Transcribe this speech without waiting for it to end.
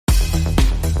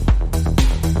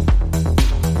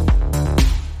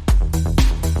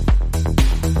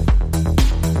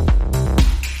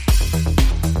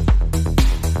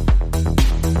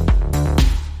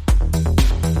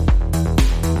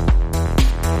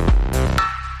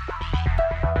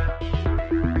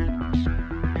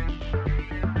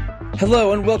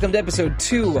Hello and welcome to episode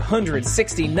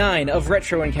 269 of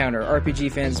Retro Encounter,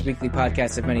 RPG fans' weekly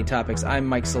podcast of many topics. I'm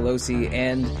Mike Solosi,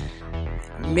 and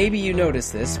maybe you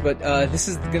noticed this, but this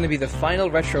is going to be the final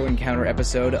Retro Encounter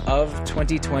episode of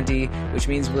 2020, which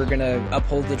means we're going to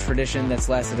uphold the tradition that's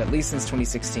lasted at least since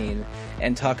 2016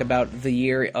 and talk about the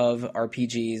year of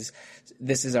RPGs.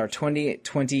 This is our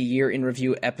 2020 year in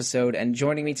review episode, and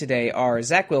joining me today are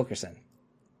Zach Wilkerson.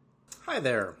 Hi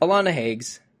there. Alana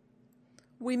Higgs.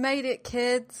 We made it,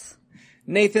 kids.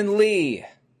 Nathan Lee.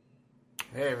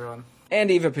 Hey, everyone. And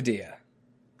Eva Padilla.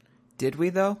 Did we,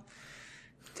 though?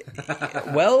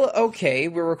 Well, okay.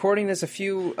 We're recording this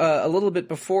a little bit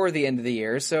before the end of the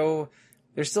year, so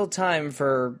there's still time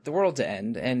for the world to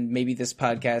end, and maybe this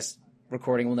podcast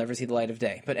recording will never see the light of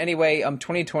day. But anyway,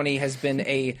 2020 has been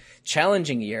a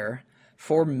challenging year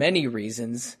for many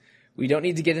reasons. We don't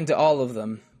need to get into all of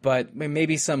them, but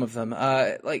maybe some of them.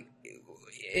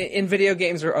 In video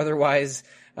games or otherwise,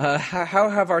 how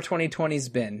have our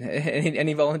 2020s been?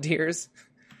 Any volunteers?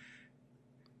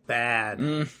 Bad.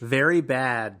 Very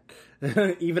bad.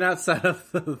 Even outside of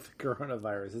the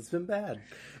coronavirus, it's been bad.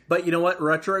 But you know what?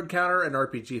 Retro Encounter and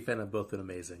RPG Fan have both been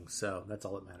amazing, so that's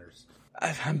all that matters.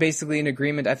 I'm basically in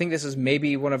agreement. I think this was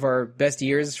maybe one of our best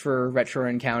years for Retro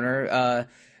Encounter,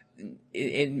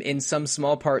 in some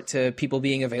small part to people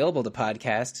being available to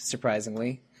podcast,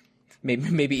 surprisingly.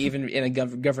 Maybe even in a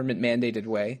government-mandated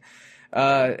way.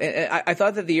 I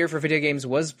thought that the year for video games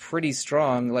was pretty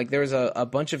strong. Like, there was a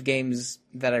bunch of games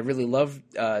that I really loved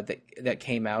that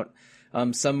came out.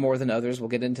 Some more than others. We'll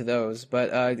get into those. But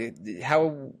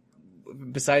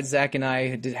besides Zach and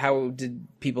I, how did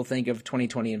people think of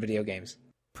 2020 in video games?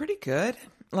 Pretty good.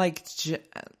 Like,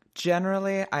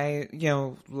 generally,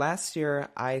 last year,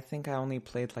 I think I only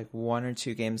played like one or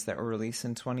two games that were released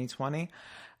in 2020.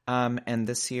 And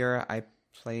this year I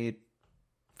played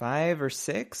 5 or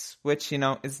 6, which,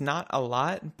 is not a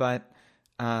lot, but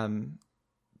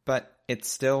it's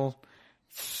still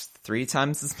 3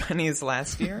 times as many as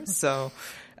last year. So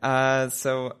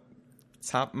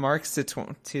top marks to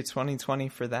 2020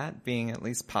 for that being at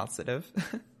least positive.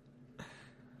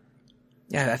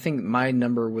 Yeah, I think my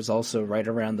number was also right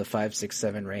around the 5, 6,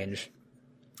 7 range.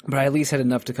 But I at least had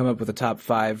enough to come up with a top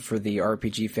 5 for the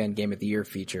RPG Fan Game of the Year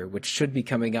feature, which should be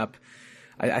coming up,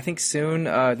 I think, soon.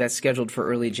 That's scheduled for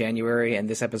early January, and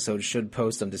this episode should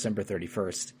post on December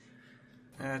 31st.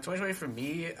 2020 for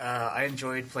me, I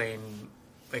enjoyed playing,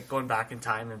 going back in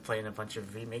time and playing a bunch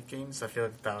of remake games. I feel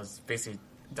like that was basically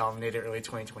dominated early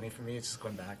 2020 for me. It's just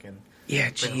going back and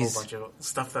playing a whole bunch of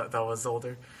stuff that was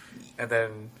older. And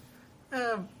then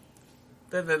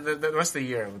the rest of the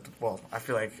year, I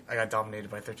feel like I got dominated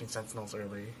by 13 Sentinels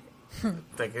early,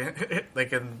 like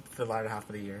in the latter half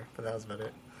of the year, but that was about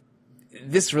it.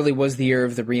 This really was the year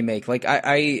of the remake. Like,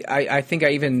 I think I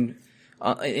even,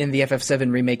 in the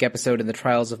FF7 remake episode and the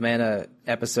Trials of Mana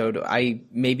episode, I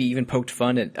maybe even poked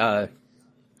fun at the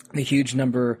huge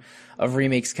number of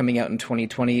remakes coming out in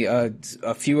 2020, a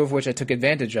few of which I took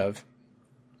advantage of.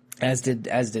 As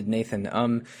did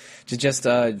Nathan. Just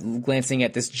glancing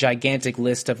at this gigantic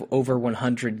list of over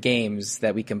 100 games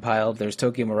that we compiled. There's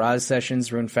Tokyo Mirage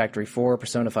Sessions, Rune Factory 4,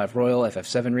 Persona 5 Royal,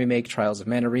 FF7 Remake, Trials of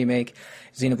Mana Remake,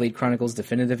 Xenoblade Chronicles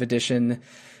Definitive Edition.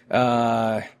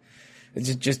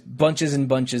 Just bunches and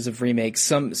bunches of remakes.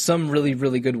 Some really,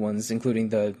 really good ones, including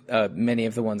the many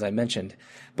of the ones I mentioned.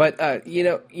 But I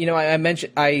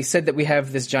said that we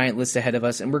have this giant list ahead of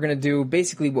us, and we're going to do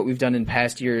basically what we've done in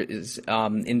past years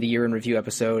in the year in review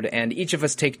episode, and each of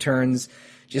us take turns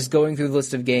just going through the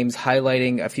list of games,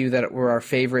 highlighting a few that were our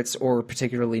favorites or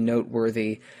particularly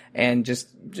noteworthy, and just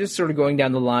sort of going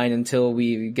down the line until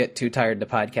we get too tired to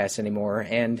podcast anymore.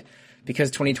 And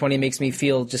because 2020 makes me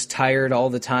feel just tired all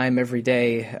the time, every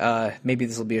day, maybe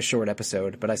this will be a short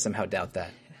episode, but I somehow doubt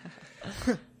that.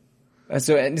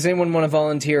 So does anyone want to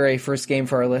volunteer a first game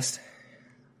for our list?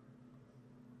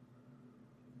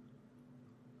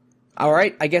 All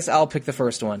right, I guess I'll pick the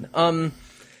first one.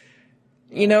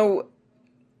 We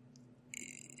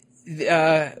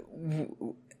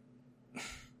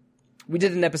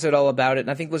did an episode all about it,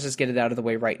 and I think let's just get it out of the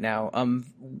way right now.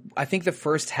 I think the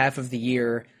first half of the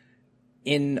year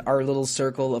in our little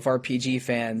circle of RPG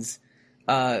fans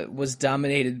was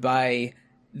dominated by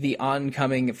the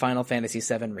oncoming Final Fantasy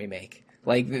VII Remake.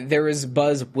 Like, there is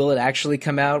buzz, will it actually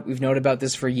come out? We've known about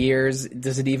this for years.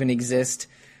 Does it even exist?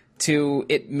 To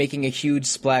it making a huge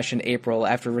splash in April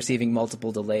after receiving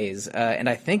multiple delays. And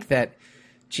I think that,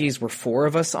 geez, were 4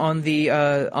 of us on the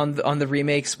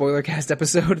remake Spoilercast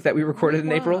episode that we recorded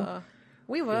in April?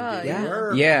 We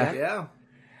were. Yeah.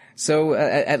 So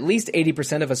at least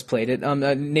 80% of us played it.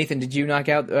 Nathan, did you knock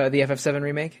out the FF7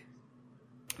 remake?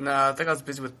 No, I think I was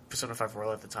busy with Persona 5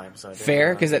 Royal at the time. So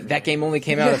fair, because that game only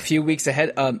came out a few weeks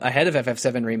ahead of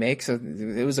FF7 Remake, so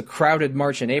it was a crowded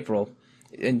March and April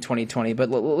in 2020. But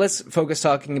let's focus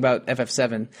talking about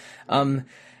FF7.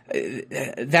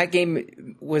 That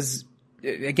game was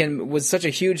such a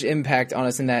huge impact on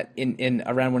us in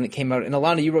around when it came out. And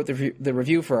Alana, you wrote the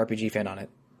review for RPG Fan on it.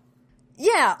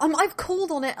 Yeah, I've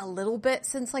called on it a little bit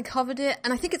since I covered it,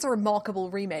 and I think it's a remarkable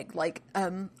remake. Like,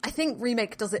 I think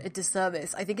Remake does it a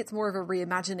disservice. I think it's more of a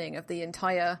reimagining of the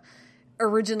entire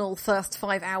original first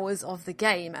 5 hours of the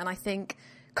game, and I think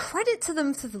credit to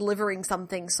them for delivering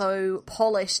something so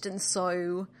polished and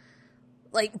so,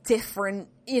 like, different.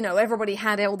 You know, everybody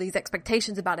had all these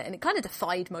expectations about it, and it kind of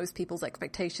defied most people's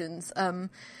expectations.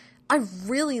 I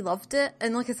really loved it,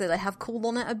 and like I said, I have called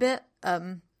on it a bit.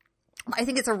 I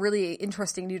think it's a really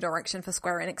interesting new direction for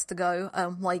Square Enix to go.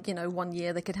 Like, you know, 1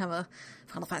 year they could have a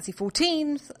Final Fantasy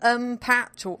XIV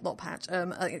patch, or not patch,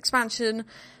 expansion.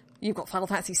 You've got Final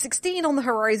Fantasy 16 on the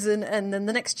horizon, and then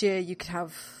the next year you could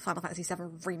have Final Fantasy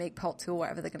 7 Remake Part 2 or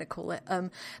whatever they're going to call it.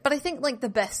 But I think, like, the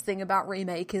best thing about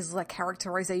Remake is, like,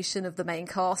 characterization of the main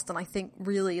cast, and I think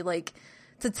really, like,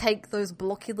 to take those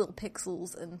blocky little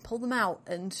pixels and pull them out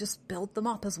and just build them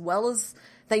up as well as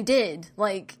they did.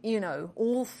 Like, you know,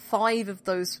 all 5 of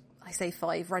those, I say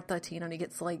 5, Red 13 only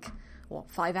gets like, 4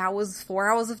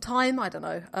 hours of time? I don't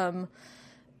know.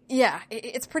 Yeah,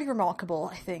 it's pretty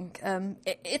remarkable, I think.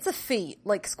 It's a feat.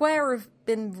 Like, Square have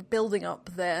been rebuilding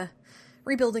their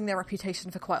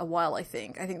reputation for quite a while, I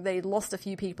think. I think they lost a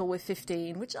few people with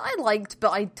 15, which I liked,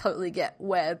 but I totally get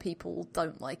where people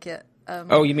don't like it.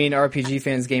 You mean RPG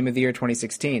Fans Game of the Year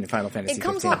 2016, Final Fantasy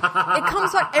 15? It comes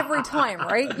up every time,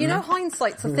 right? You know,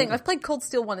 hindsight's a thing. I've played Cold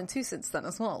Steel 1 and 2 since then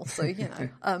as well, so, you know.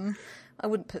 I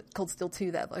wouldn't put Cold Steel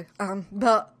 2 there, though.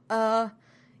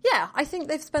 Yeah, I think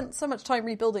they've spent so much time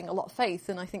rebuilding a lot of faith,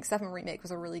 and I think 7 Remake was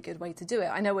a really good way to do it.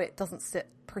 I know it doesn't sit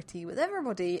pretty with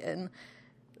everybody, and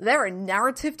there are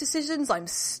narrative decisions I'm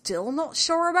still not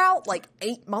sure about, like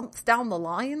 8 months down the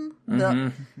line.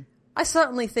 But I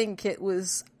certainly think it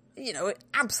was, you know, it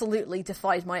absolutely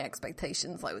defied my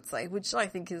expectations, I would say, which I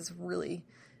think is really,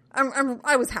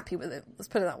 I was happy with it. Let's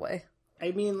put it that way. I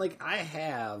mean, like, I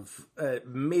have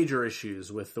major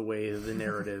issues with the way the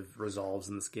narrative resolves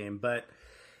in this game, but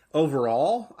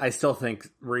overall, I still think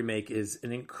Remake is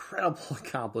an incredible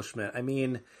accomplishment. I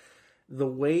mean, the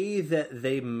way that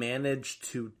they managed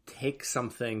to take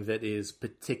something that is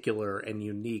particular and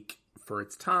unique for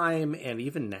its time and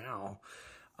even now,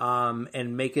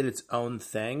 and make it its own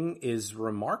thing is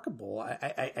remarkable.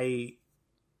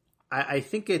 I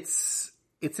think it's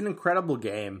an incredible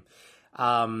game.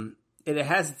 It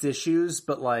has its issues,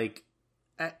 but like,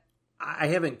 I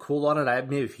haven't cooled on it. I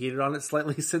may have heated on it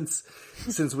slightly since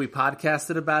we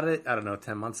podcasted about it. I don't know,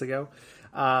 10 months ago.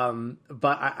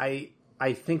 But I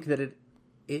think that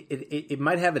it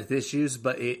might have its issues,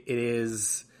 but it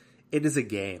is a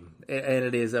game, and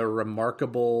it is a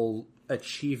remarkable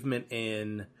achievement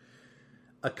in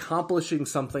accomplishing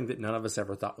something that none of us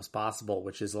ever thought was possible,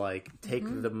 which is like take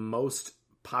the most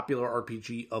popular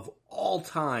RPG of all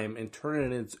time and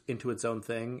turn it into its own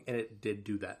thing, and it did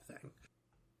do that thing.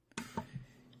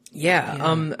 Yeah.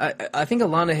 I think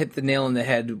Alana hit the nail on the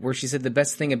head where she said the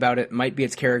best thing about it might be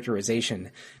its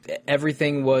characterization.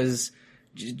 Everything was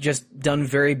just done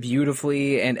very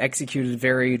beautifully and executed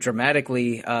very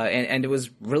dramatically, and it was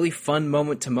really fun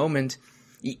moment to moment,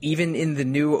 even in the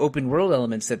new open world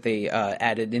elements that they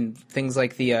added in things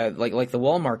like the like the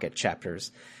wall market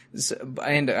chapters. So,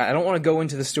 and I don't want to go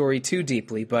into the story too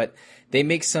deeply, but they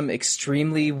make some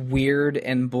extremely weird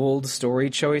and bold story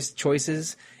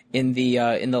choices in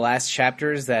the last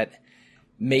chapters that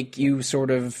make you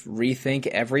sort of rethink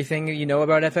everything you know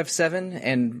about FF7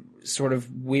 and sort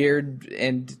of weird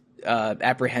and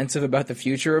apprehensive about the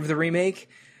future of the remake.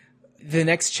 The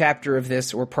next chapter of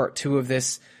this, or part 2 of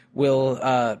this,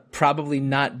 will probably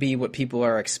not be what people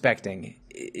are expecting,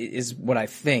 is what I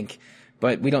think.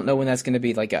 But we don't know when that's going to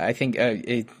be. Like, I think,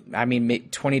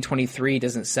 2023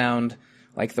 doesn't sound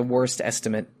like the worst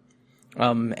estimate.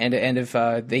 And if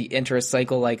they enter a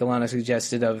cycle like Alana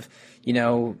suggested of, you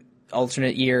know,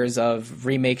 alternate years of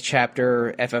remake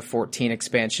chapter, FF14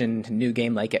 expansion, new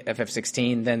game like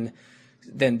FF16,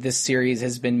 then this series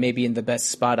has been maybe in the best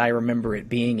spot I remember it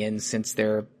being in since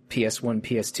their PS1,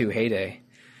 PS2 heyday.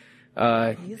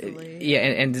 Easily. Yeah,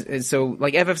 and so,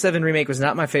 like, FF7 Remake was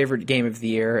not my favorite game of the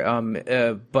year,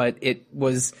 but it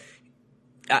was,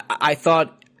 I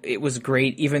thought it was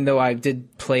great, even though I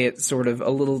did play it sort of a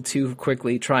little too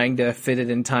quickly, trying to fit it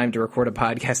in time to record a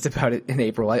podcast about it in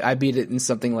April. I beat it in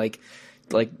something like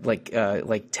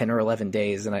like 10 or 11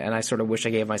 days, and I sort of wish I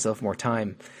gave myself more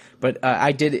time. But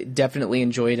I did definitely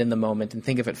enjoy it in the moment and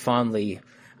think of it fondly.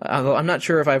 Although I'm not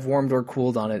sure if I've warmed or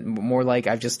cooled on it. More like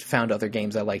I've just found other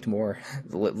games I liked more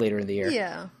later in the year.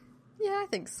 Yeah, I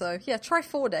think so. Yeah, try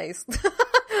 4 days.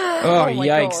 Oh, my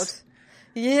yikes!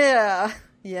 God.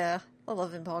 Yeah. I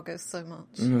love embargoes so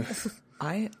much.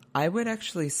 I would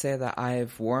actually say that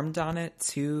I've warmed on it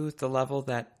to the level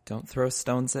that Don't Throw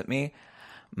Stones at Me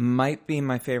might be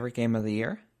my favorite game of the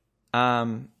year.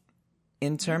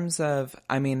 In terms of,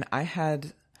 I mean, I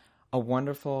had a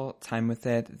wonderful time with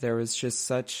it. There was just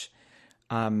such,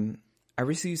 I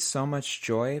received so much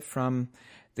joy from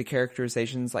the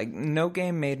characterizations. Like, no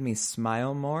game made me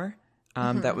smile more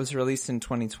that was released in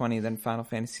 2020 than Final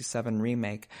Fantasy VII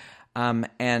Remake.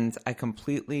 And I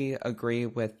completely agree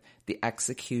with the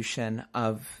execution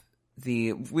of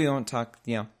we won't talk,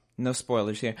 no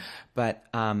spoilers here, but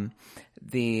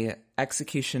the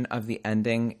execution of the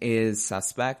ending is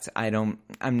suspect. I'm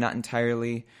not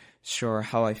entirely sure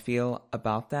how I feel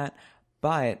about that,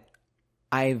 but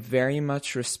I very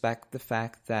much respect the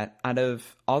fact that out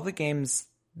of all the games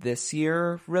this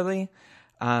year, really,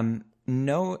 and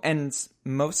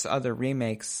most other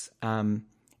remakes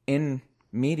in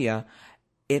media,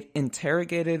 it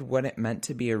interrogated what it meant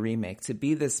to be a remake, to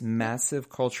be this massive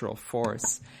cultural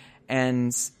force,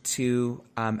 and to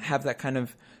have that kind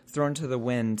of thrown to the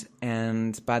wind.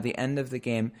 And by the end of the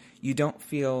game, you don't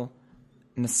feel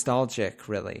nostalgic,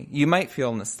 really. You might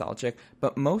feel nostalgic,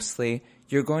 but mostly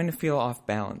you're going to feel off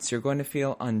balance. You're going to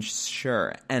feel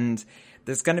unsure. And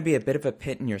there's going to be a bit of a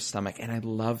pit in your stomach, and I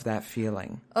love that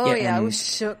feeling. Oh, yeah, I was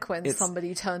shook when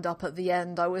somebody turned up at the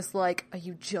end. I was like, are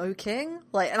you joking?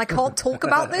 And I can't talk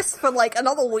about this for,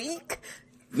 another week?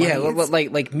 Yeah,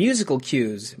 like musical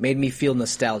cues made me feel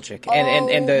nostalgic,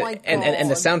 and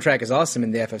the soundtrack is awesome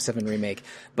in the FF7 remake.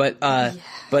 But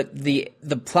the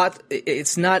plot,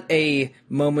 it's not a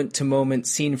moment to moment,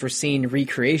 scene for scene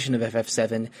recreation of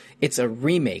FF7. It's a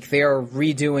remake. They are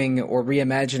redoing or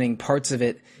reimagining parts of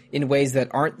it in ways that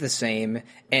aren't the same,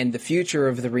 and the future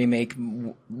of the remake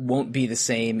won't be the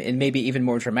same in maybe even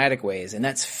more dramatic ways, and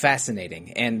that's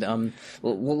fascinating. And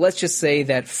let's just say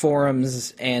that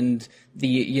forums and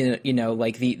the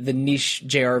the niche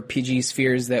JRPG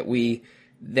spheres that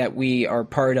we are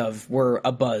part of were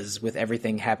abuzz with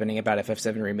everything happening about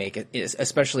FF7 remake,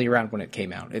 especially around when it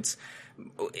came out. It's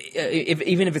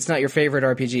even if it's not your favorite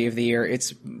RPG of the year,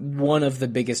 it's one of the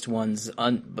biggest ones,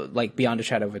 beyond a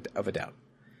shadow of a doubt.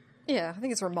 Yeah, I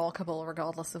think it's remarkable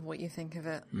regardless of what you think of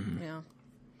it. Mm-hmm. Yeah.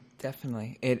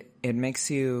 Definitely. It makes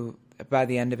you, by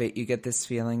the end of it, you get this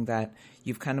feeling that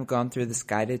you've kind of gone through this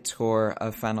guided tour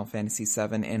of Final Fantasy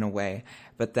VII in a way,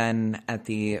 but then at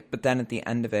the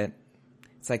end of it,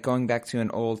 it's like going back to an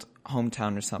old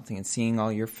hometown or something and seeing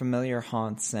all your familiar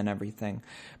haunts and everything.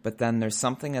 But then there's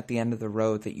something at the end of the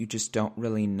road that you just don't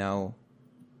really know.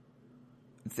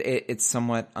 It's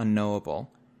somewhat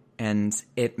unknowable. And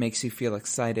it makes you feel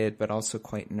excited, but also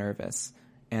quite nervous.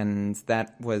 And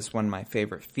that was one of my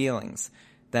favorite feelings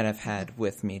that I've had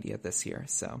with media this year.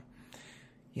 So,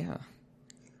 yeah.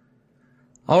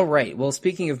 All right. Well,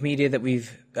 speaking of media that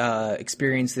we've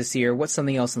experienced this year, what's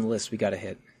something else on the list we got to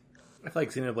hit? I feel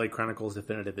like Xenoblade Chronicles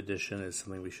Definitive Edition is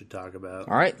something we should talk about.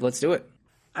 All right. Let's do it.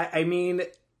 I mean,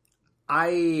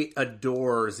 I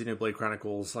adore Xenoblade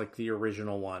Chronicles, like the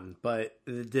original one, but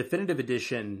the Definitive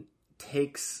Edition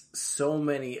takes so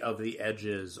many of the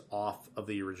edges off of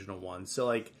the original one. So,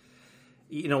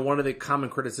 one of the common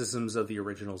criticisms of the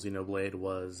original Xenoblade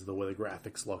was the way the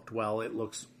graphics looked. Well, it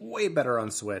looks way better on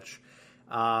Switch.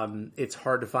 It's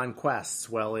hard to find quests.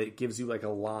 Well, it gives you a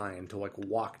line to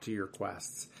walk to your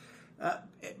quests.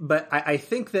 But I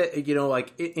think that,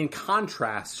 in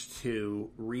contrast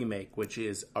to Remake, which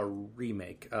is a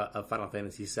remake of Final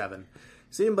Fantasy VII,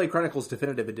 Xenoblade Chronicles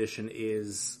Definitive Edition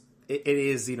is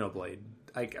Xenoblade,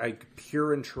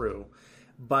 pure and true.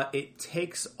 But it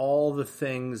takes all the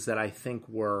things that I think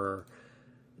were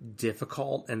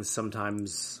difficult and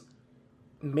sometimes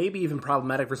maybe even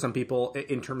problematic for some people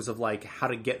in terms of how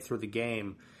to get through the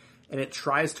game, and it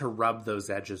tries to rub those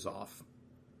edges off.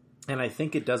 And I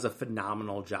think it does a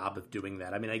phenomenal job of doing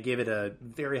that. I mean, I gave it a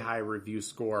very high review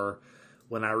score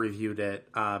when I reviewed it,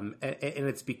 and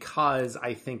it's because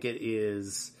I think it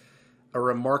is a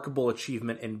remarkable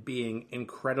achievement in being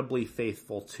incredibly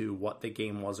faithful to what the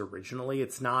game was originally.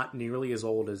 It's not nearly as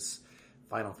old as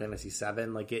Final Fantasy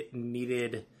VII. It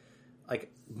needed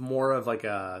more of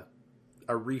a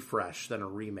refresh than a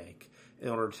remake in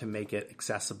order to make it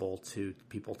accessible to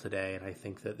people today. And I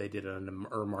think that they did a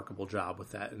remarkable job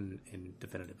with that in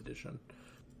Definitive Edition.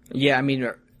 Yeah, I mean,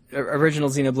 original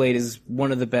Xenoblade is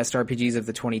one of the best RPGs of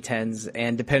the 2010s,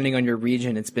 and depending on your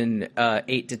region, it's been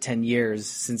 8 to 10 years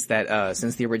since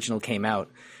the original came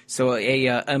out. So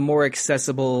a more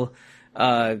accessible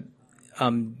remake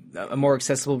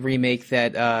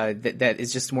that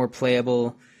is just more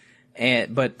playable,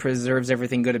 but preserves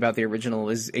everything good about the original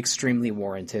is extremely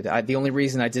warranted. The only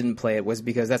reason I didn't play it was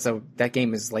because that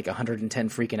game is like 110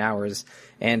 freaking hours,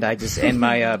 and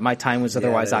my time was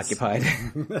otherwise occupied.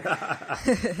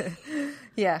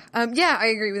 Yeah. I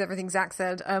agree with everything Zach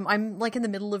said. I'm like in the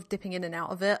middle of dipping in and out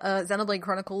of it. Xenoblade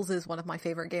Chronicles is one of my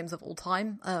favorite games of all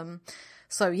time.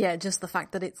 So yeah, just the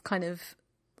fact that it's kind of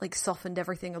like softened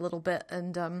everything a little bit.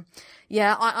 And,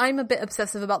 I'm a bit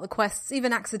obsessive about the quests,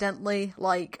 even accidentally.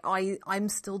 Like, I'm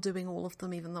still doing all of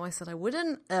them, even though I said I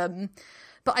wouldn't. But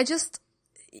I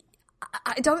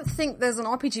don't think there's an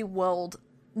RPG world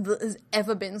that has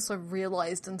ever been so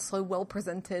realized and so well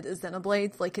presented as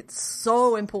Xenoblade. Like, it's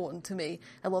so important to me.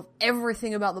 I love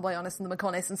everything about the Bionis and the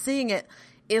Mechonis, and seeing it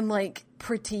in like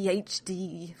pretty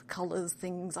HD colors,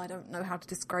 things, I don't know how to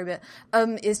describe it,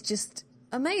 is just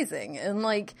amazing. And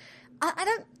like, I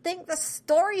don't think the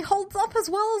story holds up as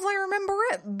well as I remember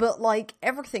it, but like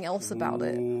everything else about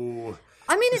it, I mean,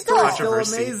 it does. Still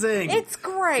amazing. It's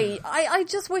great. I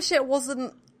just wish it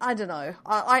wasn't. I don't know.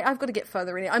 I've got to get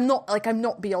further in it. I'm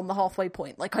not beyond the halfway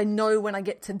point. Like, I know when I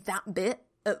get to that bit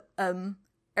at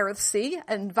Aerith Sea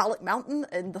and Valak Mountain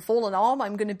and the Fallen Arm,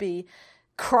 I'm going to be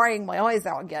crying my eyes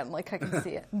out again. Like, I can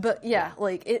see it. But yeah,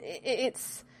 like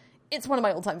it's one of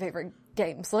my all-time favorite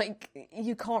games. Like,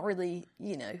 you can't really,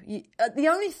 the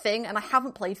only thing, and I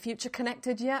haven't played Future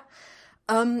Connected yet,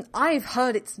 I've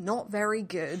heard it's not very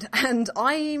good, and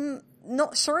I'm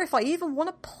not sure if I even want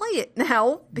to play it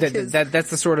now, because... That's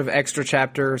the sort of extra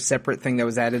chapter, separate thing that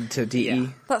was added to DE? Yeah,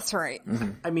 that's right.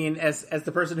 Mm-hmm. I mean, as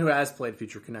the person who has played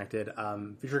Future Connected,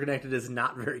 Future Connected is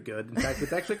not very good. In fact,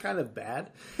 it's actually kind of bad.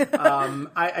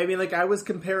 I mean, like, I was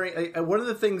comparing... one of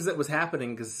the things that was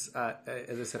happening, because,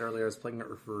 as I said earlier, I was playing it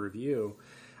for review,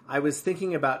 I was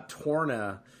thinking about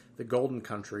Torna, the Golden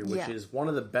Country, which is one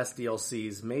of the best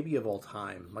DLCs maybe of all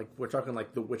time. Like, we're talking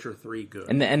like The Witcher 3 good.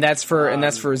 And that's for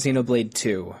Xenoblade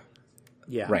 2.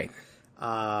 Yeah. Right.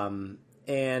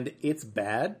 And it's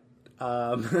bad.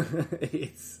 I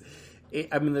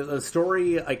mean, the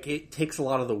story, like, it takes a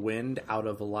lot of the wind out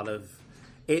of a lot of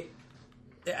it.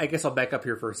 I guess I'll back up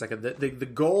here for a second. The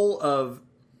goal of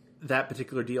that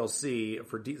particular DLC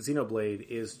for Xenoblade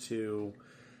is to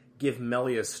give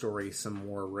Melia's story some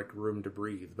more room to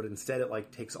breathe, but instead it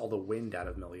like takes all the wind out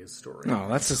of Melia's story. Oh,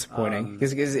 that's disappointing.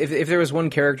 Because if there was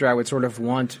one character I would sort of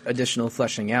want additional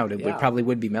fleshing out, it probably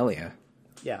would be Melia.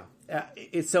 Yeah.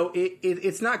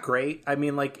 It's not great. I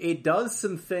mean, like, it does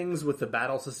some things with the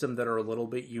battle system that are a little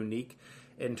bit unique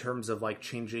in terms of like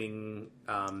changing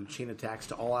chain attacks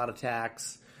to all out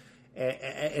attacks,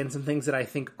 and some things that I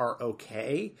think are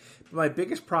okay. But my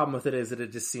biggest problem with it is that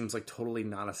it just seems like totally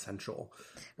non-essential.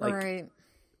 Like, right.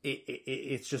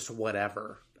 It's just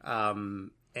whatever.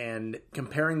 And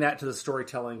comparing that to the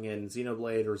storytelling in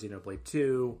Xenoblade or Xenoblade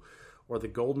 2 or the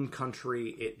Golden Country,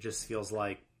 it just feels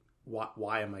like,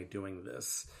 why am I doing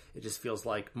this? It just feels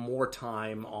like more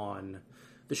time on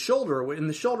the shoulder, and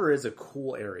the shoulder is a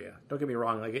cool area. Don't get me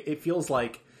wrong. Like, it feels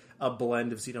like a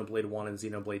blend of Xenoblade 1 and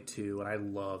Xenoblade 2, and I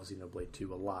love Xenoblade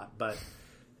 2 a lot, but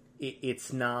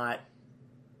it's not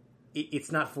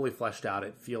fully fleshed out.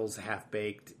 It feels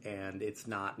half-baked, and it's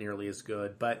not nearly as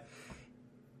good. But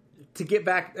to get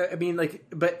back, I mean, like,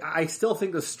 but I still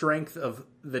think the strength of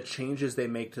the changes they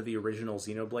make to the original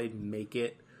Xenoblade make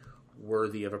it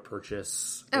worthy of a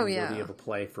purchase, worthy of a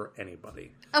play for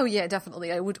anybody. Oh yeah,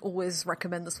 definitely. I would always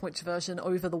recommend the Switch version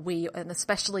over the Wii, and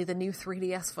especially the new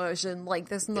 3DS version. Like,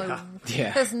 there's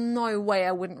no way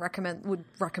I would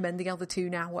recommend the other two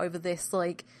now over this.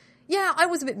 Like, yeah, I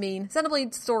was a bit mean.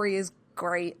 Xenoblade's story is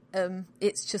great.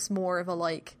 It's just more of a,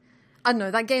 like, I don't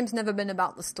know, that game's never been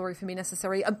about the story for me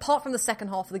necessarily, apart from the second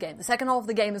half of the game. The second half of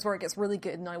the game is where it gets really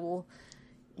good, and I will,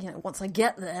 once I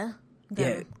get there,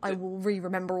 then I will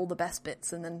remember all the best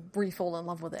bits and then fall in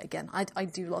love with it again. I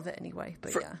do love it anyway,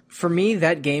 but For me,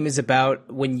 that game is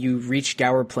about when you reach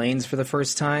Gower Plains for the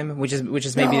first time, which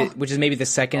is maybe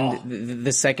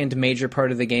the second major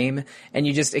part of the game, and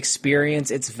you just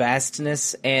experience its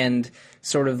vastness and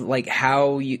sort of like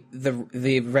how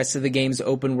the rest of the game's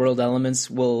open world elements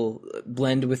will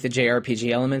blend with the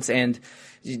JRPG elements, and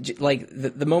like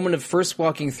the moment of first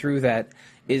walking through that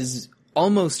is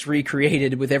almost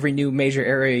recreated with every new major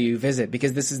area you visit,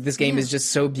 because this game is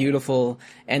just so beautiful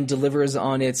and delivers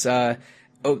on its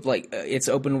its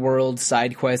open world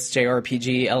side quests,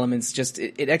 JRPG elements. Just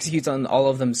it executes on all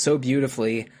of them so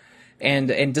beautifully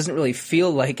and doesn't really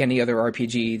feel like any other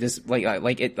RPG. This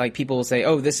like people will say,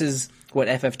 oh, this is what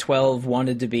FF12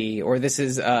 wanted to be, or this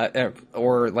is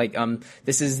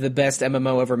this is the best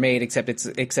MMO ever made, except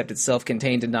it's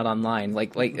self-contained and not online.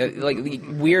 Like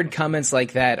weird comments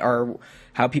like that are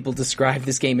how people describe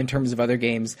this game in terms of other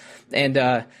games. And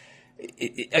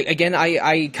again,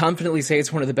 I confidently say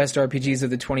it's one of the best RPGs of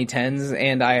the 2010s,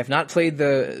 and I have not played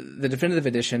the definitive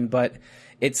edition, but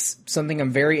it's something I'm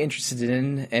very interested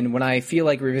in, and when I feel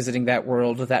like revisiting that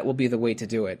world, that will be the way to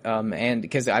do it. And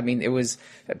because, I mean, it was,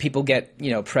 people get,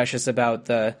 precious about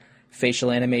the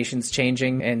facial animations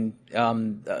changing and,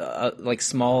 like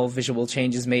small visual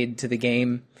changes made to the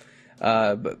game,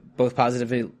 both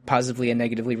positively and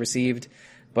negatively received.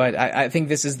 But I think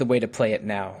this is the way to play it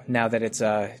now that it's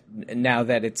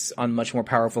on much more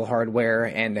powerful hardware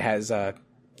and has,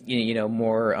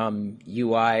 more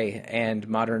UI and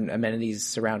modern amenities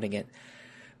surrounding it.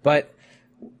 But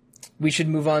we should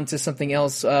move on to something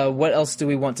else. What else do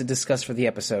we want to discuss for the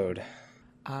episode?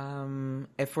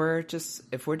 If we're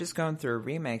just going through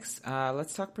remakes,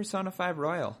 let's talk Persona 5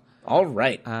 Royal. All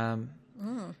right.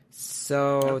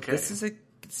 So this is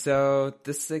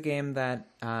a game that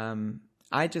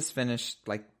I just finished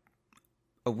like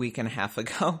a week and a half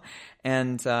ago,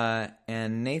 and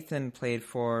Nathan played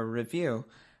for review.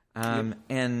 And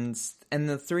the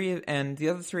other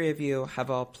three of you have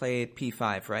all played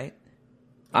P5, right?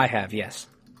 I have, yes.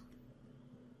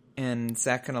 And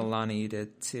Zach and Alana, you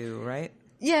did too, right?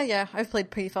 Yeah, I've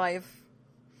played P5.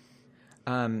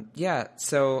 Yeah.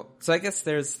 So I guess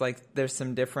there's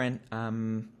some different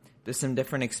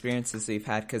experiences we've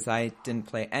had, because I didn't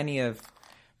play any of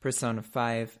Persona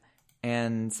 5,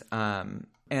 and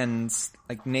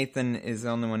like Nathan is the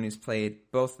only one who's played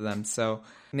both of them. So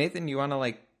Nathan, you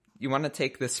want to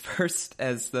take this first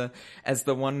as the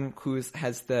one who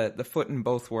has the foot in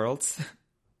both worlds?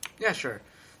 Yeah, sure.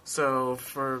 So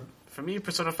for me,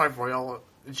 Persona 5 Royal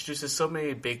introduces so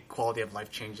many big quality of life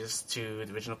changes to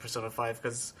the original Persona 5,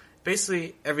 because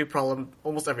basically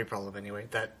almost every problem anyway,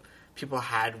 that people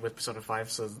had with Persona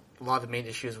 5. So a lot of the main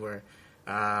issues were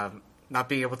not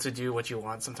being able to do what you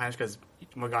want sometimes, because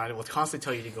Morgana will constantly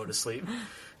tell you to go to sleep.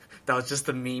 That was just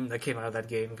the meme that came out of that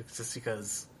game, just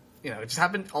because, it just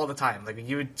happened all the time. Like,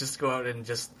 you would just go out and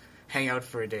just hang out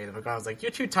for a day, and Morgana was like,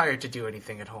 you're too tired to do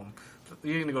anything at home.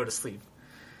 You're going to go to sleep.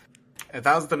 And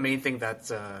that was the main thing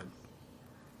that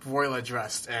Royal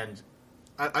addressed, and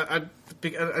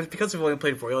because we've only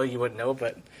played Royal, you wouldn't know,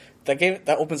 but that game,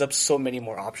 that opens up so many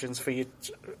more options for you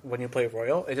when you play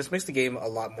Royal. It just makes the game a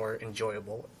lot more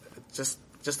enjoyable. Just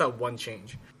that one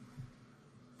change.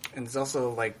 And it's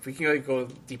also, like, we can go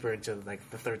deeper into, like,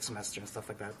 the third semester and stuff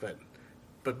like that,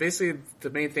 but basically the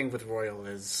main thing with Royal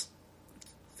is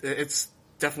it's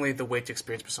definitely the way to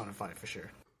experience Persona 5 for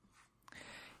sure.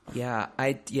 Yeah,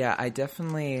 I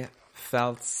definitely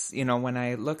felt, when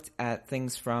I looked at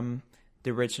things from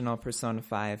the original Persona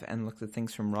 5 and looked at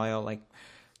things from Royal, like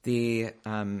the,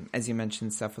 as you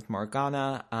mentioned, stuff with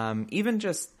Morgana, even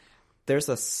just, there's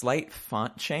a slight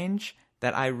font change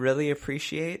that I really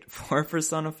appreciate for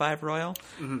Persona 5 Royal.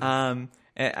 Mm-hmm.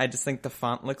 I just think the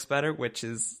font looks better, which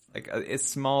is like a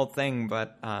small thing,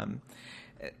 but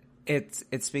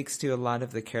it speaks to a lot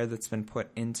of the care that's been put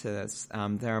into this.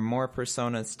 There are more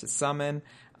personas to summon.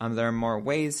 There are more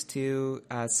ways to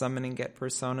summon and get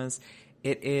personas.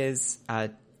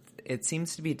 It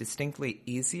seems to be distinctly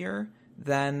easier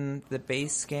than the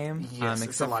base game, yes,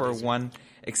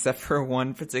 except for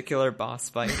one particular boss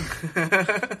fight.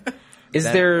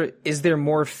 Is there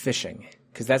more fishing?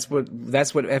 Because that's what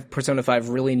Persona 5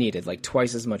 really needed, like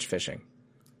twice as much fishing.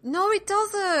 No, it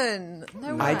doesn't.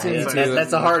 No way. I did.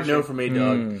 That's a hard no for me,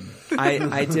 Doug.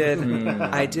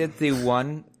 I did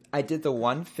the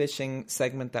one fishing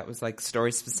segment that was like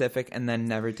story specific, and then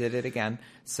never did it again.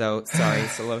 So sorry,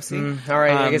 Solosi. All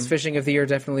right, I guess fishing of the year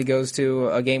definitely goes to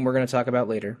a game we're going to talk about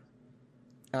later.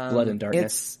 Blood and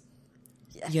Darkness.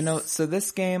 So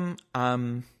this game,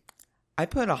 I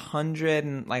put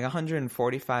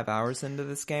 145 hours into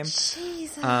this game.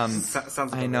 Jesus.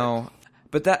 Sounds I know,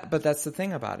 but that's the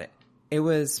thing about it. It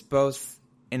was both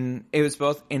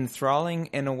enthralling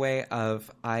in a way of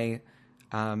I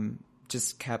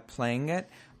just kept playing it,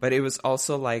 but it was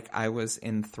also like I was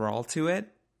enthralled to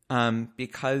it,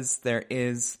 because there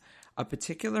is a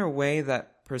particular way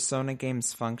that Persona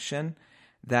games function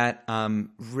that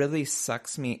really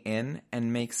sucks me in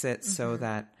and makes it so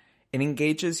that it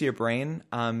engages your brain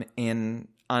on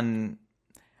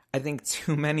I think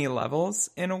too many levels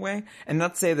in a way, and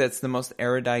not say that it's the most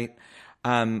erudite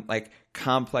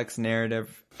complex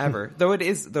narrative ever, though it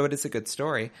is a good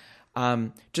story.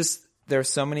 Just there are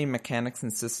so many mechanics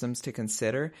and systems to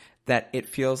consider that it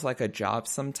feels like a job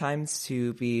sometimes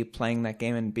to be playing that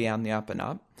game and be on the up and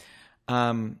up,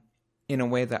 in a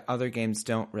way that other games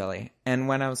don't really. And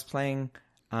when I was playing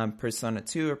Persona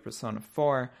 2 or Persona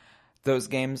 4, those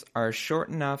games are short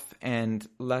enough and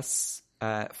less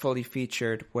fully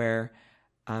featured where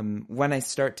when I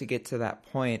start to get to that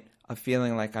point of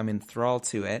feeling like I'm enthralled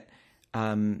to it,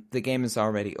 the game is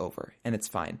already over and it's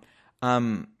fine.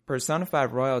 Persona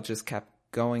 5 Royal just kept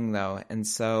going though, and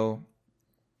so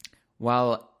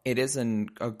while it is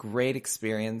a great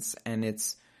experience and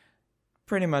it's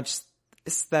pretty much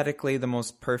aesthetically the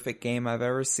most perfect game I've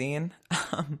ever seen,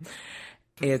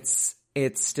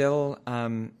 it still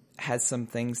has some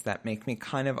things that make me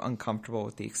kind of uncomfortable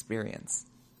with the experience.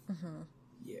 Mm-hmm.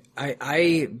 Yeah,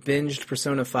 I binged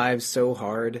Persona 5 so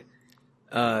hard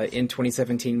in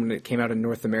 2017 when it came out in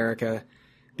North America,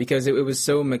 because it was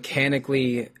so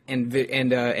mechanically and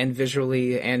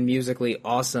visually and musically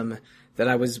awesome that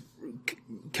I was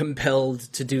compelled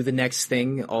to do the next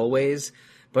thing always.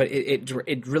 But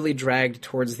it really dragged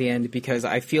towards the end, because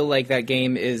I feel like that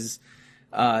game is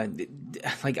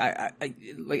like I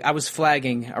was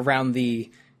flagging around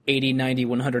the 80, 90,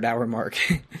 100 hour mark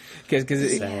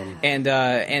because and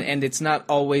it's not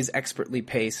always expertly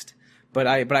paced, but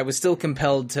I was still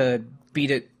compelled to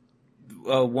beat it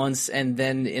once, and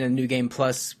then in a New Game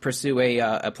Plus pursue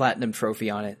a platinum trophy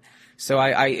on it. So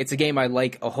it's a game I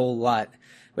like a whole lot.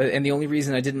 And the only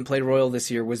reason I didn't play Royal this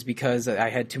year was because I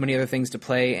had too many other things to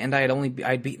play, and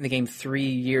I'd beaten the game 3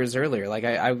 years earlier. Like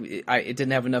it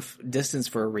didn't have enough distance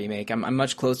for a remake. I'm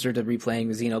much closer to replaying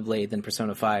Xenoblade than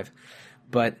Persona 5,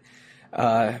 but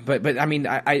I mean,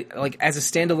 I like, as a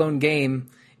standalone game,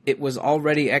 it was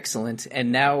already excellent,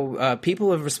 and now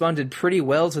people have responded pretty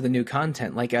well to the new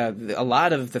content. Like a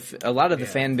lot of the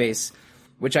fan base,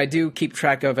 which I do keep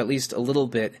track of at least a little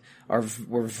bit,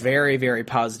 were very, very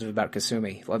positive about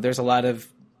Kasumi. Well, there's a lot of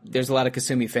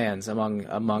Kasumi fans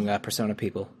among Persona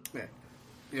people.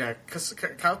 Yeah.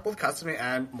 Both Kasumi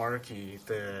and Maruki,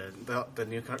 the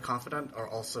new confidant, are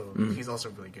also he's also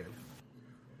really good.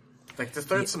 Like the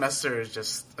third semester is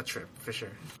just a trip for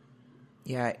sure.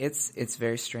 Yeah, it's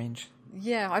very strange.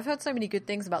 Yeah, I've heard so many good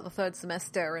things about the third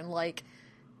semester, and like,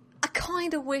 I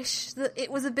kind of wish that it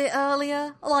was a bit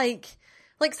earlier. Like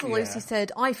Solosi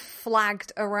said, I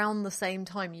flagged around the same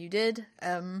time you did.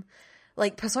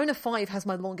 Like, Persona 5 has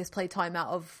my longest playtime out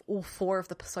of all 4 of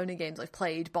the Persona games I've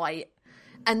played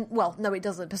and, well, no it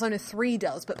doesn't. Persona 3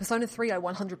 does, but Persona 3 I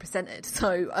 100%ed.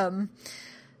 So,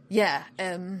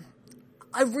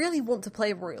 I really want to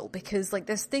play Royal, because, like,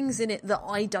 there's things in it that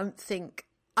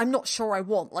I'm not sure I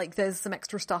want. Like, there's some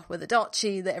extra stuff with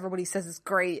Adachi that everybody says is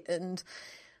great, and,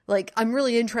 like, I'm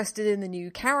really interested in the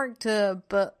new character,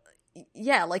 but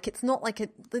yeah, like, it's not like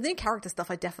the new character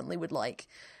stuff I definitely would like,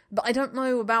 but I don't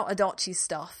know about Adachi's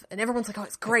stuff, and everyone's like, oh,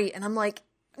 it's great, and I'm like,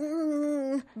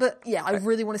 but yeah, I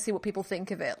really want to see what people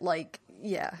think of it. Like,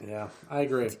 yeah. Yeah, I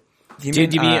agree. You mean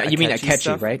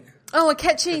Akechi, right? Oh,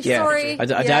 Akechi, yeah. sorry.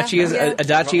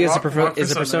 Adachi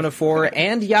is a Persona 4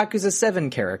 and Yakuza 7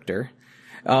 character.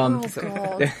 Oh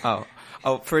god.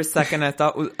 Oh, for a second I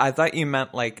thought you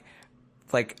meant like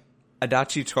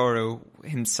Adachi Toru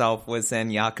himself was in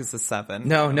Yakuza 7.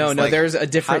 No. There is a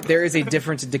different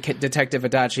Detective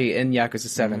Adachi in Yakuza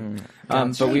 7.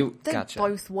 Gotcha. But they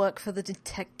both work for the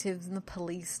detectives and the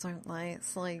police, don't they?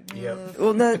 It's like,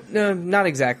 well, no, not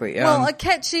exactly. Well,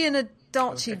 Akechi and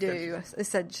Adachi do,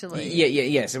 essentially.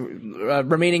 Yes.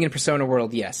 Remaining in Persona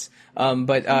world, yes.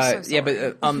 But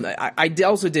I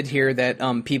also did hear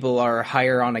that people are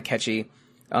higher on Akechi.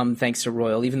 Thanks to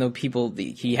Royal, even though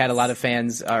he had a lot of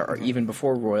fans even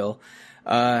before Royal.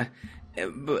 I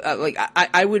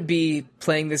would be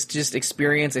playing this just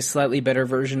experience a slightly better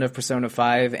version of Persona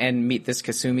 5 and meet this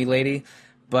Kasumi lady,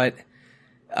 but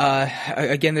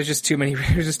again, there's just too many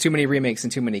remakes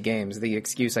and too many games. The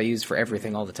excuse I use for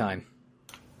everything all the time.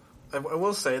 I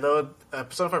will say though,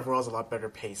 Persona 5 Royal is a lot better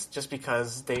paced, just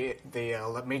because they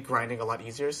made grinding a lot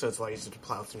easier, so it's a lot easier to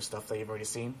plow through stuff that you've already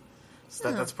seen.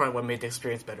 So that's probably what made the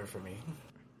experience better for me.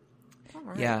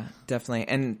 Right. Yeah, definitely.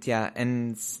 And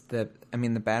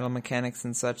the battle mechanics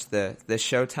and such, the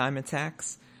Showtime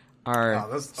attacks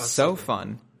are so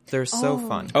fun. They're so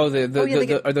fun. Oh,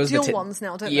 are those dual the ones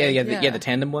now, don't they? Yeah, the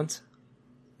tandem ones.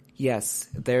 Yes,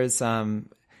 there's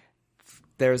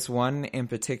one in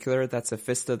particular that's a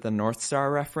Fist of the North Star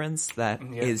reference that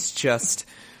is just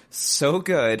so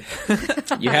good.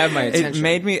 You have my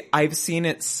attention. I've seen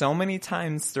it so many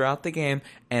times throughout the game,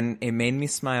 and it made me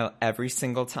smile every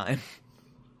single time.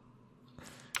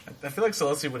 I feel like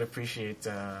Solosi would appreciate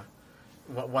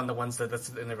one of the ones that's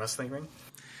in the wrestling ring.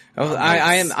 Oh,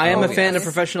 I am a fan of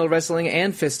professional wrestling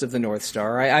and Fist of the North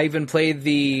Star. I even played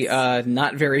the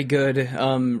not very good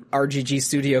RGG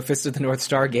Studio Fist of the North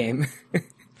Star game.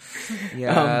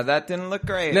 Yeah, that didn't look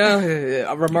great.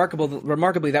 No,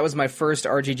 remarkably, that was my first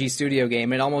RGG Studio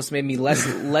game. It almost made me less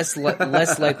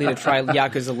likely to try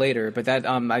Yakuza later. But that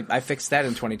I fixed that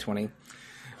in 2020.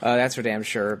 That's for damn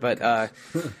sure. But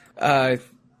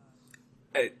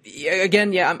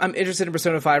again, yeah, I'm interested in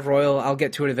Persona 5 Royal. I'll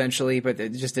get to it eventually, but it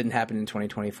just didn't happen in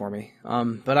 2020 for me.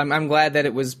 But I'm glad that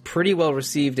it was pretty well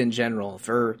received in general,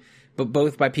 but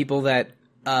both by people that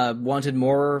wanted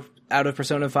more out of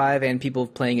Persona 5 and people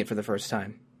playing it for the first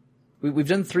time. We've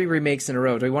done 3 remakes in a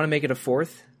row. Do we want to make it a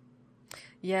 4th?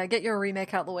 Yeah, get your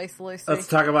remake out the way, Lucy. Let's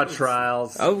talk about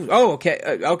Trials. Oh,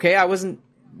 okay. Okay, I wasn't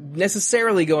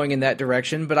necessarily going in that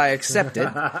direction, but I accept it.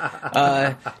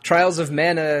 Trials of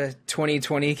Mana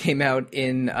 2020 came out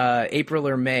in April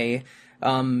or May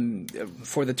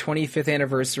for the 25th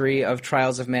anniversary of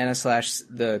Trials of Mana /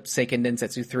 the Seiken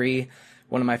Densetsu 3.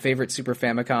 One of my favorite Super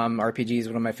Famicom RPGs,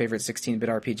 one of my favorite 16-bit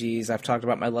RPGs. I've talked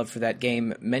about my love for that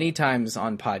game many times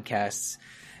on podcasts.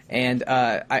 And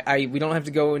we don't have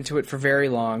to go into it for very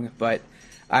long, but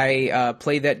I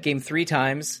played that game 3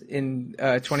 times in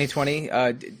 2020.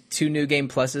 2 new game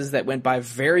pluses that went by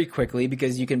very quickly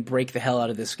because you can break the hell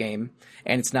out of this game,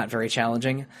 and it's not very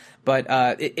challenging. But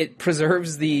it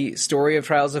preserves the story of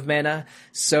Trials of Mana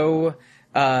so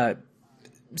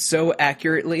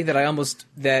accurately that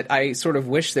I sort of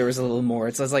wish there was a little more.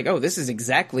 I was like, oh, this is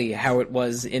exactly how it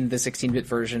was in the 16-bit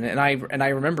version, and I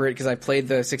remember it because I played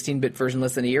the 16-bit version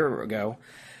less than a year ago.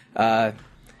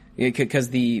 Because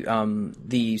the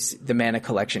Mana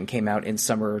collection came out in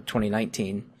summer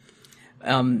 2019.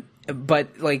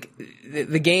 But like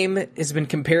the game has been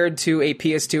compared to a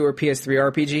PS2 or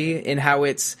PS3 RPG in how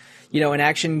it's, an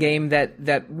action game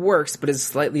that works but is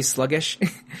slightly sluggish,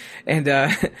 and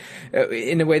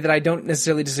in a way that I don't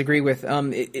necessarily disagree with.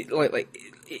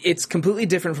 It's completely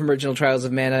different from original Trials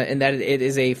of Mana in that it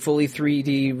is a fully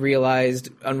 3D realized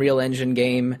Unreal Engine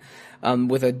game.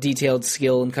 With a detailed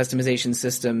skill and customization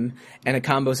system and a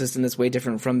combo system that's way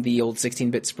different from the old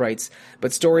 16-bit sprites.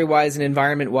 But story-wise and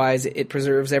environment-wise, it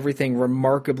preserves everything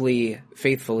remarkably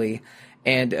faithfully.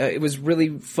 And it was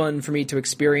really fun for me to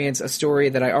experience a story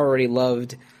that I already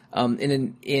loved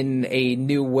in a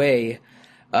new way.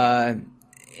 And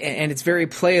it's very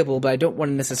playable, but I don't want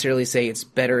to necessarily say it's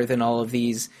better than all of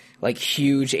these like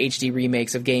huge HD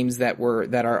remakes of games that were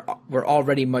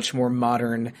already much more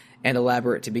modern and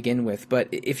elaborate to begin with. But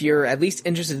if you're at least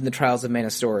interested in the Trials of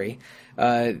Mana story,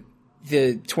 the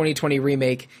 2020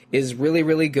 remake is really,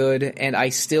 really good, and I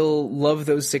still love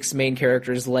those 6 main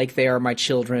characters like they are my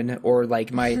children, or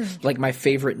like my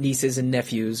favorite nieces and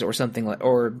nephews, or something like,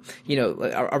 or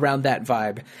around that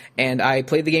vibe. And I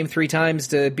played the game 3 times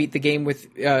to beat the game with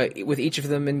each of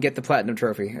them and get the platinum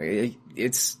trophy.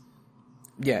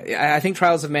 I think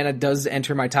Trials of Mana does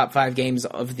enter my top 5 games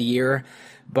of the year,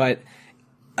 but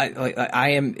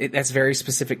that's very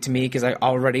specific to me because I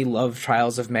already love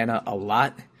Trials of Mana a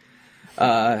lot.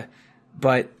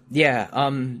 But yeah,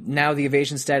 now the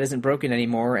evasion stat isn't broken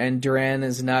anymore, and Duran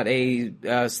is not a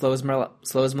slow as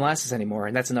molasses anymore,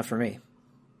 and that's enough for me.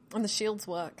 And the shields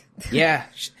work. Yeah.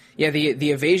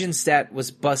 The evasion stat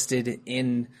was busted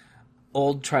in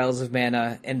old Trials of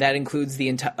Mana, and that includes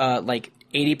the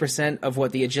 80% of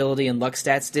what the agility and luck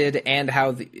stats did, and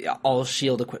how all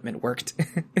shield equipment worked.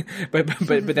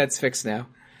 but that's fixed now.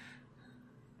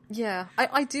 Yeah,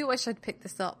 I do wish I'd picked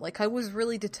this up. Like, I was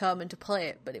really determined to play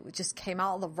it, but it just came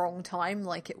out at the wrong time.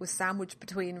 Like, it was sandwiched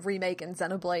between Remake and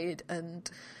Xenoblade and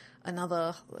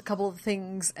a couple of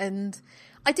things. And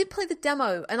I did play the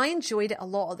demo, and I enjoyed it a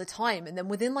lot of the time. And then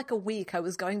within, like, a week, I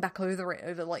was going back over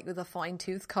it with a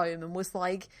fine-tooth comb and was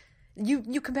like,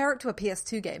 you compare it to a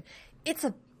PS2 game. It's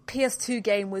a PS2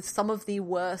 game with some of the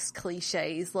worst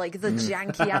cliches, like the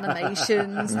janky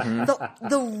animations,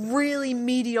 the really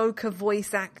mediocre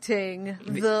voice acting,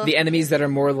 the enemies that are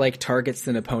more like targets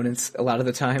than opponents a lot of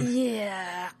the time.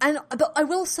 Yeah, but I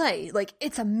will say, like,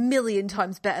 it's a million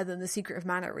times better than the Secret of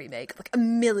Mana remake, like a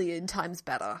million times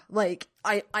better. Like,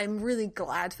 I'm really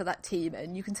glad for that team,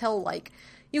 and you can tell that,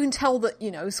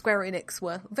 Square Enix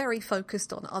were very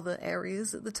focused on other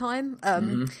areas at the time.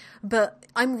 But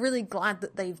I'm really glad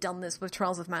that they've done this with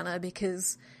Trials of Mana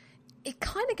because it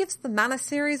kind of gives the Mana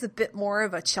series a bit more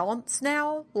of a chance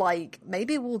now. Like,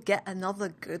 maybe we'll get another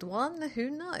good one. Who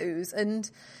knows? And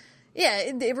yeah,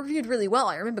 it reviewed really well.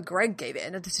 I remember Greg gave it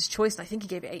an editor's choice, and I think he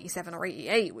gave it 87 or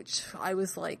 88, which I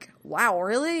was like, wow,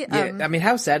 really? Yeah, I mean,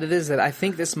 how sad it is that I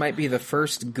think this might be the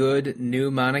first good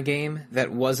new Mana game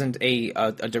that wasn't a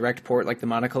direct port like the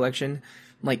Mana collection,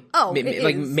 Like, it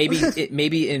like is.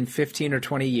 maybe in 15 or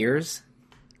 20 years.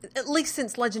 At least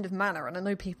since Legend of Mana, and I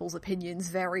know people's opinions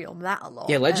vary on that a lot.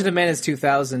 Yeah, Legend of Mana is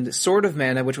 2000. Sword of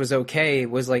Mana, which was okay,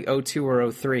 was like 02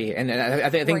 or 03, and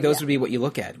I think Right, those yeah. would be what you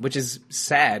look at, which is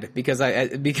sad because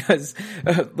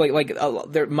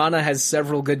Mana has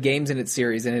several good games in its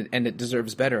series, and it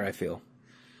deserves better. I feel.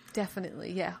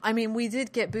 Definitely, yeah. I mean, we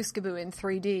did get Booskaboo in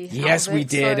 3D. Yes, we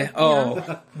did.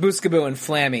 Booskaboo and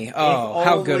Flammy. Oh,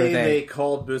 how good are Only they? they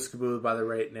called Booskaboo by the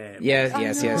right name.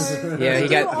 Yes. Yeah, he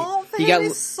He got.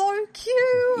 is so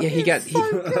cute. Yeah, he got.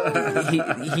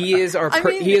 He is our I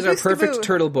mean, he is our Booskaboo.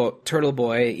 perfect turtle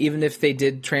boy. Even if they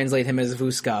did translate him as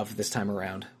Vuskov this time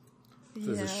around. It's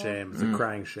a shame. It's a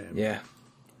crying shame. Yeah,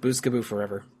 Booskaboo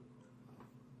forever.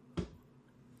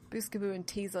 Booskaboo and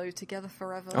Tizo together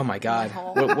forever. Oh my god,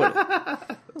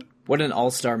 heart. what an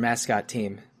all-star mascot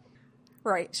team.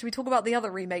 Right, should we talk about the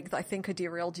other remake that I think I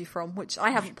derailed you from, which I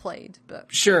haven't played, but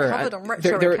Sure, covered on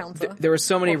Retro Encounter. there were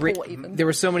so many Or port even. there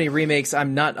were so many remakes.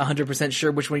 I'm not 100%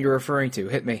 sure which one you're referring to.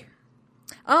 Hit me.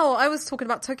 Oh, I was talking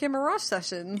about Tokyo Mirage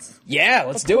Sessions. Yeah,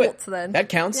 let's do it. Ports, then. That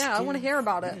counts. Yeah, I want to hear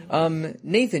about it.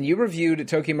 Nathan, you reviewed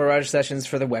Tokyo Mirage Sessions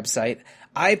for the website.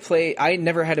 I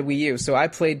never had a Wii U, so I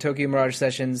played Tokyo Mirage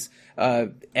Sessions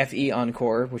FE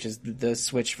Encore, which is the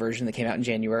Switch version that came out in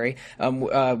January.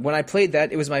 When I played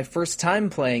that, it was my first time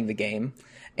playing the game,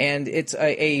 and it's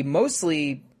a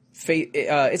mostly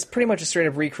it's pretty much a straight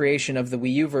up recreation of the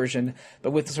Wii U version,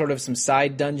 but with sort of some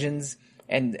side dungeons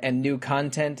and new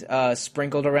content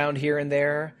sprinkled around here and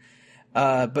there.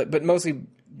 But mostly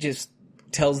just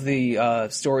tells the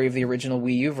story of the original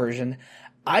Wii U version.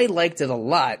 I liked it a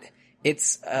lot.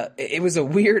 It was a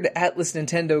weird Atlas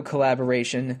Nintendo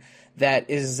collaboration that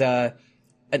is an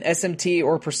SMT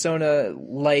or Persona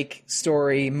like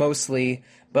story mostly,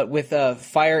 but with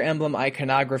Fire Emblem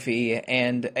iconography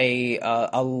and a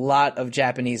lot of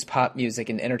Japanese pop music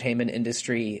and entertainment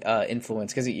industry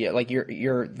influence, because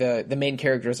the main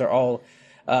characters are all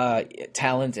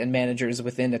talent and managers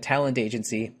within a talent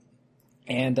agency.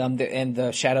 And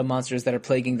the shadow monsters that are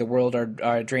plaguing the world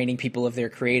are draining people of their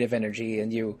creative energy,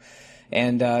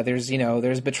 and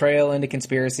there's betrayal and a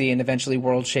conspiracy and eventually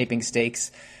world shaping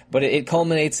stakes. But it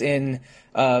culminates in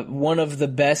one of the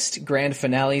best grand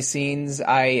finale scenes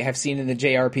I have seen in the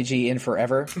JRPG in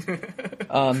forever.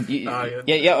 You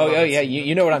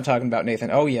know what I'm talking about, Nathan.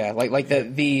 Oh yeah, like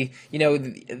a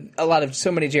lot of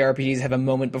so many JRPGs have a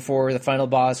moment before the final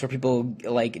boss where people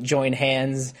like join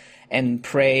hands and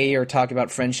pray or talk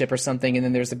about friendship or something, and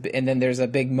then there's a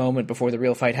big moment before the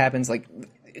real fight happens. Like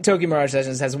Tokyo Mirage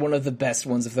Sessions has one of the best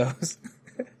ones of those.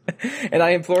 And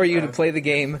I implore you to play the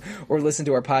game or listen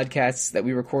to our podcasts that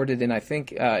we recorded in I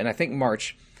think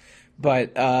March.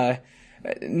 But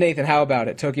Nathan, how about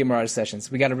it? Tokyo Mirage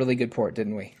Sessions. We got a really good port,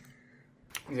 didn't we?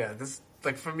 Yeah, this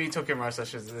for me, Tokyo Mirage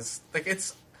Sessions is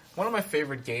it's one of my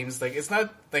favorite games. It's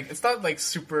not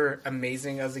super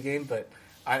amazing as a game, but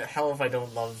hell if I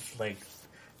don't love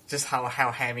just how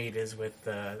hammy it is with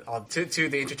to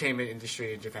the entertainment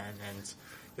industry in Japan, and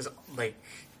just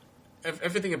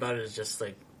everything about it is just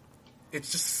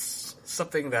it's just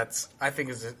something that's I think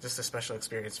is just a special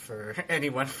experience for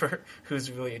anyone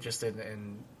who's really interested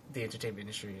in the entertainment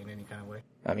industry in any kind of way.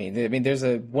 I mean, there's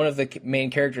one of the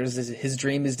main characters. His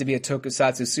dream is to be a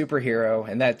tokusatsu superhero,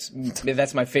 and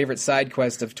that's my favorite side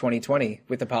quest of 2020.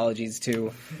 With apologies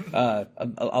to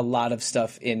a lot of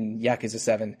stuff in Yakuza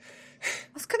 7. I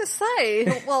was going to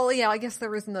say, well, yeah, I guess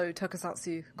there is no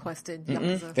tokusatsu quest in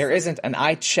Yakuza. There isn't, and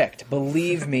I checked.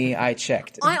 Believe me, I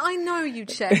checked. I know you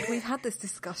checked. We've had this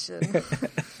discussion.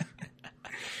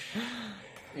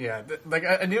 Yeah,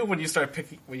 I knew when you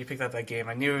picked out that game,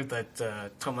 I knew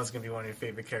that Toma's gonna be one of your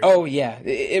favorite characters. Oh yeah,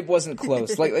 it wasn't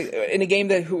close. like in a game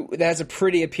that has a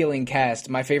pretty appealing cast,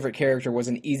 my favorite character was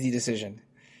an easy decision.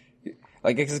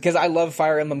 Because I love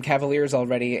Fire Emblem Cavaliers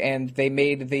already, and they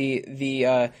made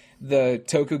the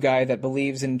Toku guy that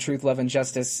believes in truth, love, and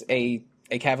justice a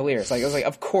Cavalier. It's I was like,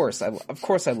 of course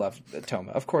I loved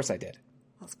Toma. Of course I did.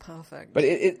 That's perfect. But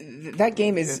that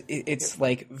game it's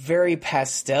very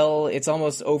pastel. It's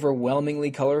almost overwhelmingly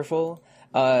colorful.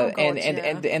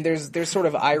 And there's sort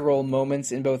of eye roll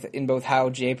moments in both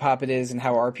how J-pop it is and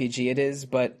how RPG it is.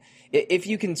 But if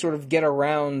you can sort of get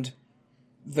around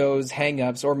those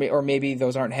hang-ups, or maybe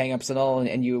those aren't hang-ups at all,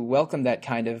 and you welcome that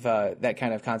kind of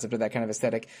concept or that kind of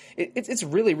aesthetic, it's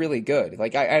really, really good.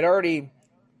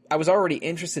 I was already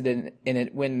interested in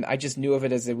it when I just knew of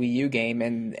it as a Wii U game,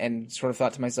 and sort of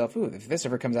thought to myself, ooh, if this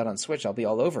ever comes out on Switch, I'll be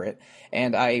all over it.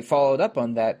 And I followed up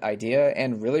on that idea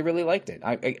and really, really liked it.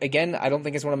 I don't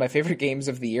think it's one of my favorite games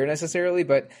of the year necessarily,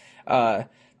 but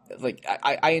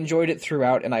I enjoyed it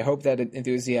throughout, and I hope that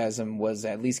enthusiasm was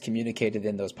at least communicated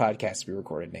in those podcasts we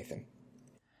recorded, Nathan.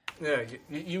 Yeah,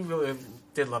 you really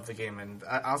did love the game, and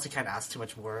I honestly can't ask too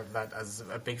much more of that as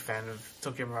a big fan of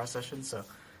Tokyo Mirage Sessions. So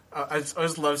I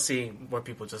just love seeing more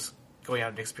people just going out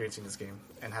and experiencing this game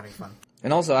and having fun.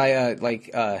 And also,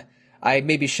 I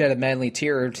maybe shed a manly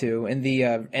tear or two in the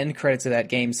end credits of that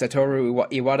game. Satoru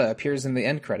Iwata appears in the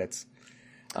end credits.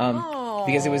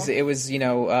 Because it was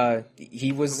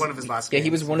he was one of his last games. Yeah,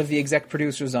 he was one of the exec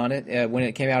producers on it when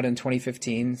it came out in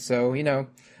 2015. So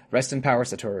rest in power,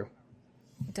 Satoru.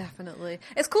 Definitely.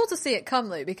 It's cool to see it come,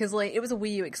 though, because it was a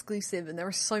Wii U exclusive, and there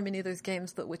were so many of those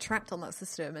games that were trapped on that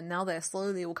system, and now they're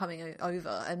slowly all coming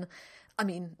over. And I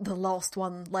mean, the last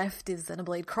one left is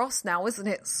Xenoblade Cross now, isn't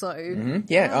it? So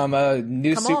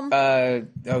new Super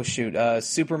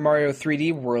Mario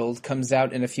 3D World comes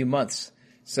out in a few months.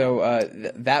 So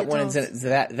that one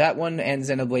and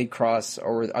Xenoblade Cross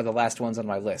are the last ones on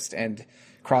my list, and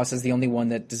Cross is the only one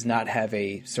that does not have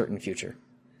a certain future.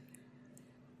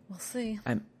 We'll see.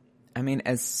 I mean,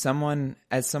 as someone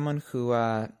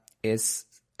who is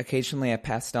occasionally a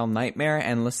pastel nightmare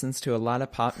and listens to a lot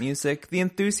of pop music, the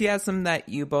enthusiasm that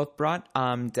you both brought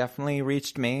definitely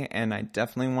reached me, and I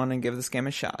definitely want to give this game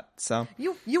a shot. So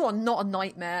you are not a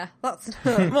nightmare. That's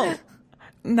well,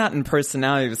 not in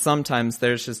personality, but sometimes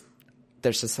there's just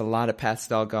a lot of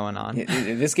pastel going on.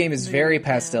 This game is very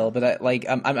pastel, but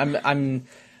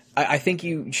I think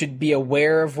you should be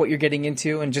aware of what you're getting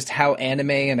into and just how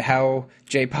anime and how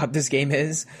J-pop this game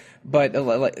is. But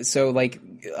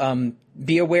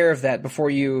be aware of that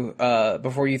before you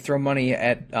throw money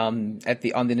on the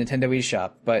Nintendo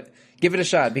eShop. But give it a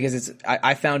shot because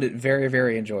I found it very,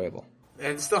 very enjoyable.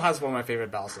 And it still has one of my favorite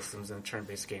battle systems in a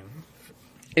turn-based game.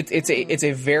 It's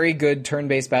a very good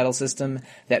turn-based battle system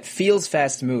that feels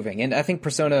fast-moving, and I think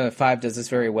Persona 5 does this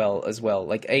very well as well.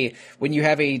 When you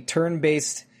have a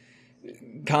turn-based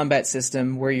combat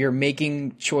system where you're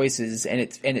making choices and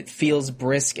it feels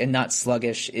brisk and not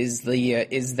sluggish is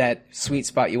that sweet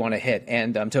spot you want to hit,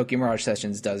 and Tokyo Mirage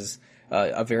Sessions does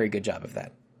a very good job of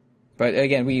that. But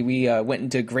again, we went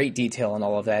into great detail on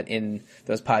all of that in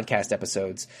those podcast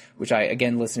episodes, which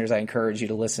listeners, I encourage you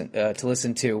to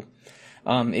listen to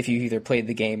if you either played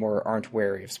the game or aren't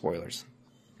wary of spoilers.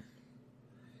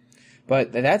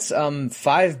 But that's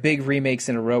 5 big remakes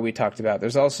in a row we talked about.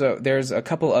 There's a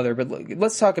couple other, but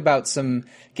let's talk about some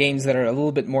games that are a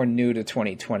little bit more new to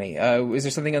 2020. Is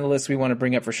there something on the list we want to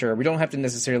bring up for sure? We don't have to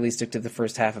necessarily stick to the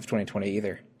first half of 2020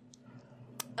 either.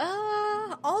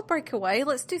 I'll break away.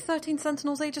 Let's do 13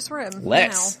 Sentinels Aegis Rim.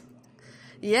 Let's. Now.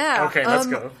 Yeah. Okay, let's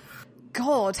go.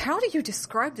 God, how do you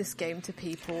describe this game to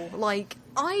people? I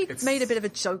made a bit of a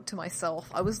joke to myself.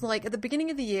 I was like, at the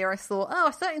beginning of the year, I thought,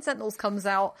 if 13 Sentinels comes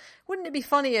out, wouldn't it be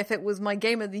funny if it was my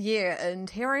game of the year? And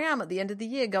here I am at the end of the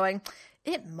year going,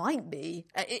 it might be.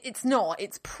 It's not.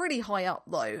 It's pretty high up,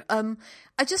 though.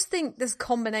 I just think this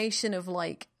combination of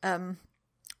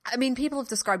people have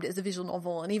described it as a visual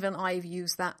novel, and even I've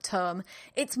used that term.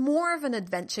 It's more of an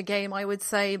adventure game, I would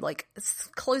say. It's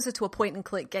closer to a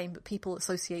point-and-click game, but people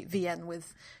associate VN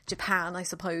with Japan, I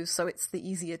suppose, so it's the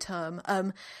easier term.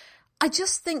 I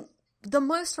just think the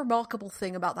most remarkable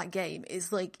thing about that game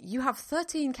is, you have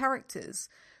 13 characters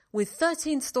with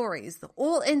 13 stories that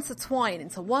all intertwine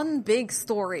into one big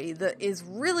story that is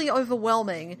really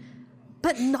overwhelming,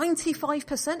 but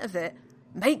 95% of it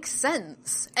makes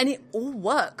sense, and it all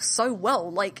works so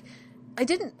well. I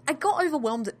got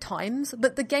overwhelmed at times,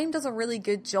 but the game does a really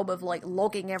good job of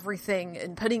logging everything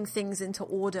and putting things into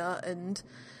order, and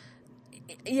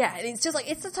it's just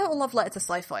it's a total love letter to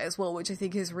sci-fi as well, which I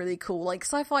think is really cool.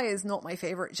 Sci-fi is not my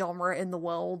favorite genre in the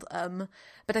world,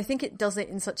 but I think it does it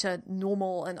in such a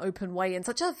normal and open way, in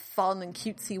such a fun and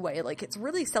cutesy way. It's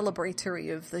really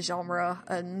celebratory of the genre,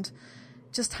 and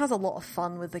just has a lot of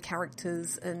fun with the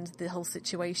characters and the whole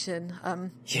situation.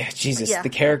 The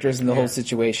characters and the whole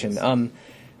situation.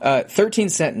 13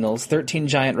 Sentinels, 13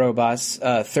 giant robots,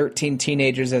 13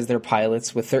 teenagers as their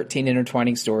pilots with 13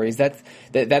 intertwining stories. That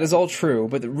is all true,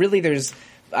 but really there's,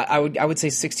 I would say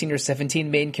 16 or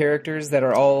 17 main characters that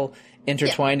are all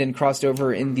intertwined and crossed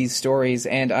over in these stories,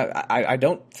 and I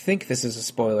don't think this is a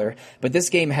spoiler, but this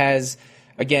game has,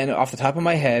 again, off the top of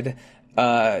my head,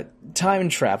 time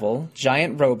travel,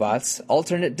 giant robots,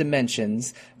 alternate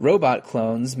dimensions, robot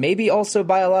clones, maybe also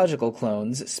biological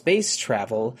clones, space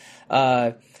travel,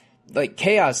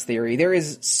 chaos theory. There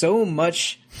is so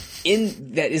much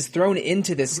that is thrown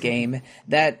into this game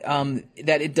that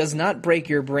it does not break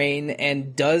your brain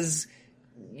and does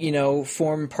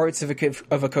form parts of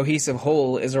a cohesive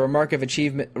whole is a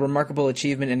remarkable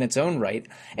achievement in its own right.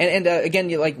 And again,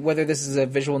 like whether this is a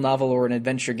visual novel or an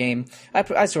adventure game,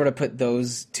 I sort of put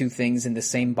those two things in the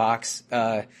same box.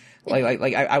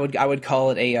 I would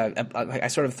call it I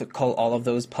sort of call all of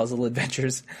those puzzle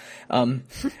adventures.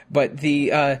 But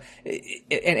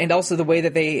and also the way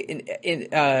that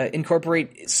they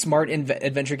incorporate smart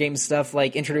adventure game stuff,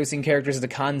 like introducing characters to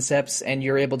concepts, and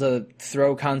you're able to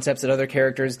throw concepts at other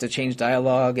characters to change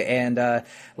dialogue, and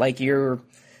your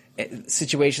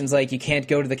situations like you can't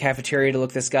go to the cafeteria to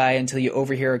look this guy until you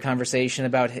overhear a conversation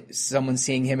about someone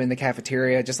seeing him in the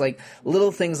cafeteria. Just like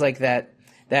little things like that.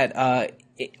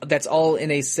 That's all in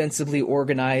a sensibly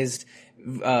organized,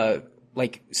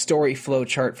 story flow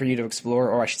chart for you to explore,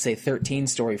 or I should say 13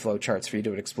 story flow charts for you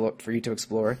to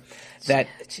explore. And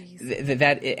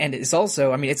it's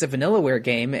also, it's a Vanillaware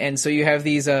game, and so you have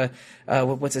these,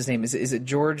 what's his name? Is it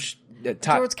George?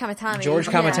 George Kamitani. George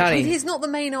Kamitani. Yeah. He's not the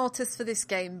main artist for this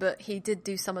game, but he did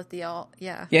do some of the art.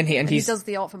 Yeah, and he does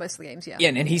the art for most of the games. Yeah,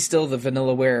 and he's still the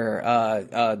Vanillaware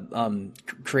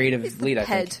creative lead. I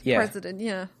think. Head president.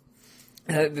 Yeah.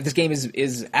 This game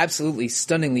is absolutely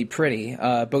stunningly pretty,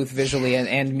 both visually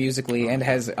and musically, and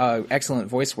has excellent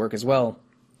voice work as well.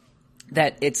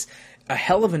 That it's a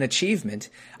hell of an achievement.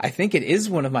 I think it is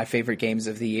one of my favorite games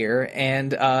of the year,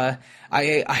 and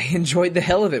I enjoyed the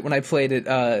hell of it when I played it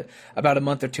about a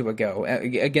month or two ago.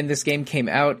 Again, this game came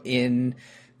out in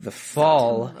the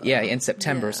fall, in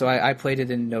September. Yeah. So I played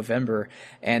it in November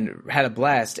and had a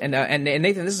blast. And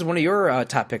Nathan, this is one of your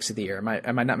top picks of the year.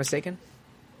 Am I not mistaken?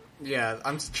 Yeah,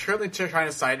 I'm currently trying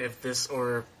to decide if this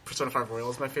or Persona 5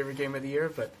 Royal is my favorite game of the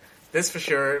year, but this for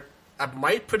sure, I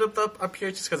might put it up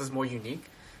here just because it's more unique.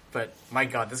 But my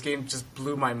god, this game just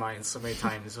blew my mind so many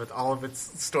times with all of its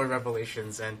story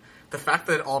revelations, and the fact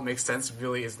that it all makes sense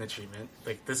really is an achievement.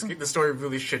 Like, the story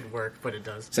really shouldn't work, but it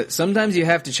does. So sometimes you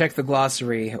have to check the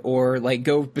glossary or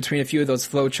go between a few of those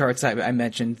flow charts I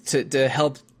mentioned to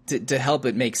help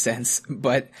it make sense.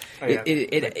 But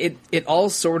it all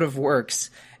sort of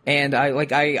works. And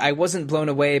I wasn't blown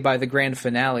away by the grand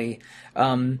finale,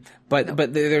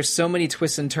 but there's so many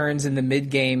twists and turns in the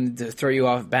mid game to throw you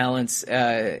off balance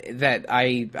that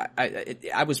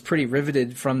I was pretty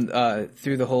riveted from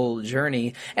through the whole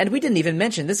journey. And we didn't even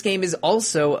mention this game is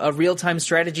also a real time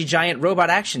strategy giant robot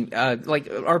action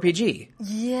RPG.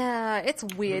 Yeah, it's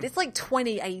weird. It's like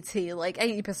 2080. Like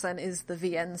 80% is the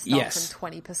VN stuff,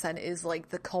 and 20% is like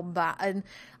the combat. And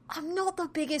I'm not the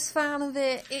biggest fan of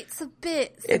it. It's a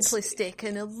bit simplistic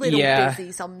and a little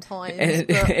busy sometimes.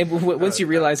 And once you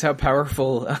realize how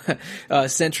powerful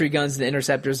sentry guns and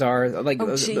interceptors are,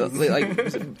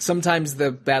 sometimes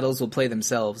the battles will play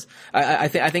themselves. I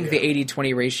think the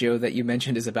 80-20 ratio that you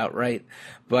mentioned is about right.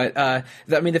 But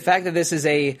the fact that this is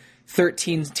a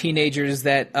 13 teenagers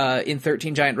that in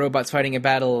 13 giant robots fighting a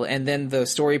battle, and then the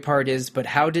story part is, but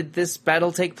how did this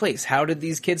battle take place? How did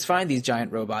these kids find these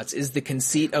giant robots? Is the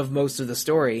conceit of most of the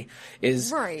story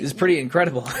is pretty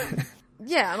incredible.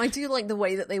 Yeah, and I do like the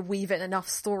way that they weave in enough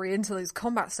story into those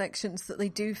combat sections that they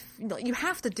do. You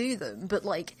have to do them, but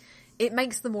it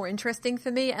makes them more interesting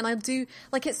for me. And I do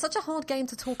it's such a hard game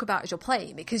to talk about as you're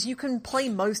playing, because you can play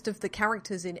most of the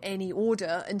characters in any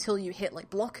order until you hit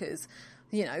blockers.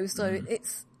 So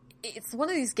it's one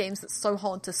of these games that's so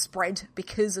hard to spread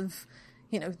because of,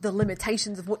 the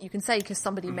limitations of what you can say, because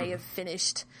somebody may have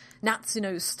finished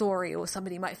Natsuno's story, or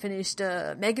somebody might have finished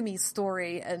Megami's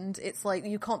story, and it's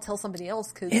you can't tell somebody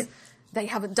else because they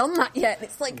haven't done that yet.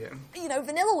 It's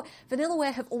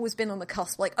Vanillaware have always been on the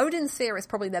cusp. Odin Sphere is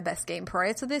probably their best game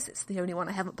prior to this. It's the only one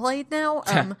I haven't played now.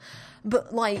 But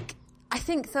I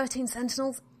think 13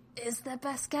 Sentinels is their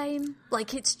best game.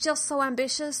 It's just so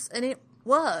ambitious, and it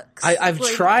works. I've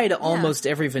tried almost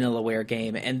every Vanillaware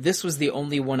game, and this was the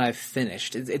only one I've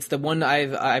finished. It's the one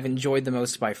I've enjoyed the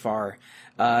most by far.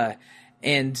 Again,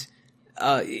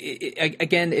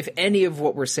 if any of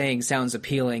what we're saying sounds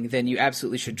appealing, then you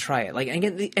absolutely should try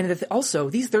it. Also,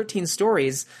 these 13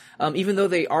 stories, even though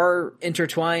they are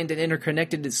intertwined and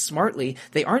interconnected smartly,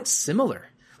 they aren't similar.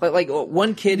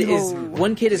 One kid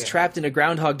is trapped in a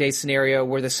Groundhog Day scenario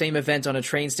where the same event on a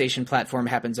train station platform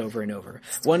happens over and over.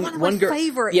 One of my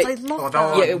favorites. I love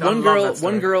that.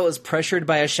 One girl is pressured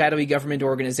by a shadowy government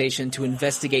organization to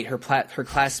investigate her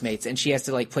classmates, and she has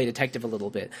to play detective a little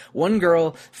bit. One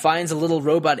girl finds a little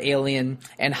robot alien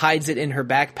and hides it in her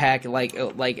backpack,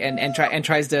 and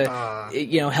tries to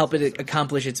help it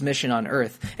accomplish its mission on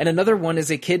Earth. And another one is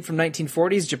a kid from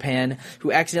 1940s Japan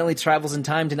who accidentally travels in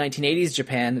time to 1980s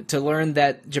Japan Japan to learn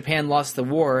that Japan lost the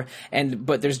war,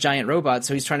 but there's giant robots,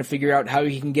 so he's trying to figure out how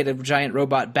he can get a giant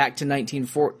robot back to the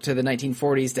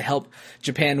 1940s to help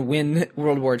Japan win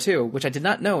World War II, which I did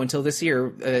not know until this year,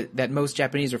 that most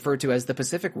Japanese refer to as the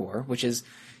Pacific War, which is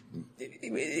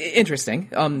interesting.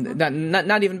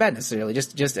 Not even bad necessarily,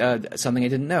 just something I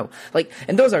didn't know.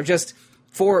 And those are just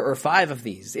 4 or 5 of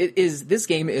these. This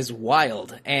game is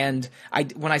wild. And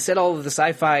when I said all of the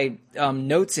sci-fi,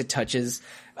 notes it touches,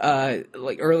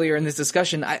 earlier in this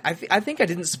discussion, I think I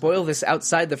didn't spoil this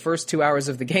outside the first 2 hours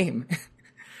of the game.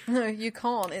 No, you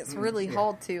can't. It's really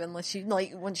hard to, unless you,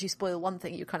 once you spoil one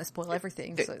thing, you kind of spoil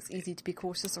everything, so it's easy to be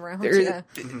cautious around. There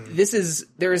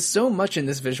is so much in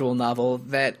this visual novel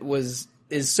that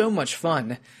is so much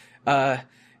fun, that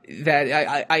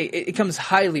it comes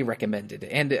highly recommended.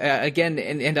 And, again,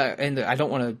 and I don't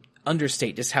want to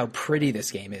understate just how pretty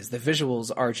this game is. The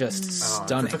visuals are just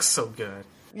stunning. It looks so good.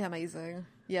 Yeah, amazing.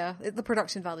 Yeah, the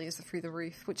production values are through the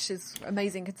roof, which is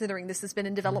amazing considering this has been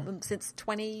in development since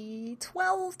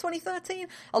 2012, 2013.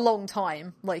 A long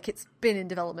time. It's been in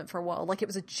development for a while. It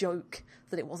was a joke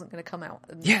that it wasn't going to come out.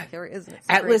 And here it is. And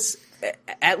it's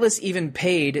Atlas even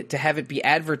paid to have it be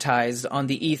advertised on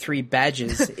the E3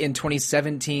 badges in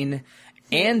 2017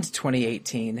 and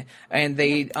 2018. And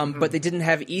but they didn't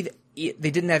have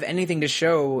they didn't have anything to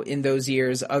show in those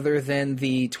years other than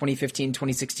the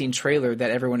 2015-2016 trailer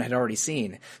that everyone had already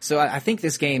seen. So I think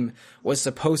this game was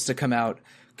supposed to come out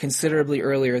considerably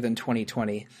earlier than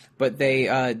 2020, but they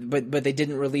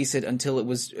didn't release it until it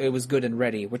was good and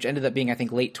ready, which ended up being, I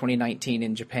think, late 2019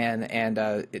 in Japan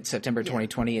and September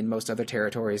 2020 in most other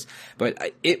territories.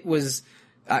 But it was.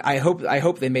 I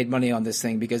hope they made money on this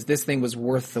thing, because this thing was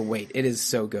worth the wait. It is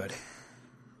so good.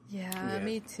 Yeah,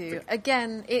 me too.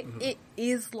 Again, it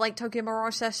is like Tokyo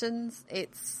Mirage Sessions.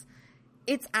 It's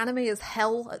anime as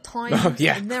hell at times.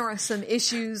 And there are some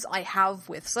issues I have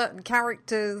with certain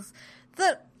characters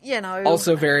that,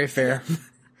 also very fair.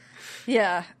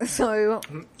 Yeah, so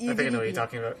I think I know what you're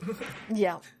talking about.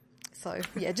 Yeah. So,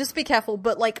 just be careful,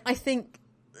 but I think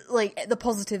the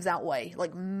positives outweigh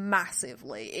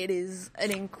massively. It is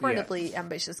an incredibly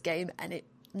ambitious game, and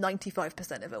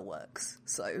 95% of it works.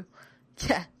 So,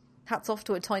 yeah. Hats off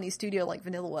to a tiny studio like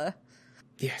Vanillaware.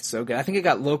 Yeah, it's so good. I think it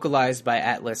got localized by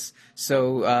Atlas,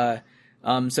 so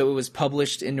it was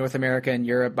published in North America and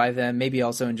Europe by them, maybe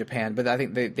also in Japan. But I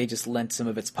think they just lent some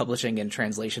of its publishing and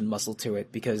translation muscle to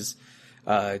it, because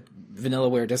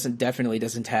Vanillaware definitely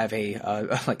doesn't have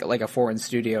a foreign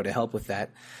studio to help with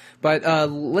that. But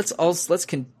let's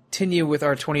continue with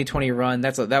our 2020 run.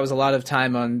 That was a lot of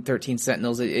time on 13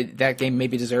 Sentinels. That game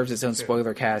maybe deserves its own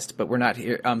spoiler cast, but we're not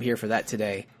here for that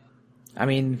today. I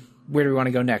mean, where do we want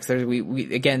to go next?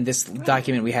 We again, this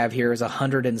document we have here is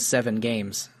 107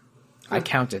 games. I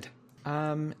counted.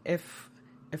 If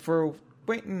we're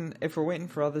waiting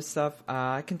for other stuff,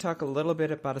 I can talk a little bit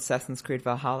about Assassin's Creed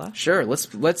Valhalla. Sure.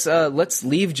 Let's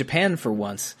leave Japan for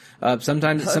once.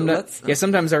 Sometimes our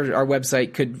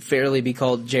website could fairly be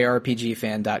called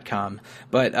jrpgfan.com,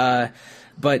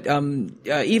 But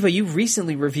Eva, you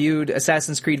recently reviewed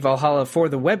Assassin's Creed Valhalla for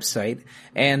the website,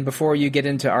 and before you get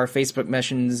into our Facebook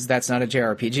mentions, that's not a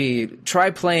JRPG, try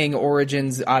playing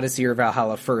Origins, Odyssey, or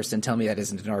Valhalla first and tell me that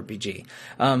isn't an RPG.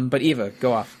 But Eva,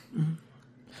 go off.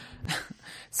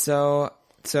 So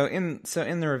in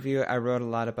the review, I wrote a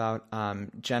lot about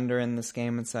gender in this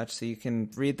game and such, so you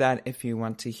can read that if you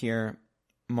want to hear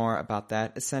more about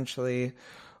that. Essentially,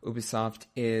 Ubisoft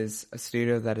is a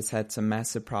studio that has had some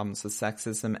massive problems with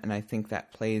sexism, and I think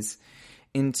that plays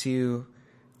into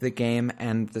the game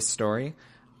and the story.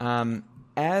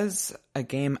 As a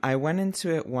game, I went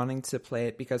into it wanting to play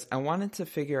it because I wanted to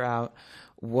figure out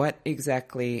what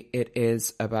exactly it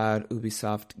is about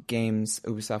Ubisoft games,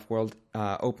 Ubisoft world,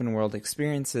 open world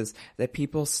experiences that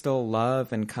people still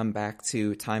love and come back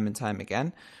to time and time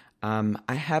again.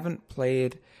 I haven't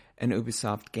played an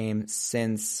Ubisoft game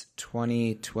since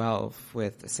 2012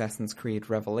 with Assassin's Creed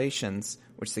Revelations,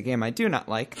 which is a game I do not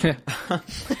like.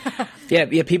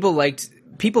 Yeah, people liked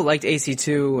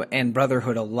AC2 and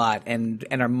Brotherhood a lot, and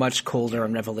are much colder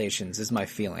on Revelations, is my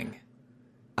feeling.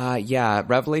 Yeah,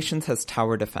 Revelations has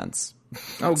tower defense.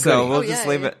 Oh, so we'll just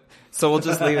leave it. So we'll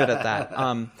just leave it at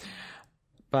that.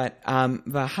 But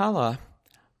Valhalla,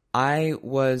 I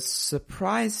was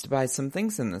surprised by some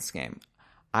things in this game.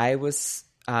 I was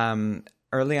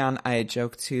early on, I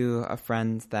joked to a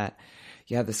friend that,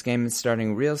 this game is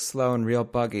starting real slow and real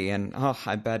buggy, and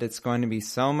I bet it's going to be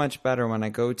so much better when I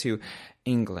go to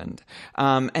England.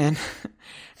 And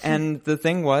the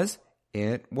thing was,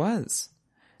 it was.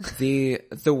 The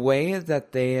way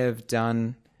that they have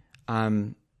done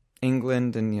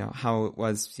England and how it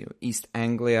was East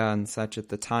Anglia and such at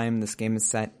the time. This game is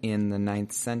set in the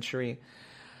 9th century.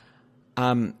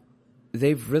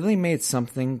 They've really made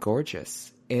something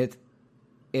gorgeous. It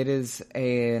is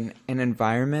an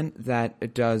environment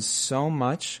that does so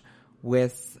much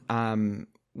with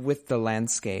the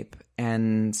landscape,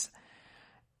 and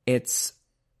it's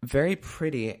very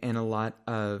pretty in a lot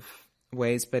of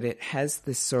ways, but it has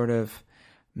this sort of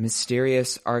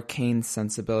mysterious, arcane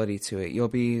sensibility to it. You'll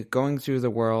be going through the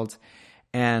world,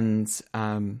 and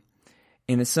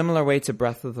in a similar way to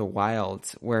Breath of the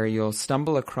Wild, where you'll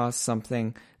stumble across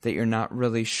something that you're not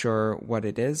really sure what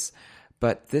it is,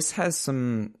 but this has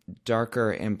some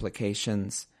darker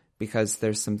implications because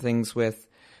there's some things with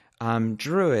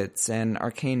druids and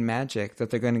arcane magic that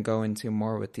they're going to go into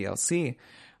more with DLC.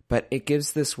 But it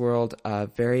gives this world a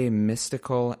very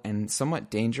mystical and somewhat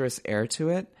dangerous air to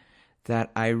it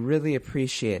that I really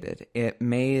appreciated. It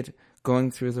made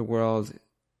going through the world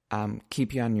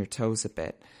keep you on your toes a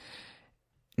bit.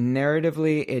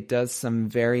 Narratively, it does some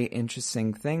very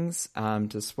interesting things.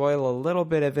 To spoil a little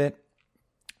bit of it,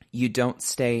 you don't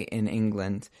stay in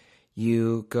England.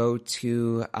 You go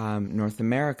to North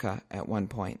America at one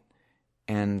point,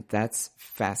 and that's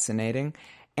fascinating.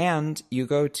 And you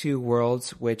go to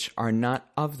worlds which are not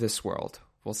of this world,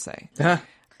 we'll say.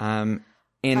 In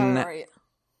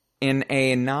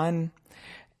a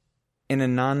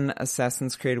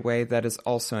non-Assassin's Creed way that is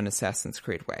also an Assassin's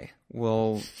Creed way.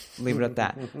 We'll leave it at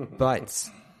that. But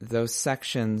those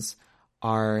sections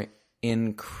are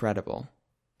incredible.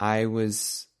 I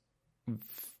was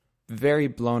very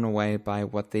blown away by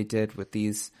what they did with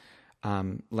these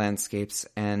landscapes,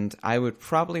 and I would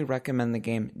probably recommend the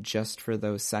game just for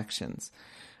those sections.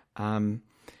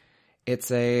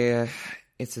 It's a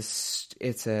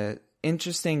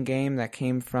interesting game that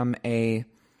came from a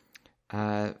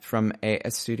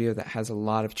studio that has a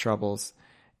lot of troubles,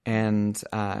 and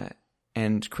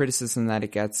criticism that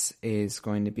it gets is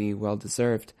going to be well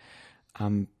deserved.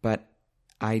 But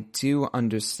I do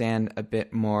understand a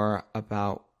bit more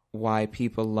about why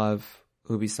people love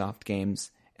Ubisoft games,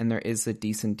 and there is a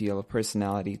decent deal of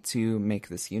personality to make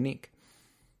this unique.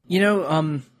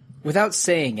 Without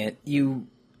saying it, you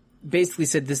basically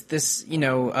said this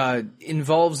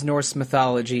involves Norse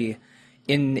mythology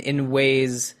in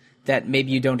ways that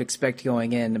maybe you don't expect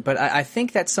going in. But I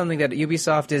think that's something that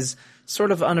Ubisoft is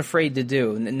sort of unafraid to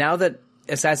do. Now that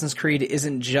Assassin's Creed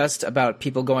isn't just about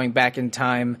people going back in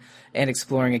time and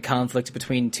exploring a conflict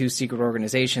between two secret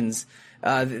organizations,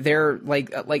 they're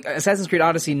like Assassin's Creed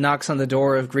Odyssey knocks on the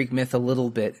door of Greek myth a little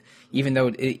bit, even though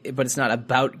but it's not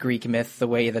about Greek myth the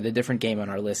way that a different game on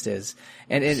our list is.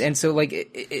 And so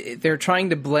they're trying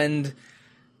to blend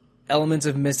elements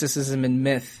of mysticism and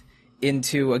myth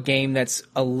into a game that's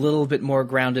a little bit more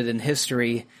grounded in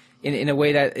history in a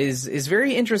way that is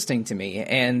very interesting to me,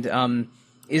 and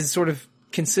is sort of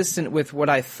consistent with what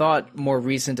I thought more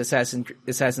recent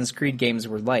Assassin's Creed games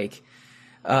were like.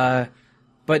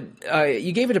 But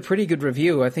you gave it a pretty good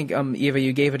review. I think, Eva,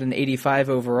 you gave it an 85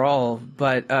 overall.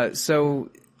 But so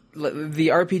the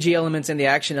RPG elements and the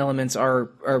action elements are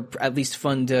at least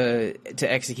fun to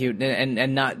execute,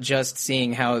 and not just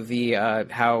seeing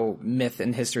how myth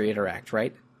and history interact,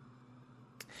 right?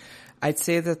 I'd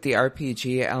say that the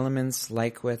RPG elements,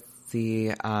 like with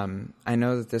the I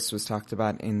know that this was talked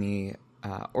about in the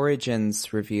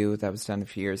Origins review that was done a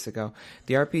few years ago.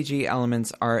 The RPG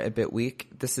elements are a bit weak.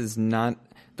 This is not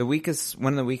the weakest.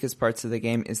 One of the weakest parts of the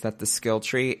game is that the skill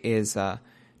tree is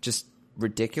just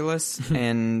ridiculous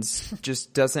and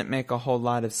just doesn't make a whole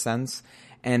lot of sense.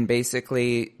 And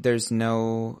basically, there's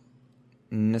no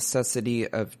necessity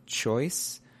of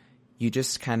choice. You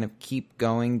just kind of keep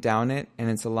going down it, and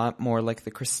it's a lot more like the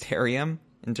Crystarium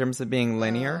in terms of being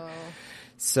linear.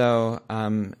 So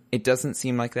it doesn't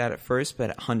seem like that at first, but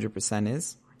it 100%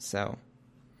 is. So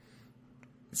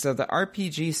the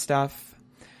RPG stuff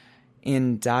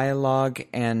in dialogue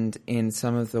and in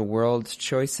some of the world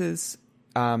choices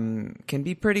can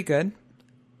be pretty good,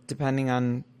 depending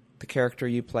on the character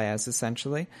you play as,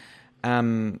 essentially.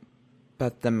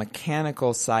 But the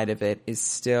mechanical side of it is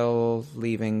still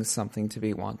leaving something to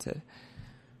be wanted.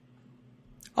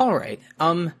 All right.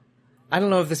 I don't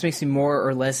know if this makes me more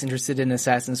or less interested in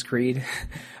Assassin's Creed.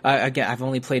 Again, I've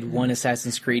only played one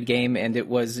Assassin's Creed game, and it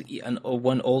was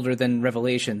one older than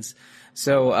Revelations.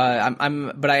 So,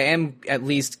 but I am at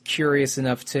least curious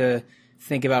enough to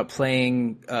think about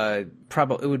playing. It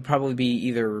would probably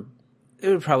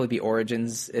be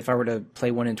Origins if I were to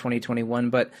play one in 2021.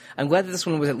 But I'm glad that this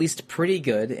one was at least pretty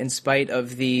good, in spite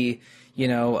of the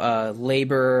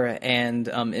labor and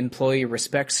employee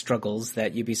respect struggles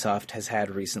that Ubisoft has had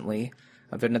recently.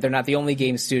 They're not the only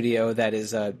game studio that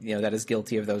is that is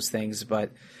guilty of those things,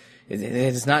 but it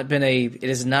has not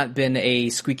been a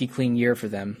squeaky clean year for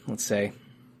them. Let's say,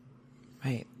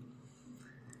 Right.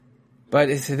 but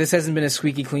this hasn't been a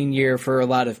squeaky clean year for a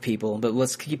lot of people. But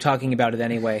let's keep talking about it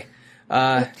anyway.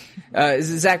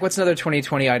 Zach, what's another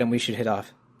 2020 item we should hit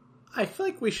off? I feel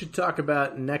like we should talk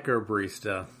about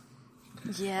Necrobarista.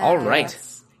 Yeah. All right.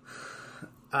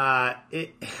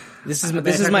 This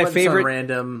is my favorite.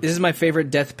 Random. This is my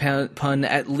favorite death pun,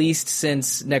 at least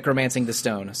since Necromancing the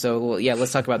Stone. So yeah,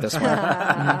 let's talk about this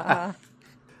one.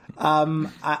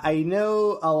 I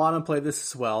know Alana played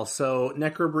this as well. So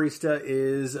Necrobarista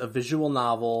is a visual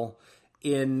novel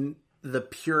in the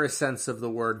purest sense of the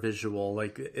word visual.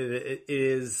 Like it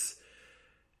is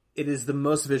the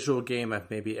most visual game I've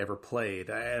maybe ever played,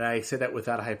 and I say that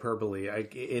without hyperbole.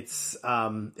 It's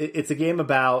a game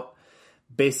about.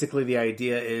 Basically, the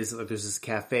idea is that there's this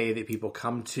cafe that people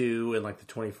come to in like the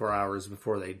 24 hours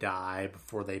before they die,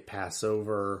 before they pass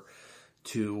over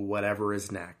to whatever is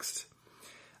next.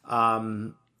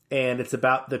 And it's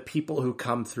about the people who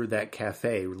come through that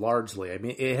cafe largely. I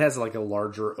mean, it has like a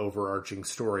larger overarching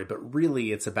story, but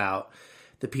really it's about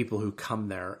the people who come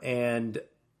there. And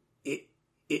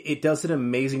it does an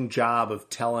amazing job of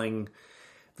telling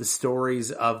the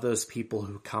stories of those people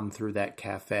who come through that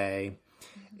cafe.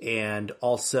 And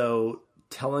also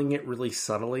telling it really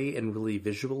subtly and really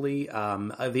visually.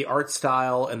 The art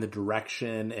style and the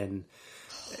direction and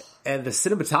the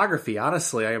cinematography,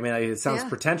 honestly, I mean, it sounds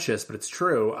pretentious, but it's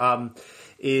true.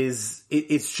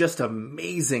 It's just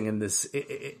amazing in this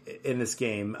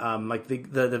game. Like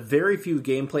the very few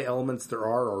gameplay elements there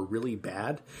are really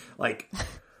bad, like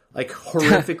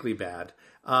horrifically bad.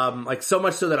 Like so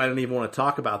much so that I don't even want to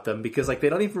talk about them because like they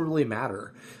don't even really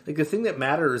matter. Like the thing that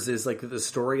matters is like the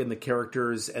story and the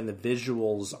characters and the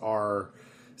visuals are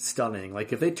stunning.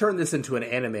 Like if they turn this into an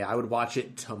anime, I would watch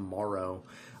it tomorrow.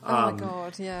 Oh my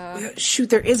god, yeah. Shoot,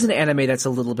 there is an anime that's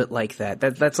a little bit like that.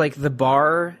 That's like the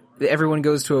bar. Everyone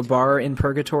goes to a bar in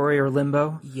Purgatory or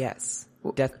Limbo. Yes.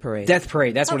 Death Parade. Death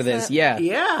Parade, that's what it is. Yeah.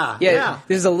 Yeah.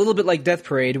 This is a little bit like Death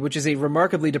Parade, which is a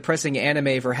remarkably depressing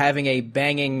anime for having a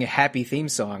banging, happy theme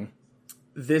song.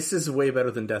 This is way better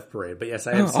than Death Parade, but yes,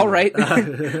 I have seen all right. it.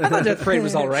 I thought Death Parade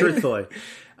was all right. Truthfully.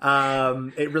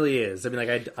 It really is. I mean,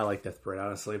 like I like Death Parade,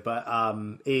 honestly, but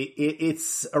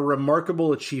it's a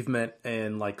remarkable achievement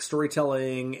in like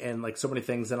storytelling and like so many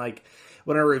things. And like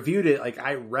when I reviewed it, like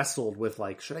I wrestled with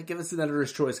like, should I give this an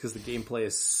editor's choice because the gameplay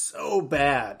is so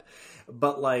bad?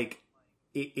 But like,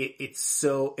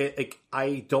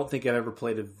 I don't think I've ever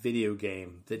played a video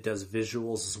game that does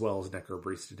visuals as well as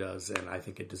Necrobarista does, and I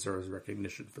think it deserves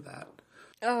recognition for that.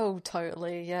 Oh,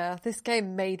 totally, yeah. This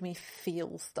game made me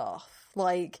feel stuff.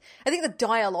 Like, I think the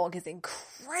dialogue is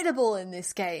incredible in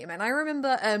this game, and I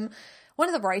remember one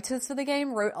of the writers for the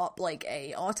game wrote up like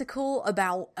a article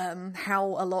about how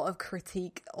a lot of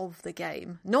critique of the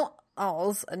game, not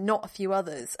ours and not a few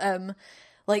others,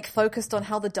 like focused on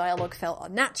how the dialogue felt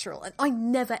unnatural, and I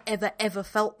never ever ever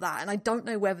felt that, and I don't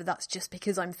know whether that's just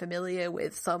because I'm familiar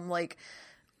with some like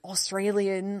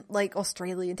Australian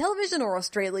television or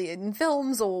Australian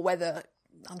films, or whether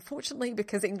unfortunately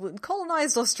because England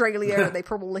colonized Australia and they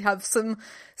probably have some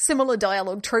similar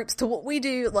dialogue tropes to what we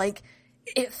do. Like,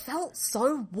 it felt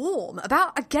so warm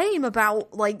about a game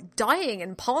about like dying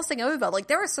and passing over. Like,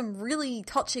 there are some really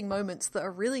touching moments that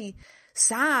are really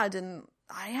sad, and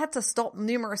I had to stop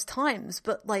numerous times,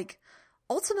 but like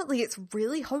ultimately it's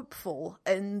really hopeful.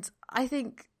 And I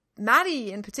think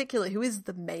Maddie in particular, who is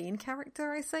the main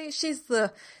character, I say, she's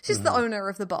the owner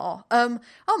of the bar. Oh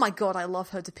my god, I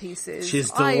love her to pieces.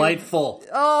 She's delightful.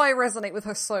 I resonate with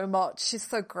her so much. She's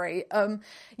so great.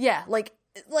 Yeah, like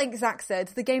Zach said,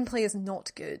 the gameplay is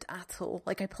not good at all.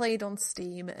 Like, I played on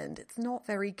Steam and it's not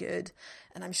very good,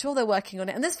 and I'm sure they're working on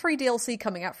it. And there's free DLC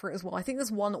coming out for it as well. I think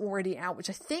there's one already out, which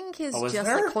I think is just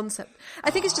a concept.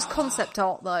 I think it's just concept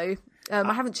art though.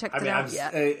 I haven't checked it out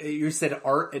yet. You said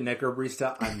art and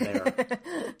Necrobarista, I'm there.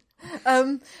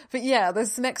 But yeah,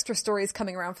 there's some extra stories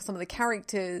coming around for some of the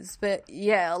characters. But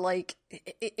yeah, like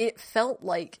it feels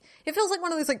like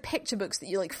one of those like picture books that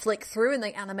you like flick through and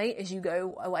they animate as you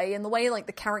go away. And the way like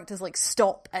the characters like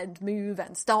stop and move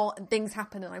and start and things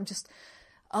happen, and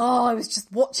I was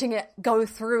just watching it go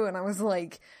through, and I was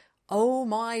like, oh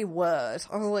my word.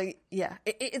 I was like, yeah,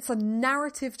 it's a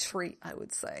narrative treat, I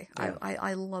would say. Yeah.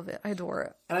 I love it. I adore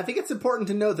it. And I think it's important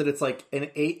to know that it's like an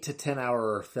 8 to 10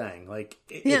 hour thing. Like,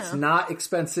 it's not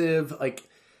expensive. Like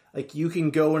you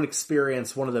can go and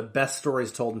experience one of the best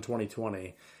stories told in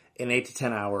 2020 in 8 to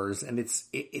 10 hours, and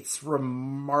it's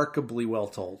remarkably well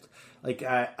told. Like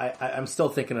I'm still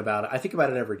thinking about it. I think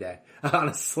about it every day.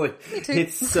 Honestly,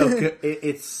 it's so good.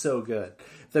 It's so good.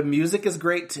 The music is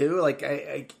great too. Like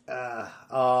I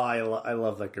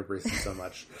love Necro Barista so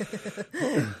much.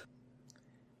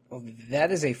 Well,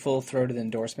 that is a full-throated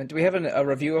endorsement. Do we have a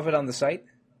review of it on the site?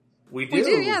 We do.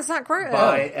 Yeah, Zach wrote it.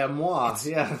 By moi.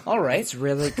 Yeah. All right. It's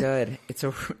really good. It's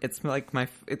it's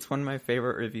one of my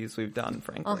favorite reviews we've done,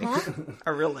 frankly.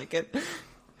 I really like it.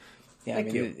 Yeah,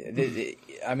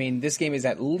 I mean, this game is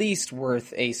at least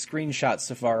worth a screenshot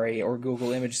safari or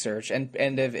Google image search, and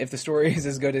if the story is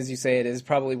as good as you say it is,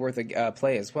 probably worth a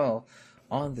play as well.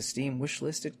 On the Steam wish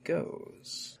list it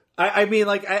goes. I mean,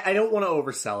 like, I don't want to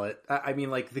oversell it. I mean,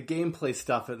 like, the gameplay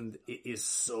stuff is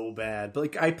so bad. But,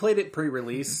 like, I played it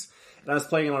pre-release, and I was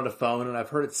playing it on a phone, and I've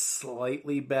heard it's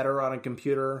slightly better on a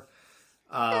computer.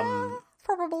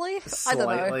 Probably. Slightly.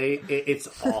 I don't know. It's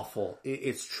awful.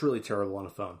 It's truly terrible on a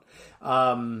phone.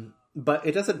 But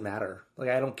it doesn't matter. Like,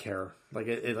 I don't care. Like,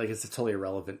 it's totally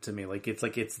irrelevant to me. Like,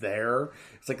 it's there.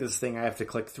 It's like this thing I have to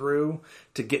click through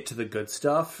to get to the good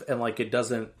stuff, and like it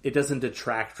doesn't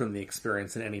detract from the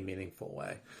experience in any meaningful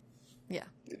way. Yeah.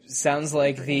 Sounds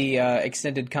like the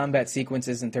extended combat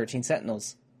sequences in 13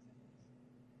 Sentinels.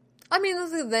 I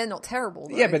mean, they're not terrible.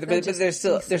 Though. Yeah, but there's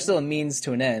still a means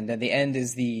to an end, and the end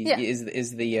is the the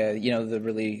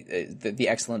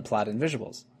excellent plot and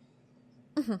visuals.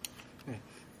 Mm-hmm.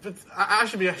 But I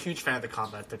should be a huge fan of the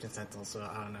combat 13 Sentinels, so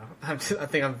I don't know. I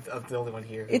think I'm the only one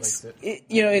here who likes it.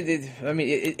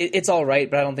 It's all right,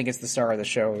 but I don't think it's the star of the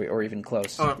show or even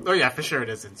close. Oh yeah, for sure it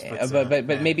isn't.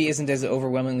 But maybe isn't as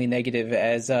overwhelmingly negative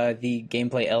as the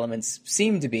gameplay elements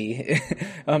seem to be,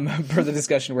 per the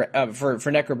discussion for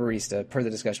Necro Barista, per the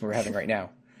discussion we're having right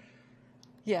now.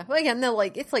 Yeah, well, again,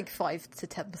 it's like 5 to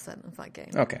 10% of that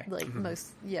game. Okay. Like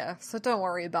most, yeah. So don't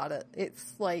worry about it.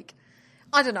 It's like,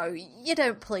 I don't know. You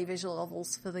don't play visual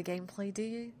novels for the gameplay, do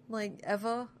you? Like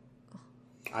ever?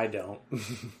 I don't.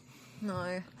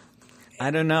 No.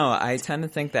 I don't know. I tend to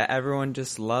think that everyone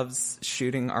just loves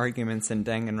shooting arguments in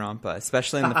Danganronpa,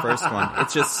 especially in the first one.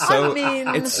 It's just so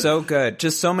it's so good.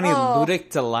 Just so many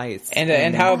ludic delights.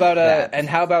 And how about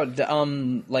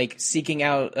like seeking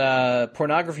out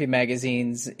pornography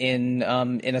magazines in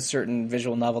a certain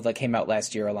visual novel that came out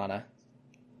last year, Alana?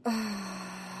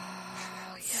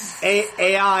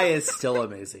 AI is still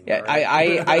amazing. Yeah,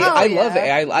 right?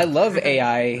 I love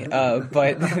AI,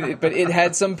 but it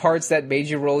had some parts that made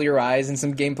you roll your eyes and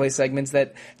some gameplay segments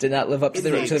that did not live up to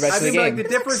the rest of the game. Like, the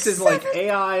difference is like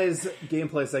AI's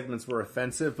gameplay segments were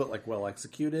offensive, but like well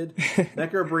executed.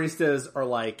 Necro Baristas are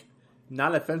like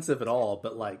not offensive at all,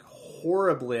 but like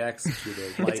horribly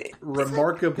executed, like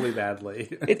remarkably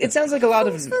badly. It sounds like a lot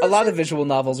of visual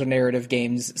novels or narrative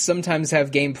games sometimes have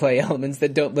gameplay elements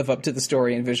that don't live up to the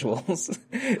story and visuals.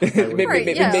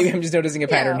 Maybe I'm just noticing a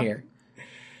pattern here.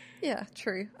 Yeah,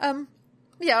 true.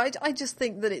 I just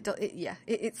think that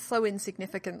it's so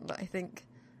insignificant that I think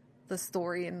the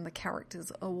story and the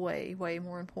characters are way, way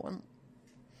more important.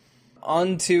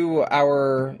 On to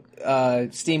our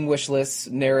Steam wish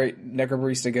list, Necro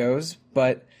Barista goes,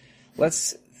 but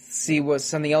let's see what's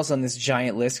something else on this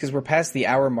giant list, because we're past the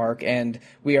hour mark, and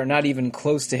we are not even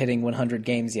close to hitting 100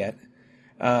 games yet.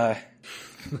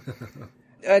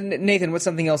 Nathan, what's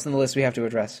something else on the list we have to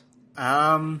address?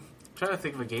 I'm trying to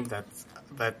think of a game that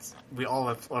we all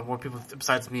have, or more people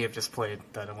besides me have just played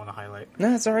that I want to highlight.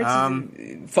 No, that's all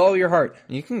right. Follow your heart.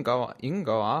 You can go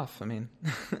off. I mean,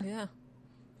 yeah.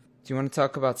 Do you want to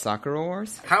talk about Sakura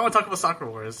Wars? I kind of want to talk about Sakura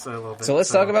Wars a little bit. So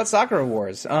let's talk about Sakura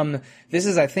Wars. This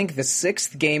is, I think, the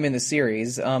 6th game in the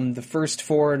series. The first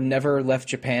 4 never left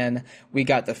Japan. We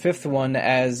got the 5th one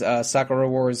as Sakura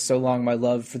Wars So Long My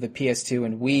Love for the PS2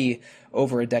 and Wii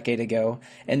over a decade ago.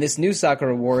 And this new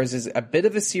Sakura Wars is a bit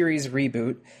of a series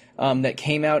reboot that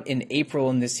came out in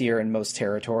April in this year in most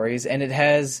territories. And it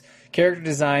has character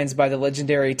designs by the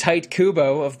legendary Tite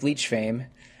Kubo of Bleach fame.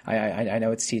 I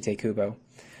know it's Tite Kubo.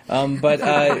 And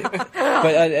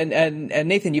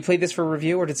Nathan, you played this for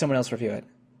review, or did someone else review it?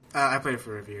 I played it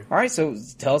for review. All right, so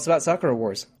tell us about Sakura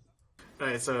Wars. All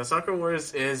right, so Sakura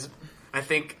Wars is, I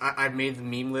think I made the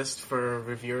meme list for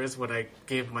reviewers when I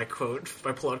gave my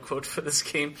pull-out quote for this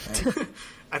game.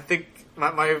 I think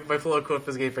my pull-out quote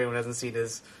for this game, for anyone who hasn't seen,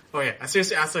 is, I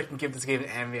seriously asked if I can give this game an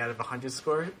anime out of 100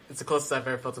 score. It's the closest I've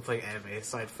ever felt to playing anime,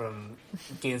 aside from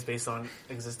games based on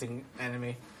existing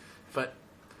anime. But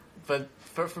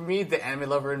for me, the anime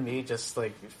lover in me just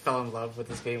like fell in love with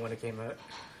this game when it came out,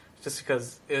 just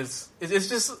because it's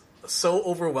just so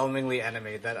overwhelmingly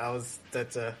anime that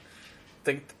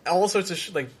like all sorts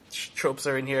of tropes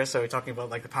are in here. So we're talking about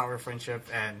like the power of friendship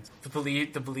and the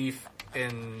belief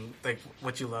in like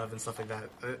what you love and stuff like that.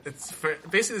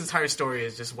 Basically this entire story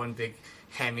is just one big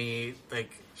hammy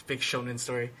big shonen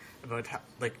story about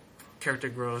like character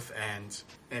growth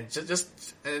and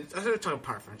just I was talking about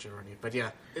power of friendship already, but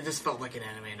yeah, it just felt like an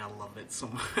anime and I love it so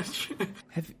much.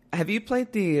 Have you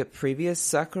played the previous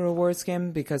Sakura Wars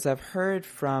game? Because I've heard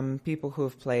from people who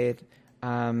have played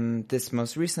this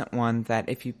most recent one that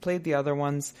if you played the other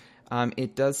ones,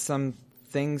 it does some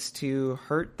things to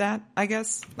hurt that, I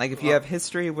guess. Like if you have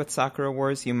history with Sakura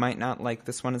Wars, you might not like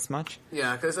this one as much.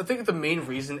 Yeah, because I think the main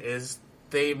reason is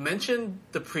they mentioned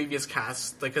the previous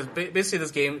cast, because basically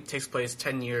this game takes place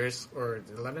 10 years, or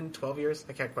 11, 12 years,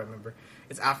 I can't quite remember.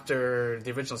 It's after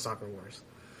the original Sakura Wars.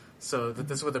 So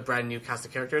this is with a brand new cast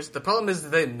of characters. The problem is that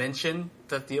they mention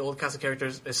that the old cast of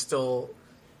characters is still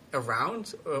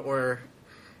around, or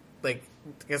like,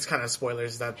 it's kind of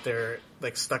spoilers that they're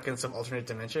like stuck in some alternate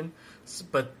dimension.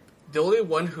 But the only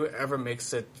one who ever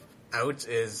makes it out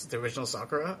is the original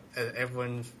Sakura,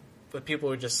 and but people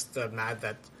were just mad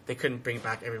that they couldn't bring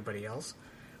back everybody else.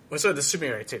 Well, so the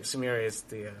Sumire too. Sumire is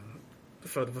the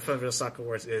real Sakura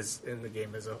Wars is in the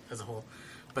game as a whole.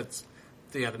 But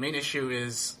the main issue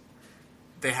is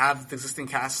they have the existing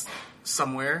cast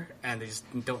somewhere, and they just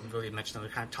don't really mention them.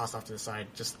 They're kind of tossed off to the side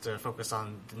just to focus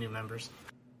on the new members.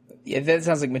 Yeah, that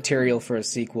sounds like material for a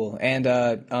sequel. And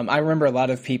I remember a lot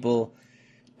of people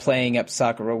playing up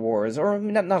Sakura Wars, or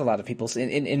not a lot of people,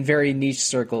 in very niche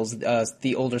circles.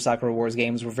 The older Sakura Wars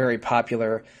games were very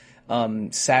popular.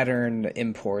 Saturn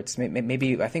imports.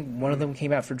 Maybe I think one of them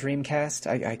came out for Dreamcast.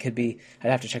 I'd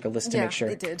have to check a list to make sure.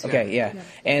 It did. Okay, yeah.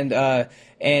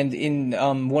 And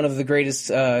in one of the greatest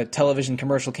television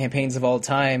commercial campaigns of all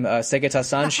time, Segata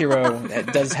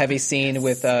Sanshiro does have a scene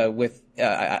with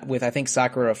I think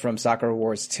Sakura from Sakura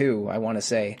Wars 2, I want to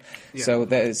say.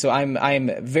 Yeah. So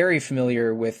I'm very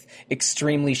familiar with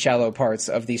extremely shallow parts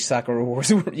of the Sakura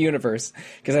Wars universe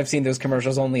because I've seen those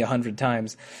commercials only 100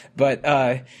 times. But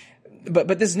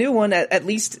this new one, at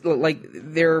least, like,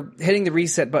 they're hitting the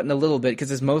reset button a little bit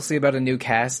because it's mostly about a new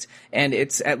cast, and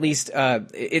it's at least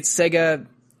it's Sega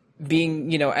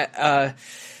being,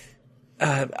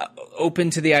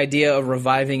 open to the idea of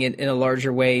reviving it in a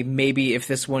larger way. Maybe if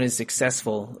this one is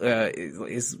successful,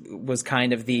 was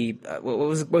kind of the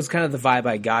was kind of the vibe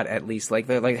I got, at least. Like,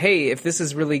 they're like, hey, if this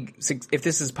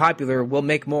is popular, we'll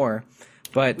make more,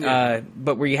 but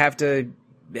where you have to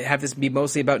have this be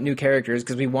mostly about new characters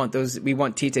because we want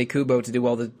Tite Kubo to do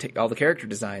all the character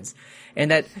designs, and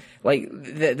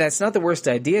that's not the worst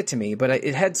idea to me, but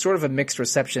it had sort of a mixed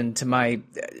reception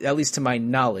at least to my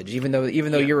knowledge, even though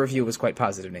your review was quite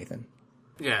positive, Nathan.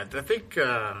 Yeah, I think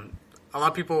a lot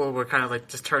of people were kind of like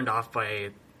just turned off by,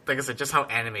 like I said, just how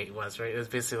anime it was, right? It was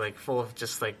basically like full of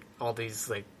just like all these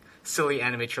like silly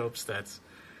anime tropes that's.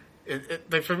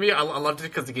 Like for me, I loved it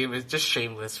because the game is just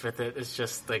shameless with it. It's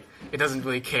just like it doesn't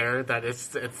really care that it's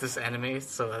this anime,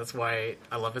 so that's why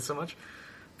I love it so much.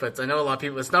 But I know a lot of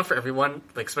people. It's not for everyone,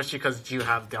 like especially because you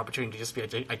have the opportunity to just be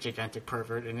a gigantic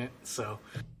pervert in it. So,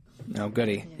 oh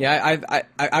goody, yeah.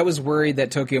 I was worried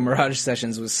that Tokyo Mirage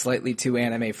Sessions was slightly too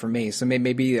anime for me. So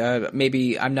maybe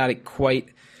I'm not quite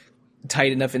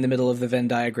tight enough in the middle of the Venn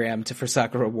diagram for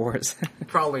Sakura Wars.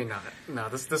 Probably not. No,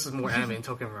 this is more anime in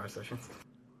Tokyo Mirage Sessions.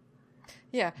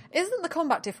 Yeah, isn't the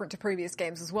combat different to previous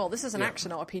games as well? This is an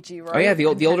action RPG, right? Oh yeah,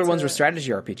 the older ones were strategy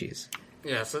RPGs.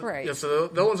 Yeah, so right. Yeah, so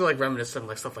the ones are like reminiscent of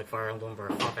like stuff like Fire Emblem or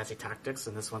Final Fantasy Tactics,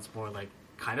 and this one's more like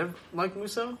kind of like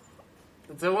Musou.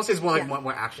 I won't say it's more like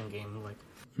more action game like.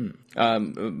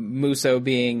 Musou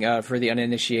being, for the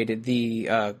uninitiated, the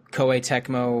Koei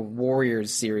Tecmo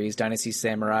Warriors series, Dynasty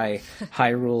Samurai,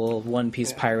 Hyrule, One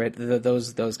Piece Pirate,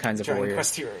 those kinds of warriors.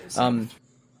 Quest Heroes.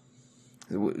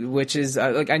 Which is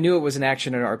I knew it was an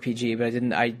action and RPG, but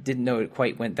I didn't know it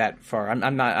quite went that far.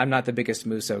 I'm not the biggest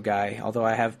Musou guy, although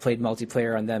I have played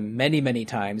multiplayer on them many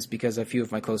times because a few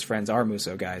of my close friends are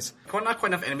Musou guys. Not quite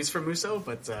enough enemies for Musou,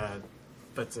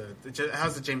 but it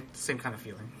has the same kind of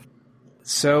feeling.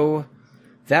 So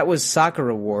that was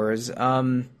Sakura Wars.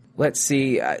 Let's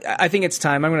see. I think it's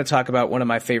time. I'm going to talk about one of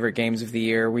my favorite games of the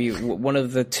year. One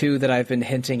of the two that I've been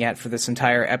hinting at for this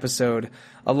entire episode.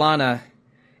 Alana.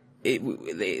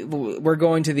 We're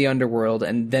going to the underworld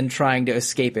and then trying to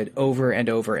escape it over and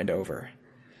over and over.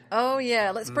 Oh yeah,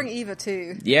 let's bring Eva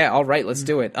too. Yeah, all right, let's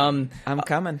do it. I'm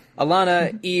coming.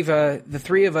 Alana, Eva, the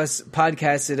three of us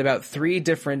podcasted about 3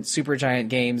 different Supergiant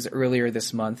games earlier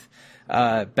this month.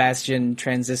 Bastion,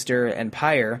 Transistor, and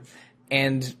Pyre.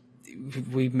 And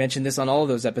we mentioned this on all of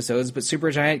those episodes, but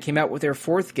Supergiant came out with their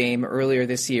 4th game earlier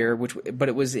this year, but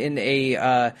it was in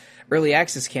a early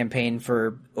access campaign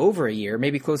for over a year,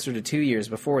 maybe closer to 2 years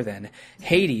before then.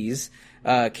 Hades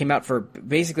came out for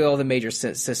basically all the major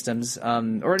systems.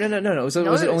 Or no. Was it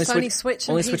only Switch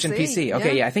and PC?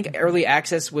 Okay, yeah. I think early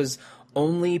access was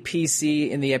only PC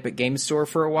in the Epic Game Store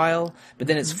for a while, but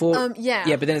then it's full. But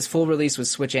then its full release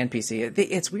was Switch and PC.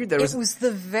 It's weird. It was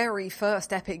the very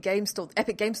first Epic Game Store.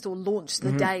 Epic Game Store launched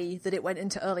the day that it went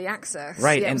into early access.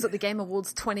 Right, yeah, it was at the Game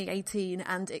Awards 2018,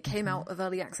 and it came out of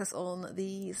early access on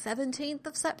the 17th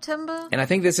of September. And I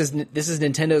think this is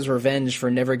Nintendo's revenge for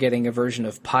never getting a version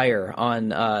of Pyre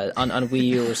on Wii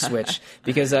U or Switch,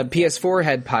 because PS4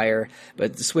 had Pyre,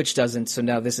 but the Switch doesn't. So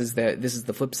now this is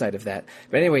the flip side of that.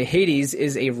 But anyway, Hades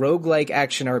is a roguelike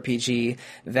action RPG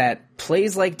that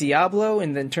plays like Diablo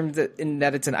in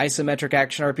that it's an isometric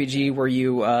action RPG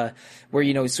where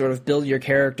you sort of build your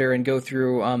character and go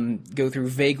through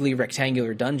vaguely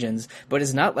rectangular dungeons, but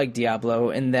it's not like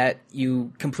Diablo in that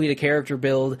you complete a character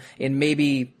build in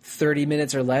maybe 30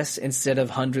 minutes or less instead of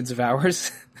hundreds of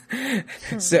hours.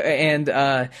 So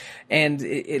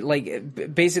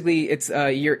basically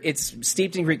it's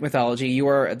steeped in Greek mythology. You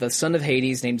are the son of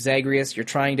Hades named Zagreus. You're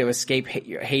trying to escape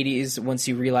Hades once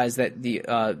you realize that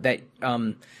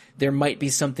there might be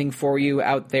something for you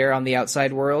out there on the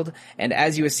outside world. And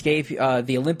as you escape,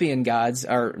 the Olympian gods,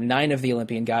 or 9 of the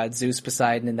Olympian gods, Zeus,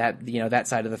 Poseidon, and that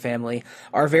side of the family,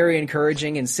 are very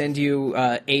encouraging and send you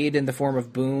aid in the form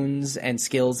of boons and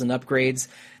skills and upgrades.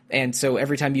 And so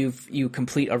every time you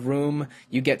complete a room,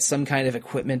 you get some kind of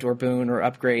equipment or boon or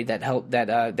upgrade that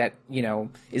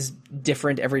is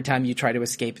different every time you try to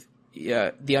escape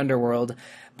the underworld.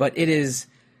 But it is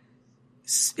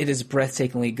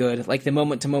breathtakingly good. Like, the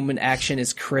moment-to-moment action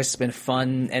is crisp and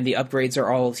fun, and the upgrades are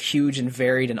all huge and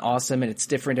varied and awesome, and it's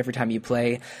different every time you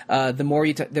play. The more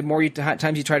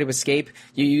times you try to escape,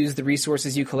 you use the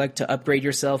resources you collect to upgrade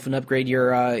yourself and upgrade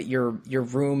your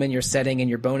room and your setting and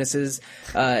your bonuses.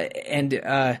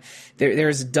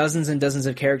 There's dozens and dozens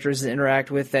of characters to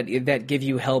interact with that give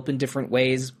you help in different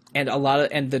ways. And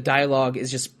the dialogue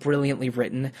is just brilliantly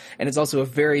written, and it's also a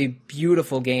very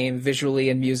beautiful game visually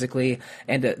and musically.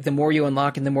 And the more you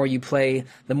unlock and the more you play,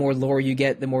 the more lore you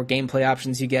get, the more gameplay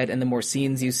options you get, and the more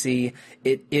scenes you see.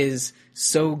 It is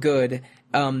so good.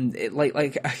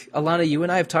 Alana, you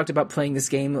and I have talked about playing this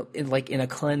game in a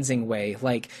cleansing way.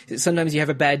 Like, sometimes you have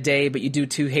a bad day, but you do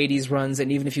 2 Hades runs,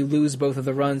 and even if you lose both of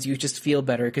the runs, you just feel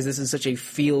better, because this is such a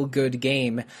feel-good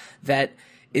game that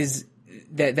is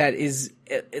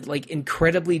like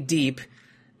incredibly deep,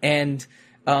 and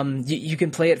you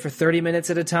can play it for 30 minutes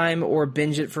at a time or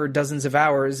binge it for dozens of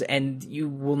hours, and you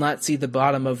will not see the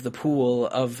bottom of the pool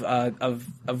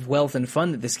of wealth and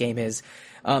fun that this game is.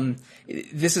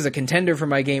 This is a contender for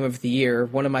my game of the year,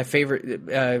 one of my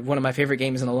favorite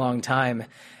games in a long time,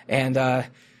 and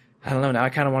I don't know, now I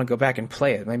kind of want to go back and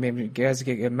play it. Maybe you guys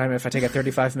mind if I take a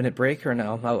 35-minute break, or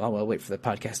no? I'll wait for the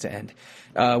podcast to end.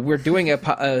 We're doing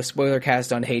a spoiler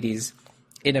cast on Hades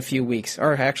in a few weeks,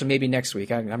 or actually maybe next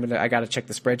week. I got to check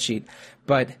the spreadsheet,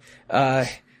 but I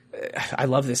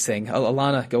love this thing.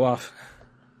 Alana, go off.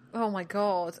 Oh my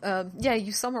god. Yeah,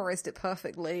 you summarized it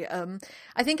perfectly.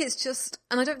 I think it's just,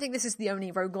 and I don't think this is the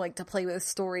only roguelike to play with a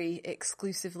story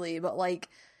exclusively, but like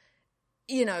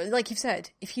you've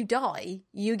said, if you die,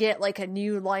 you get like a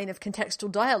new line of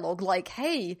contextual dialogue, like,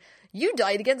 hey, you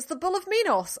died against the Bull of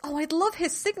Minos. Oh, I'd love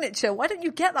his signature. Why don't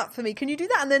you get that for me? Can you do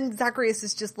that? And then Zagreus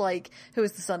is just like, who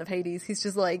is the son of Hades? He's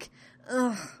just like,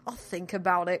 ugh, I'll think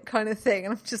about it, kind of thing.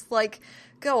 And I'm just like,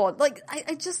 go on. Like,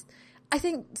 I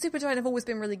think Supergiant have always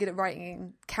been really good at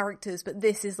writing characters, but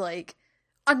this is like,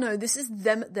 I don't know, this is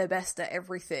them at their best at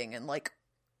everything. And like,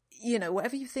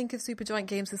 whatever you think of Supergiant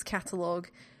Games' catalogue,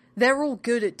 they're all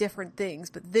good at different things,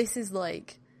 but this is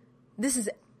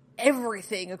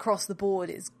everything across the board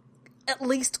is at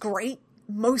least great.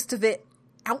 Most of it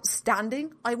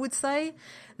outstanding, I would say.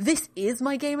 This is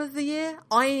my game of the year.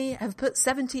 I have put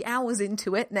 70 hours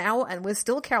into it now, and we're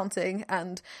still counting,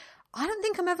 and I don't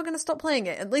think I'm ever going to stop playing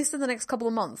it, at least in the next couple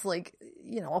of months. Like,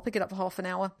 I'll pick it up for half an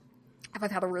hour if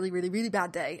I've had a really, really, really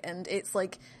bad day, and it's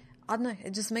like, I don't know,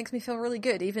 it just makes me feel really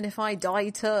good, even if I die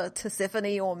to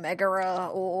Tisiphone or Megara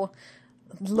or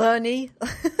Lernie.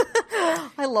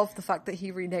 I love the fact that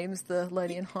he renames the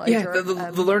Lernian Hydra. Yeah,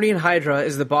 the Lernian Hydra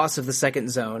is the boss of the second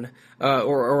zone,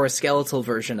 or a skeletal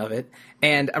version of it.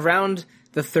 And around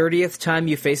the 30th time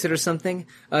you face it or something,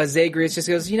 Zagreus just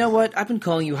goes, you know what? I've been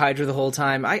calling you Hydra the whole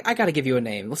time. I gotta give you a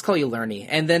name. Let's call you Lerny.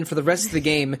 And then for the rest of the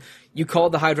game, you call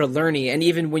the Hydra Lerny, and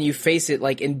even when you face it,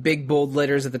 like in big bold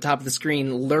letters at the top of the screen,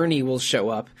 Lerny will show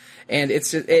up. And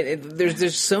it's just,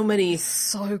 there's so many,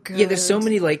 So good. yeah, there's so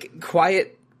many like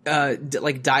quiet,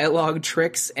 like dialogue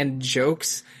tricks and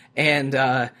jokes and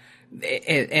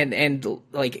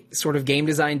like sort of game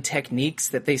design techniques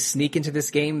that they sneak into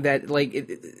this game that like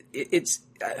it's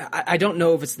I don't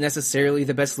know if it's necessarily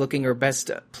the best looking or best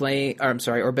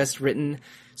or best written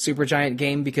Supergiant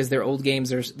game, because their older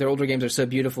games are so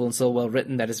beautiful and so well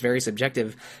written that it's very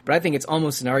subjective. But I think it's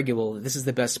almost inarguable that this is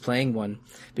the best playing one,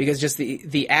 because just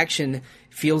the action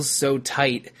feels so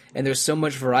tight and there's so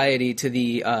much variety to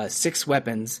the 6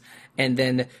 weapons, and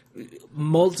then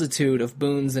multitude of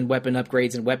boons and weapon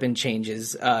upgrades and weapon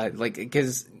changes.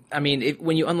 Because I mean,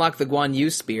 when you unlock the Guan Yu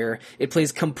spear, it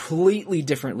plays completely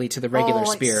differently to the regular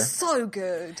spear. It's so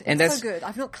good. And it's so good.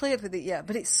 I've not cleared with it yet,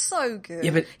 but it's so good.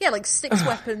 Yeah, but like 6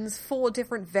 weapons, 4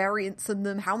 different variants in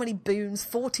them. How many boons?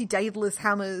 40 Daedalus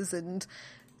hammers and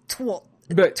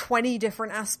 20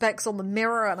 different aspects on the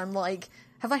mirror. And I'm like,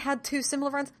 have I had 2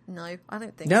 similar runs? No, I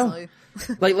don't think so.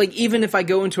 like even if I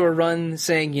go into a run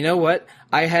saying, you know what,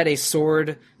 I had a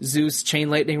sword Zeus chain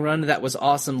lightning run that was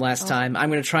awesome last time.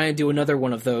 I'm going to try and do another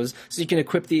one of those, so you can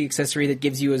equip the accessory that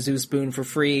gives you a Zeus boon for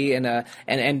free and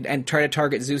try to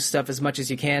target Zeus stuff as much as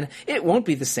you can. It won't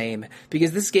be the same,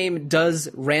 because this game does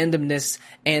randomness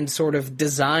and sort of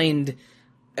designed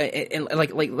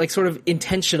like sort of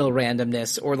intentional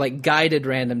randomness or like guided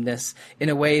randomness in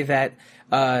a way that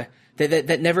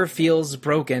that never feels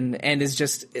broken and is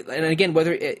just, and again,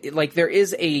 whether like there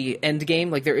is a end game,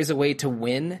 like there is a way to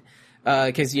win,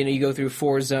 cause you go through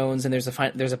 4 zones and there's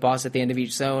a boss at the end of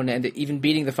each zone, and even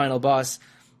beating the final boss,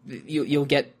 you'll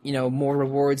get, more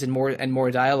rewards and more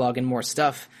dialogue and more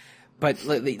stuff. But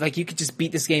like you could just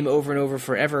beat this game over and over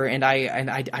forever, and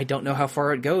I don't know how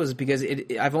far it goes, because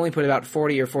I've only put about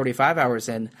 40 or 45 hours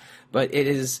in, but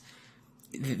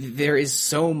there is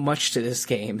so much to this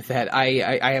game that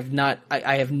I have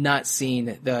not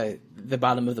seen the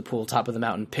bottom of the pool, top of the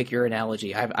mountain. Pick your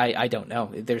analogy. I don't know.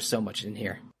 There's so much in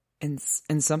here. And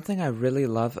something I really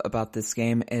love about this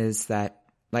game is that,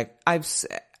 like, I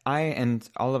and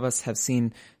all of us have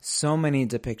seen so many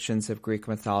depictions of Greek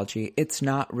mythology. It's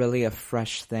not really a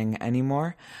fresh thing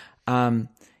anymore.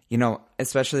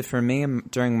 Especially for me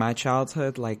during my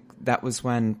childhood, like that was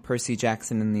when Percy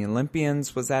Jackson and the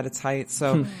Olympians was at its height.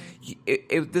 So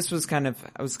I was kind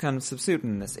of subsumed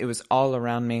in this. It was all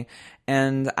around me,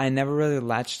 and I never really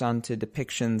latched on to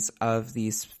depictions of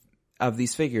these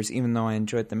figures, even though I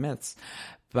enjoyed the myths.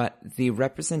 But the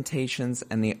representations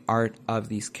and the art of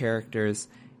these characters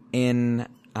in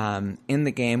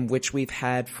the game, which we've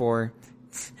had for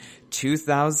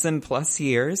 2,000 plus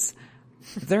years,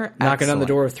 they're knocking on the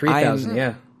door of 3,000.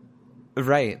 Yeah,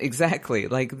 right, exactly.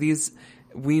 Like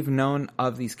we've known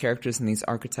of these characters and these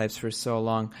archetypes for so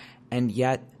long, and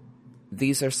yet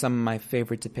these are some of my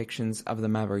favorite depictions of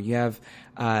them ever. You have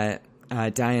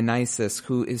Dionysus,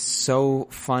 who is so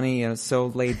funny, so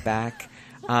laid back.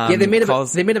 They made him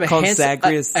a handsome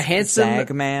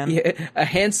Zagman. Yeah, a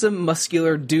handsome,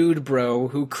 muscular dude, bro,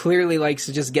 who clearly likes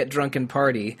to just get drunk and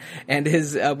party. And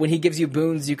his when he gives you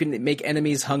boons, you can make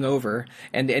enemies hungover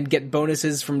and get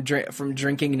bonuses from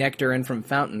drinking nectar and from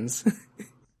fountains.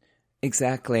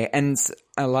 Exactly, and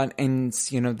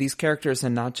these characters are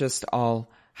not just all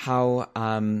how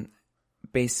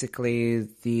basically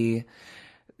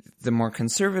the more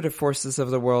conservative forces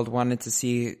of the world wanted to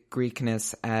see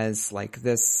Greekness as like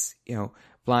this,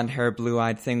 blonde hair, blue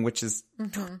eyed thing, which is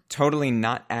totally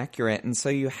not accurate. And so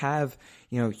you have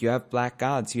black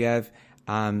gods, you have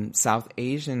South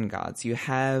Asian gods, you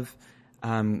have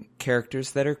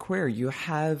characters that are queer, you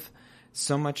have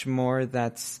so much more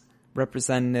that's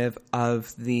representative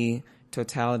of the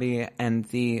totality and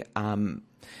the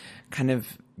kind of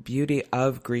beauty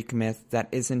of Greek myth that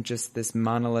isn't just this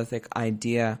monolithic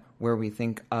idea where we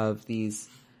think of these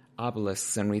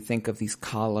obelisks and we think of these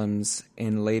columns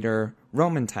in later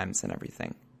Roman times and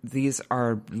everything. These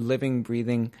are living,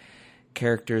 breathing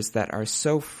characters that are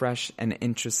so fresh and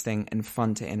interesting and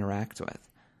fun to interact with.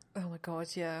 Oh my god,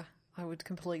 yeah. I would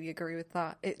completely agree with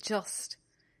that. It just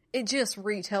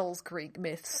retells Greek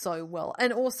myth so well.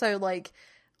 And also, like,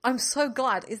 I'm so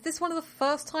glad. Is this one of the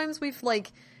first times we've,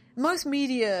 like, most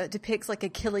media depicts like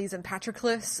Achilles and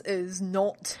Patroclus as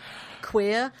not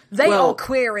queer. They are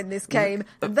queer in this game,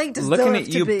 and they deserve looking at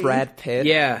to you, be. Brad Pitt.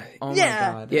 Yeah. Oh my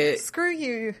god. Yeah. Screw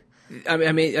you.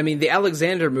 I mean, the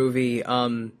Alexander movie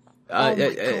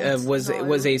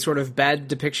was a sort of bad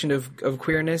depiction of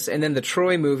queerness, and then the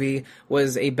Troy movie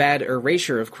was a bad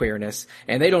erasure of queerness,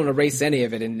 and they don't erase any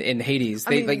of it in Hades.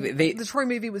 The Troy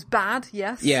movie was bad,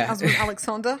 yes. Yeah. As with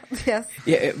Alexander, yes.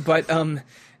 Yeah, but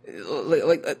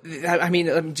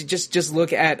just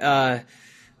look at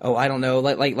I don't know,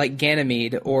 like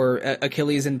Ganymede or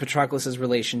Achilles and Patroclus'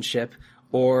 relationship.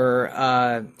 Or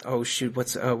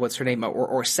what's her name?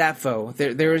 Or Sappho.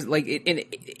 There's like in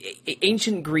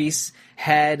ancient Greece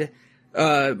had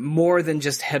more than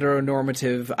just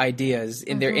heteronormative ideas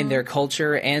in their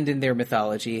culture and in their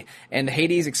mythology, and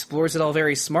Hades explores it all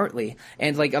very smartly.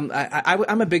 And like I'm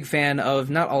a big fan of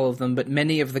not all of them, but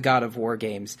many of the God of War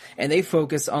games, and they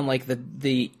focus on like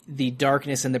the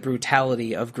darkness and the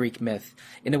brutality of Greek myth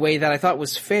in a way that I thought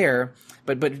was fair.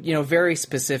 But very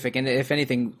specific, and if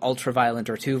anything, ultra violent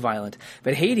or too violent.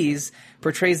 But Hades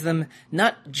portrays them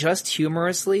not just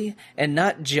humorously, and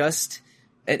not just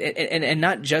and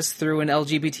not just through an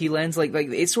LGBT lens. Like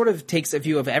it sort of takes a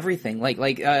view of everything.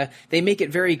 They make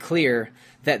it very clear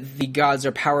that the gods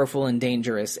are powerful and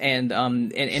dangerous, and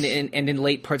in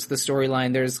late parts of the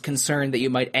storyline, there's concern that you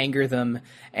might anger them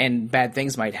and bad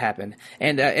things might happen.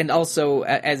 And also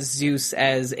as Zeus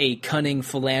as a cunning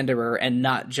philanderer and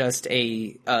not just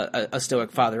a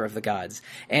stoic father of the gods.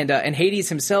 And Hades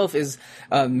himself is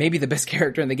maybe the best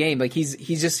character in the game. Like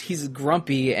he's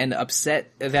grumpy and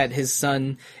upset that his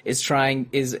son is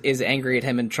angry at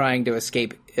him and trying to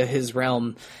escape his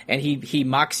realm, and he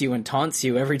mocks you and taunts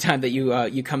you every time that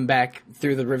you come back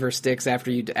through the river Styx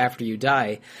after you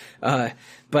die.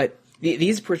 But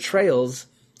these portrayals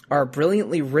are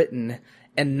brilliantly written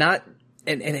and not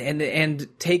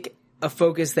and take a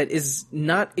focus that is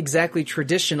not exactly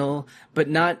traditional, but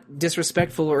not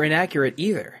disrespectful or inaccurate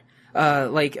either.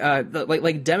 Like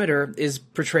Demeter is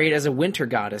portrayed as a winter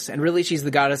goddess, and really she's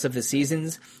the goddess of the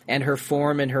seasons, and her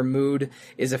form and her mood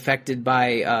is affected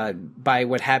by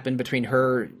what happened between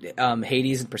her,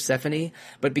 Hades and Persephone.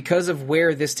 But because of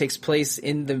where this takes place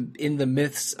in the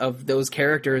myths of those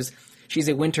characters, she's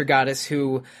a winter goddess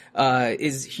who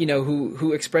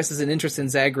who expresses an interest in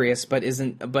Zagreus, but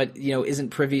isn't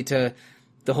privy to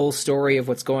the whole story of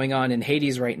what's going on in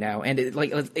Hades right now, and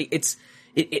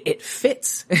it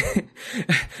fits.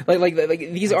 like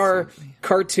these are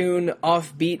cartoon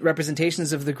offbeat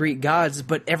representations of the Greek gods,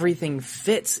 but everything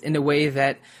fits in a way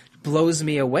that blows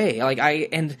me away.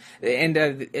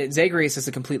 Zagreus is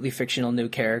a completely fictional new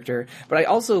character, but I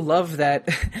also love that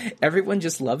everyone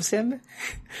just loves him.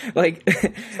 Like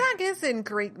Zag is in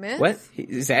Greek myth. What?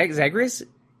 Zagreus?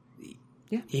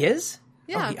 Yeah, he is.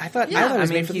 Yeah, I thought it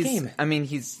was made for the game. I mean,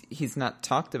 he's not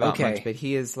talked about much, but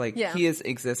he is he is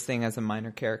existing as a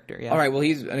minor character. Yeah. All right. Well,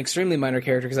 he's an extremely minor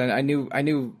character because I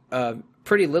knew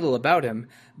pretty little about him,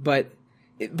 but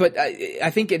I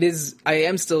think it is.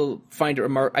 I do still find it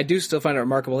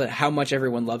remarkable that how much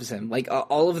everyone loves him. Like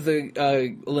all of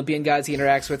the Olympian gods he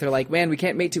interacts with are like, man, we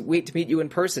can't wait to meet you in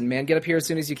person, man. Get up here as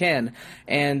soon as you can.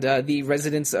 And the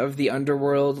residents of the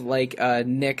underworld, like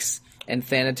Nyx and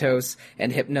Thanatos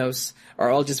and Hypnos, are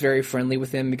all just very friendly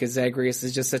with him because Zagreus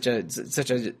is just such a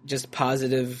just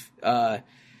positive.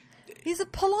 He's a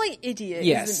polite idiot,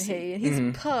 yes. Isn't he? He's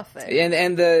perfect.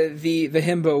 And the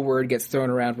himbo word gets thrown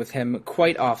around with him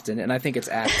quite often, and I think it's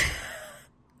apt.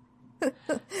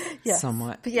 Yeah.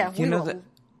 Somewhat. But yeah,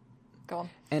 go on.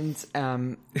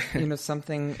 And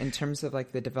something in terms of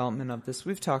like the development of this,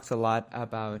 we've talked a lot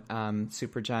about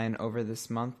Supergiant over this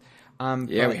month.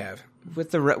 We have.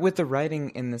 With the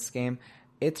writing in this game,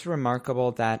 it's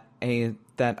remarkable that a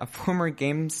former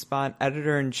GameSpot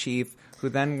editor-in-chief who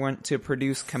then went to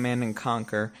produce Command and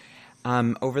Conquer,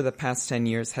 over the past 10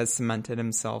 years has cemented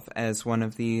himself as one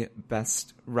of the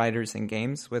best writers in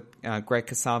games with Greg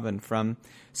Kasavin from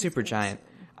Supergiant.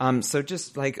 So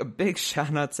just like a big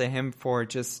shout out to him for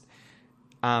just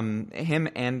him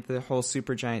and the whole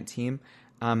Supergiant team.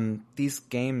 These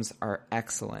games are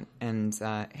excellent, and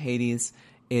Hades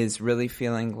is really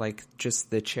feeling like just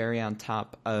the cherry on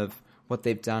top of what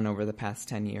they've done over the past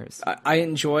 10 years. I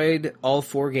enjoyed all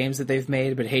 4 games that they've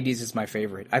made, but Hades is my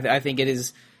favorite. I think it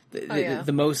is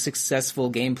the most successful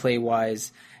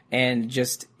gameplay-wise and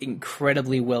just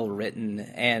incredibly well written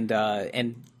and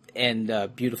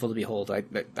beautiful to behold.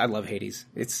 I love Hades.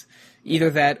 It's either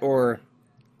that or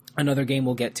another game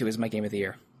we'll get to is my game of the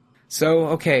year. So,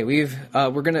 okay, we've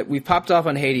popped off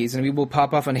on Hades, and we will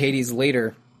pop off on Hades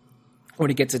later when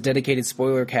it gets a dedicated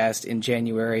spoiler cast in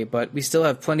January, but we still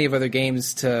have plenty of other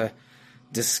games to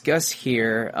discuss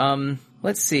here.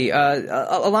 Let's see.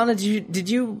 Alana,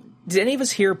 did any of us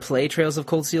here play Trails of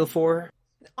Cold Steel 4?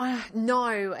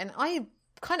 No, and I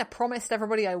kind of promised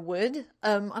everybody I would.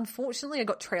 Unfortunately, I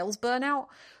got Trails burnout,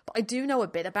 but I do know a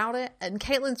bit about it, and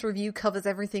Caitlin's review covers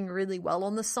everything really well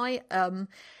on the site.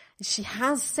 She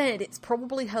has said it's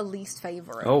probably her least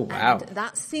favorite. Oh, wow. And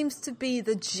that seems to be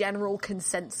the general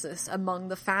consensus among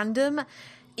the fandom.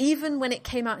 Even when it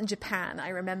came out in Japan, I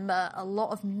remember a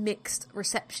lot of mixed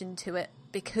reception to it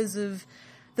because of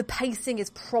the pacing is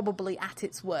probably at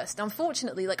its worst.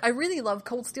 Unfortunately, like, I really love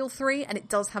Cold Steel 3, and it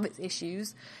does have its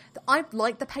issues. I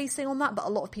like the pacing on that, but a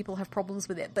lot of people have problems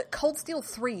with it. But Cold Steel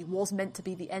 3 was meant to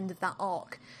be the end of that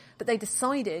arc, but they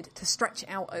decided to stretch it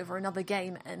out over another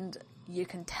game, and you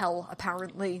can tell,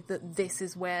 apparently, that this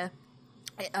is where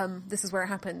it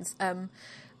happens.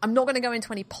 I'm not going to go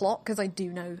into any plot because I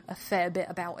do know a fair bit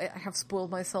about it. I have spoiled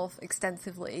myself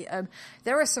extensively.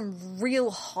 There are some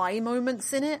real high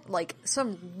moments in it, like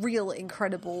some real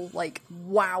incredible, like,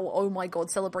 wow, oh my god,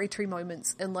 celebratory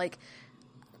moments. And like,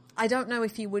 I don't know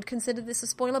if you would consider this a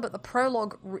spoiler, but the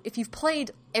prologue, if you've played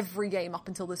every game up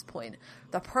until this point,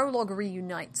 the prologue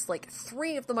reunites like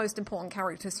 3 of the most important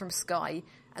characters from Sky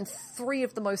and 3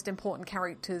 of the most important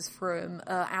characters from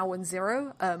Owl and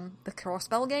Zero, the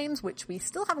Crossbell games, which we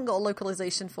still haven't got a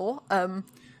localization for.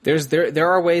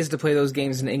 There are ways to play those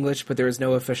games in English, but there is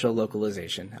no official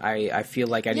localization. I feel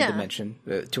like I need to mention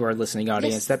to our listening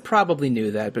audience that probably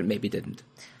knew that, but maybe didn't.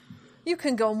 You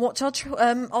can go and watch our Twitch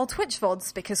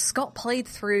VODs, because Scott played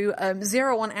through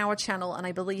Zero on our channel, and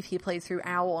I believe he played through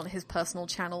Owl on his personal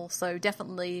channel, so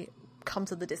definitely come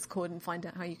to the Discord and find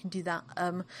out how you can do that.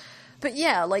 But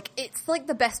yeah, like, it's like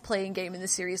the best playing game in the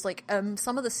series. Like,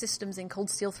 some of the systems in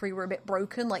Cold Steel 3 were a bit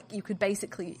broken. Like, you could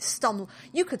basically stun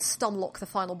lock the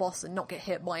final boss and not get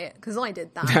hit by it, because I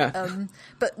did that.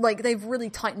 But like, they've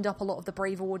really tightened up a lot of the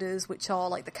brave orders, which are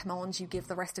like the commands you give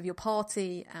the rest of your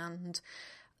party, and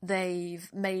they've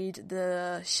made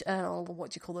the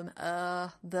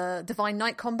the Divine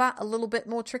Knight combat a little bit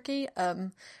more tricky,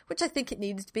 which I think it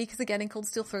needed to be, because again, in Cold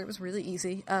Steel 3 it was really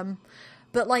easy.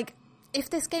 But like, if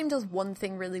this game does one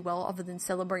thing really well other than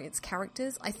celebrate its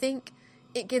characters, I think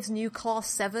it gives New Class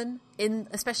 7, in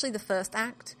especially the first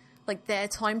act, like, their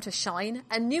time to shine.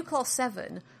 And New Class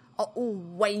 7 are all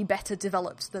way better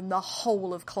developed than the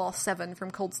whole of Class 7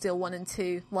 from Cold Steel 1 and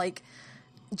 2. Like,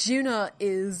 Juna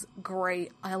is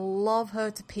great. I love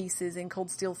her to pieces in Cold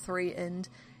Steel 3, and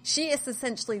she is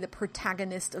essentially the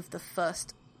protagonist of the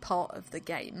first part of the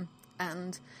game.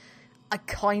 And I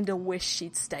kind of wish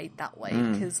she'd stayed that way,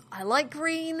 because I like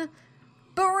Green,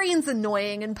 but Reen's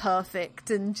annoying and perfect,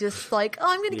 and just like, oh,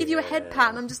 I'm going to give you a head pat,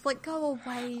 and I'm just like, go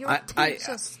away, you're a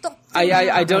teacher, stop.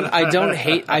 I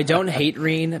don't hate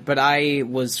Reen, but I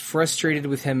was frustrated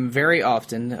with him very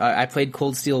often. I played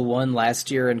Cold Steel 1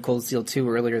 last year and Cold Steel 2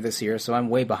 earlier this year, so I'm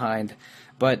way behind.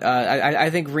 But I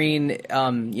think Reen,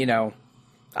 you know,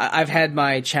 I've had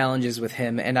my challenges with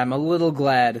him, and I'm a little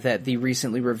glad that the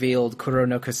recently revealed Kuro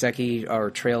no Koseki, or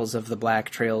Trails of the Black,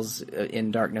 Trails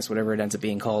in Darkness, whatever it ends up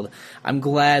being called, I'm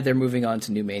glad they're moving on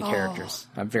to new main characters.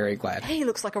 I'm very glad. He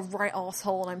looks like a right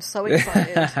asshole, and I'm so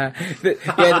excited.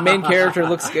 The main character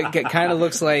kind of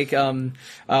looks like,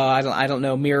 I don't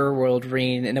know, Mirror World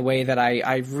Reen, in a way that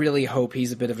I really hope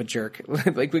he's a bit of a jerk.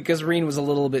 Like, because Reen was a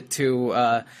little bit too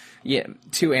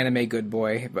anime good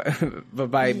boy,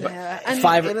 but by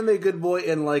 5 anime good boy,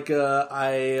 and like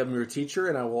I am your teacher,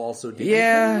 and I will also do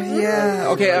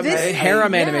okay,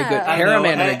 harem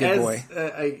anime good boy.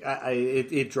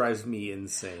 It drives me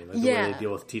insane, like, the way they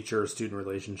deal with teacher-student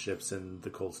relationships in the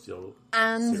Cold Steel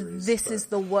series, is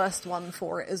the worst one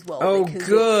for it as well. Oh, because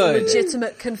good! It's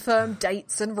legitimate confirmed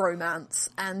dates and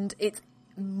romance, and it's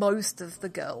most of the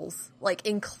girls, like,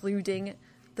 including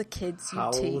the kids you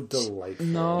teach. How delightful.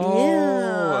 No.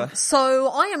 Yeah. So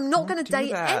I am not going to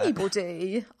date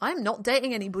anybody. I'm not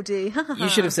dating anybody. You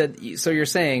should have said, so you're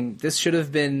saying this should have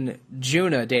been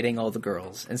Juna dating all the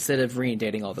girls instead of Reen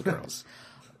dating all the girls.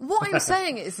 What I'm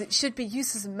saying is it should be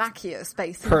Yusus and Machias,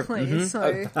 basically.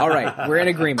 So, all right, we're in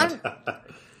agreement.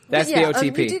 That's the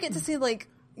OTP. You do get to see, like,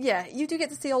 you do get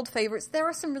to see old favorites. There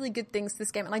are some really good things to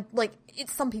this game, and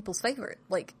it's some people's favorite.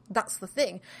 Like, that's the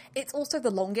thing. It's also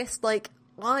the longest. Like,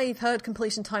 I've heard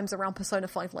completion times around Persona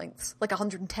 5 lengths, like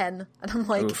 110, and I'm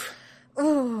like,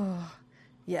 oh,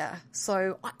 yeah.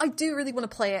 So I do really want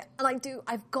to play it, and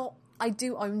I've got I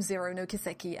do own Zero no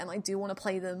Kiseki, and I do want to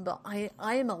play them, but I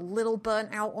am a little burnt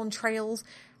out on Trails.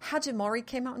 Hajimari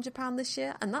came out in Japan this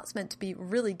year, and that's meant to be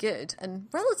really good and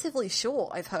relatively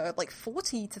short, I've heard, like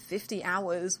 40 to 50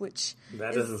 hours, which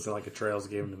doesn't sound like a Trails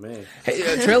game to me.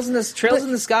 Hey, Trails in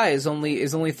the Sky is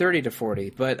only 30 to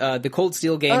 40, but the Cold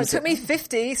Steel games... it took me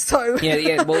 50, so...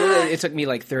 yeah, well, it took me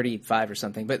like 35 or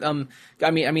something, but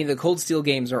I mean, the Cold Steel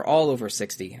games are all over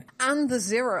 60. And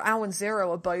the Ao and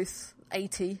Zero are both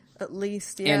 80 at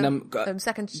least, yeah. And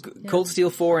second, yeah. Cold Steel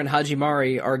 4 and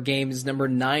Hajimari are games number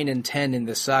 9 and 10 in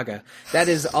this saga. That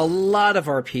is a lot of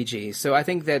RPG. So I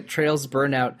think that Trails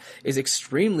Burnout is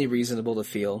extremely reasonable to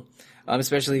feel,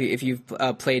 especially if you've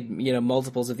played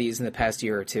multiples of these in the past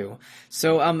year or two.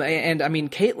 So and I mean,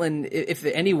 Caitlin, if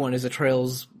anyone is a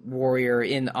Trails warrior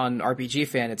on RPG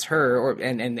Fan, it's her,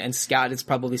 and Scott is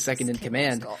probably second in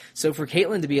command. Scott. So for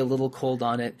Caitlin to be a little cold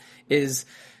on it is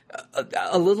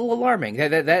a little alarming.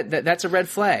 That's a red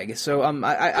flag. So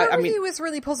her review was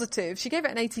really positive. She gave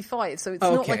it an 85, so it's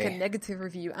not like a negative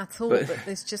review at all. But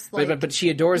there's just like, but she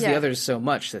adores the others so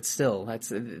much that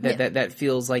that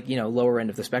feels like lower end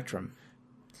of the spectrum.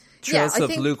 Trails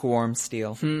of lukewarm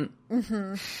steel.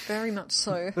 Mm-hmm, very much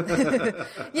so.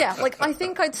 Yeah, like I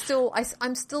think I'm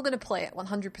still going to play it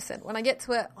 100%. When I get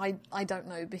to it, I don't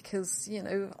know, because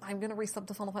I'm going to resub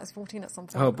to Final Fantasy 14 at some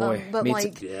point. Oh boy, but me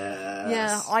like, too.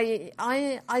 Yeah,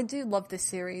 I do love this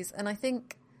series, and I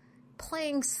think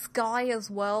playing Sky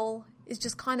as well is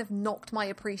just kind of knocked my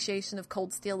appreciation of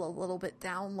Cold Steel a little bit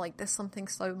down. Like, there's something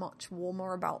so much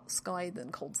warmer about Sky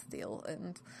than Cold Steel,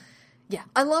 and yeah,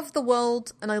 I love the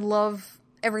world and I love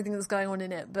everything that's going on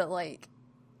in it, but like,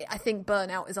 I think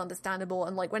Burnout is understandable.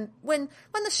 And like, when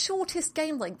the shortest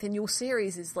game length in your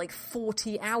series is like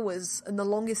 40 hours and the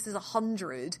longest is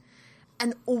 100,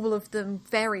 and all of them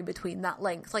vary between that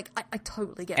length, like I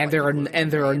totally get. And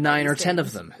there are 9 or 10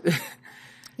 of them.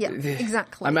 Yeah,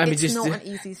 exactly. I mean, it's just not an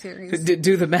easy series.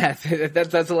 Do the math.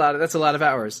 That's a lot of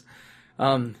hours.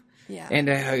 Yeah. And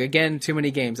again, too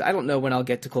many games. I don't know when I'll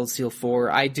get to Cold Steel 4.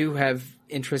 I do have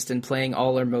interest in playing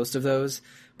all or most of those,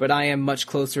 but I am much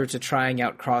closer to trying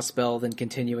out Crossbell than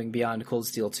continuing beyond Cold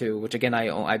Steel 2, which again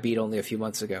I beat only a few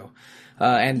months ago.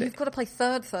 And you've got to play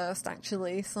third first,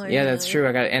 actually. So yeah, that's true.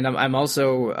 I'm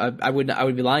also I would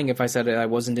be lying if I said I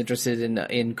wasn't interested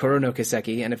in Kuro no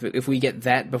Kiseki, and if we get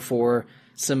that before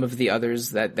some of the others,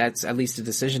 that's at least a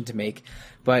decision to make.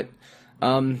 But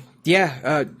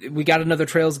we got another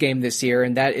Trails game this year,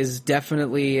 and that is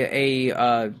definitely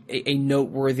a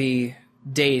noteworthy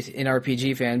date in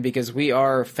RPG Fan, because we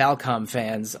are Falcom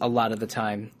fans a lot of the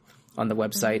time on the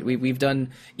website. Mm-hmm. We've done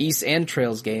Ys and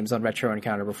Trails games on Retro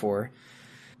Encounter before.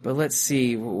 But let's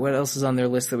see, what else is on their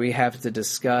list that we have to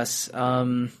discuss?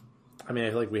 I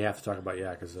feel like we have to talk about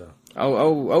Yakuza.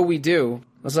 Oh, we do.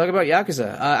 Let's talk about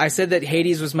Yakuza. I said that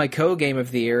Hades was my co-game of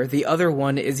the year. The other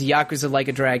one is Yakuza Like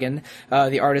a Dragon,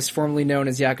 the artist formerly known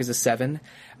as Yakuza 7.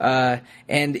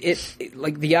 And it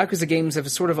like the Yakuza games have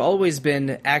sort of always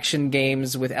been action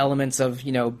games with elements of,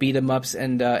 beat 'em ups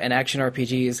and action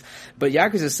RPGs. But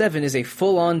Yakuza 7 is a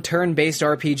full-on turn-based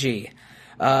RPG.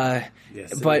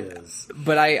 Yes, it is.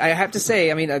 But I have to say,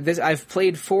 I've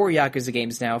played 4 Yakuza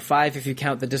games now, 5 if you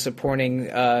count the disappointing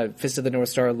Fist of the North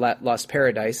Star Lost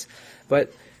Paradise.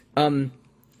 But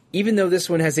even though this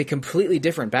one has a completely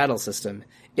different battle system,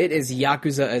 it is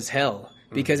Yakuza as hell,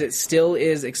 because it still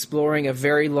is exploring a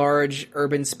very large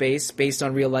urban space based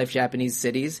on real-life Japanese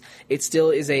cities. It still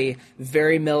is a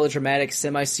very melodramatic,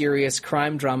 semi-serious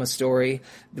crime drama story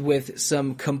with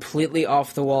some completely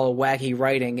off-the-wall wacky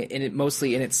writing, in it,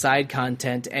 mostly in its side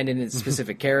content and in its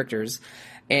specific characters.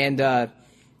 And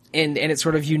it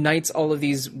sort of unites all of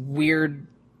these weird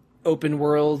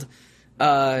open-world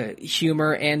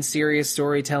humor and serious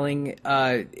storytelling,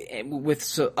 with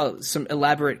some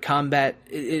elaborate combat.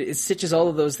 It stitches all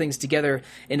of those things together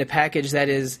in a package that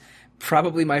is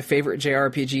probably my favorite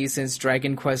JRPG since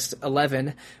Dragon Quest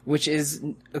XI, which is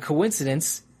a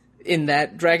coincidence in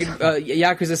that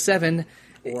Yakuza 7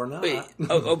 or not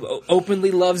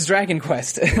openly loves Dragon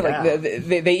Quest. Like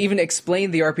they even explain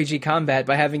the RPG combat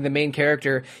by having the main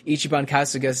character Ichiban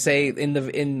Kasuga say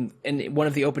in one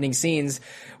of the opening scenes,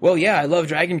 "Well, yeah, I love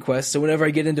Dragon Quest, so whenever I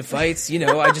get into fights,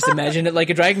 I just imagine it like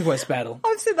a Dragon Quest battle."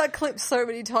 I've seen that clip so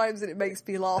many times and it makes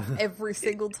me laugh every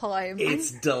single time.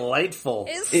 It's delightful.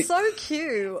 It's so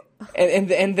cute.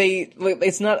 And they,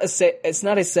 it's not a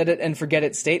set it and forget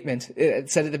it statement. It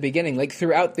said at the beginning, like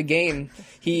throughout the game,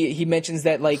 he mentions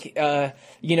that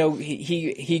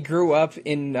he grew up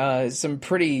in some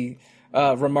pretty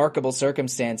remarkable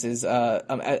circumstances.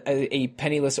 A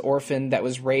penniless orphan that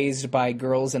was raised by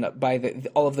girls and by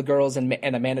all of the girls and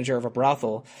a manager of a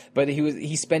brothel. But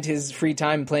he spent his free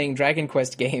time playing Dragon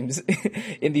Quest games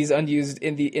in these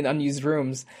unused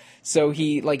rooms. So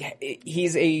Ichiban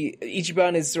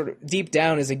is sort of deep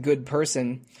down is a good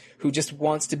person who just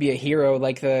wants to be a hero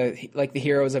like the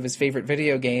heroes of his favorite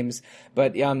video games.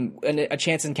 But a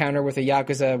chance encounter with a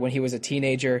Yakuza when he was a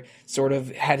teenager sort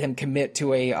of had him commit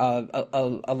to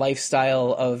a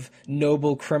lifestyle of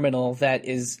noble criminal that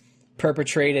is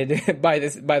perpetrated by the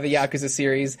Yakuza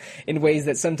series in ways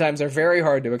that sometimes are very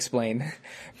hard to explain.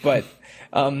 But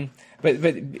Yakuza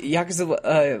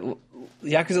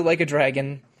Like a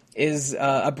Dragon is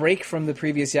a break from the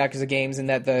previous Yakuza games in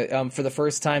that for the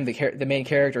first time the main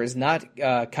character is not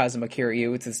Kazuma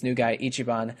Kiryu, it's this new guy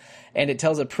Ichiban, and it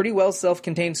tells a pretty well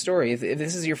self-contained story. If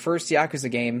this is your first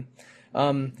Yakuza game,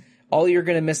 all you're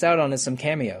going to miss out on is some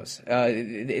cameos.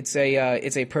 It's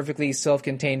a perfectly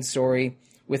self-contained story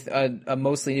with a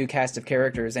mostly new cast of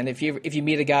characters. And if you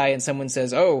meet a guy and someone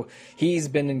says, "Oh, he's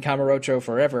been in Kamurocho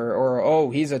forever," or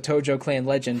 "Oh, he's a Tojo clan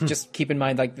legend," just keep in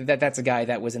mind that's a guy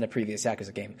that was in a previous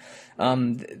Yakuza game.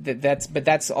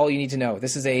 That's all you need to know.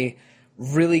 This is a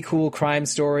really cool crime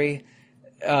story,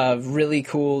 really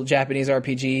cool Japanese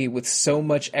RPG with so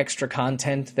much extra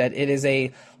content that it is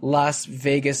a Las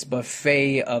Vegas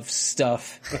buffet of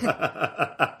stuff.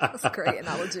 That's a great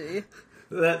analogy.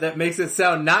 That makes it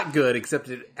sound not good, except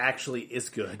it actually is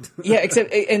good. Yeah,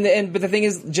 but the thing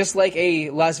is, just like a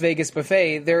Las Vegas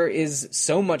buffet, there is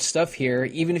so much stuff here.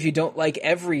 Even if you don't like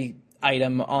every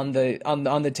item on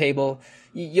the table,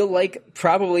 you'll like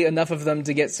probably enough of them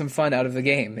to get some fun out of the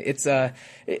game.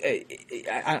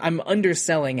 I'm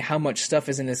underselling how much stuff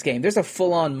is in this game. There's a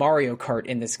full-on Mario Kart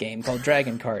in this game called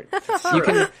Dragon Kart.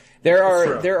 There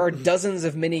are dozens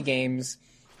of mini games,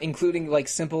 including like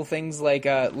simple things like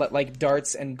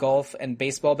darts and golf and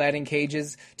baseball batting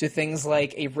cages, to things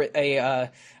like a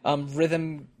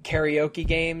rhythm karaoke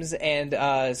games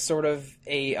and sort of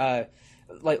a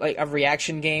a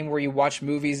reaction game where you watch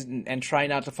movies and try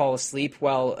not to fall asleep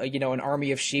while an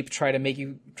army of sheep try to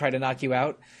knock you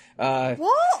out.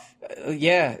 What?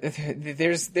 Yeah,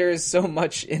 there's so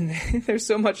much in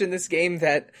this game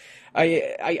that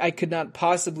I could not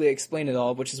possibly explain it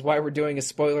all, which is why we're doing a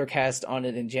spoiler cast on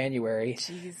it in January.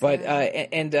 Jesus. But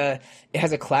it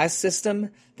has a class system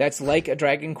that's like a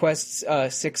Dragon Quest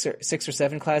 6 or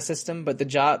 7 class system, but the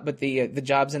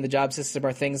jobs in the job system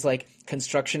are things like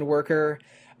construction worker,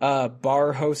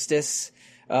 bar hostess,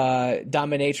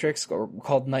 dominatrix, or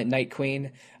called Night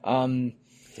Queen.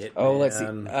 Let's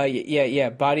see.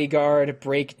 Bodyguard,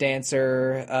 break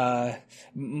dancer,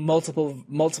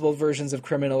 multiple versions of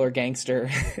criminal or gangster.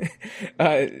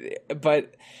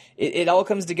 But it all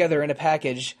comes together in a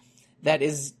package that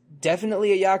is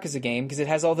definitely a Yakuza game, because it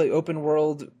has all the open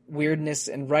world weirdness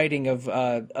and writing of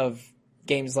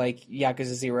games like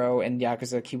Yakuza 0 and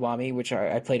Yakuza Kiwami, which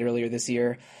I played earlier this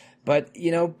year. But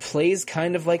plays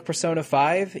kind of like Persona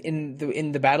 5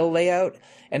 in the battle layout,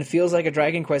 and feels like a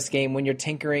Dragon Quest game when you're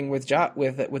tinkering with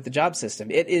the job system.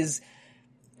 It is,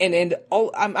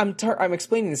 I'm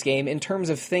explaining this game in terms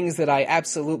of things that I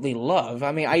absolutely love.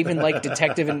 I mean, I even like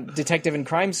detective and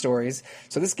crime stories.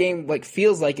 So this game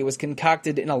feels like it was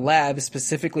concocted in a lab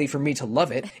specifically for me to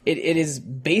love it. It is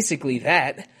basically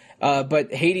that.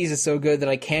 But Hades is so good that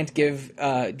I can't give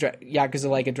Yakuza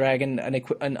Like a Dragon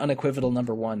an unequivocal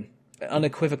number one.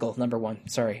 Unequivocal number one.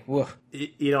 Sorry. Whoa.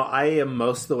 I am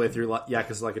most of the way through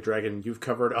Yakuza Like a Dragon. You've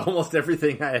covered almost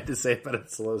everything I had to say about it,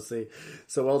 Solosi.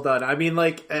 So well done. I mean,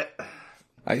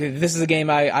 this is a game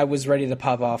I was ready to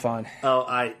pop off on. Oh,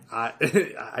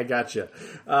 I gotcha.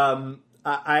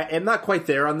 I am not quite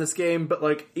there on this game, but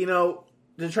to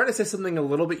try to say something a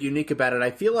little bit unique about it, I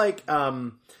feel like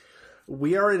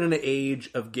we are in an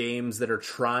age of games that are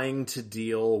trying to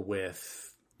deal with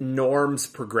norms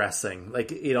progressing,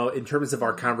 in terms of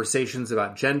our conversations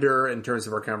about gender, in terms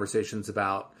of our conversations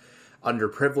about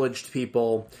underprivileged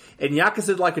people, and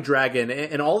Yakuza Like a Dragon,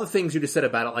 and all the things you just said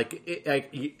about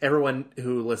it. Everyone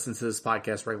who listens to this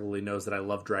podcast regularly knows that I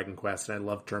love Dragon Quest and I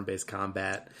love turn-based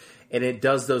combat, and it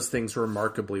does those things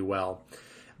remarkably well.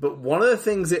 But one of the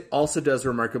things it also does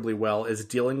remarkably well is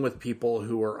dealing with people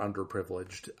who are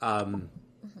underprivileged.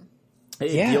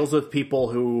 It deals with people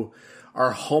who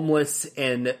are homeless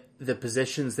and the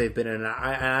positions they've been in.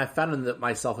 I found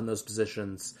myself in those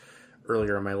positions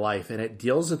earlier in my life, and it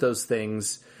deals with those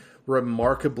things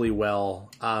remarkably well.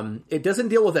 It doesn't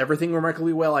deal with everything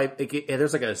remarkably well.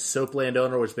 There's a soap land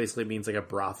owner, which basically means a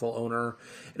brothel owner,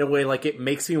 in a way. It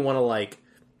makes me want to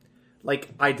like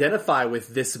identify with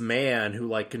this man who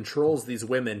like controls these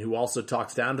women, who also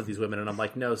talks down to these women, and I'm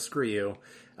like, no, screw you.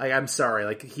 I'm sorry,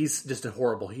 like he's just a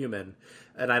horrible human,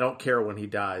 and I don't care when he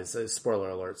dies. Spoiler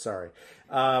alert, sorry.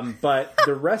 But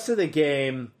the rest of the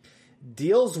game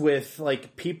deals with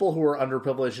like people who are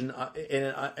underprivileged and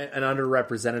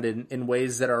underrepresented in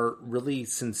ways that are really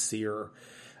sincere.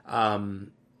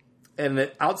 And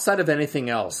that outside of anything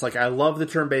else, like I love the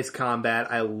turn-based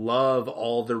combat. I love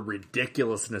all the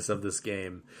ridiculousness of this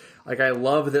game. Like I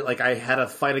love that. Like I had a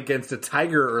fight against a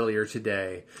tiger earlier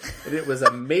today, and it was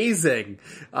amazing.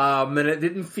 And it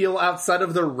didn't feel outside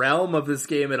of the realm of this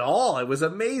game at all. It was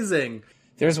amazing.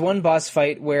 There's one boss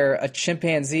fight where a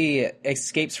chimpanzee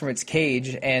escapes from its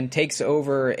cage and takes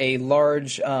over a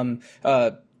large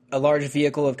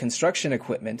vehicle of construction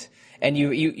equipment, and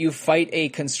you fight a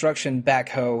construction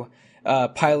backhoe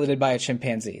piloted by a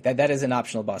chimpanzee. That is an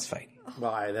optional boss fight.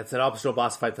 Well, that's an optional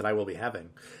boss fight that I will be having.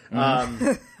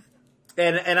 And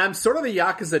I'm sort of a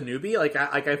Yakuza newbie. Like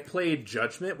I've played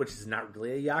Judgment, which is not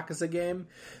really a Yakuza game,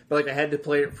 but like I had to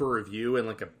play it for review in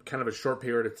like a kind of a short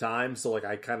period of time, so like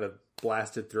I kind of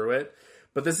blasted through it.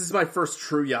 But this is my first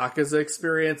true Yakuza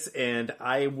experience, and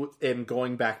I am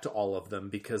going back to all of them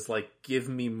because like give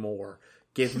me more,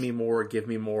 give me more, give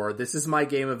me more. This is my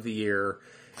game of the year.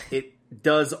 It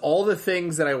does all the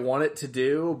things that I want it to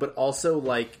do, but also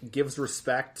like gives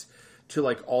respect to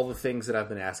like all the things that I've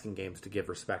been asking games to give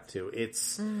respect to.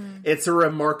 It's a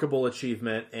remarkable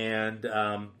achievement, and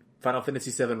Final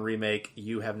Fantasy VII Remake,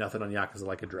 you have nothing on Yakuza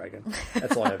Like a Dragon.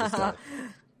 That's all I have to say.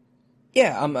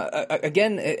 Yeah,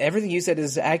 again, everything you said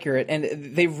is accurate,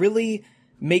 and they really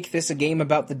make this a game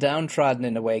about the downtrodden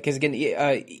in a way. Because again,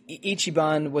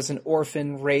 Ichiban was an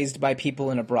orphan raised by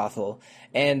people in a brothel,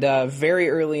 and very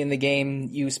early in the game,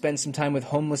 you spend some time with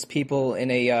homeless people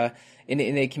in a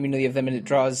community of them, and it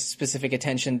draws specific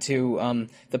attention to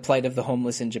the plight of the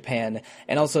homeless in Japan.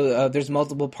 And also, there's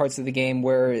multiple parts of the game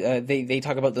where they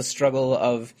talk about the struggle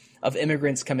of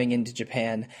immigrants coming into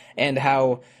Japan, and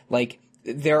how like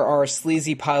there are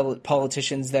sleazy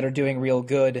politicians that are doing real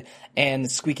good,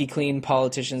 and squeaky clean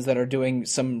politicians that are doing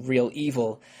some real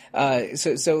evil. And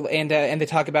they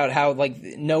talk about how like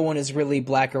no one is really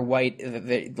black or white.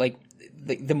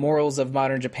 The morals of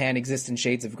modern Japan exist in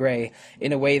shades of gray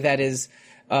in a way that is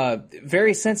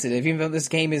very sensitive, even though this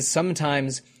game is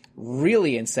sometimes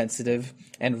really insensitive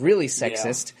and really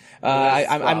sexist.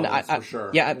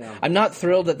 Yeah. I'm not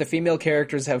thrilled that the female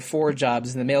characters have 4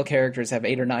 jobs and the male characters have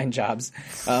 8 or 9 jobs.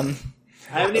 I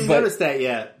haven't even noticed that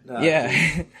yet.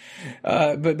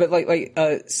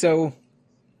 So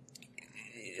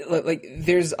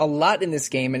there's a lot in this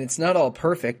game, and it's not all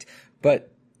perfect, but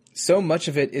so much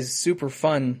of it is super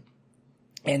fun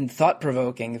and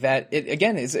thought-provoking that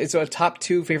it's a top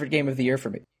 2 favorite game of the year for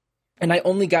me. And I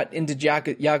only got into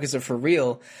Yakuza for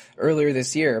real earlier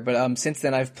this year, but since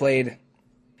then I've played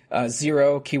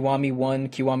 0, Kiwami 1,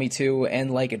 Kiwami 2,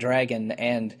 and Like a Dragon,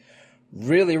 and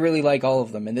really, really like all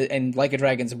of them. And Like a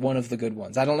Dragon's one of the good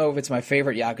ones. I don't know if it's my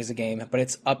favorite Yakuza game, but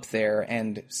it's up there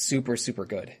and super, super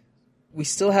good. We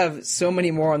still have so many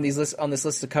more on this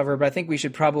list to cover, but I think we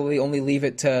should probably only leave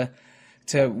it to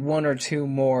 1 or 2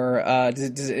 more.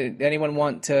 Does anyone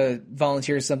want to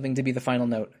volunteer something to be the final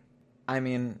note? I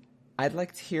mean, I'd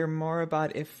like to hear more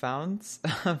about If Founds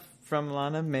from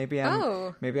Lana. Maybe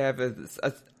I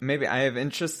have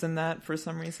interest in that for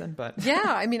some reason, but yeah,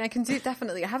 I mean, I can do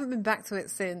definitely. I haven't been back to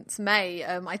it since May.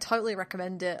 I totally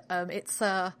recommend it. It's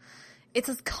a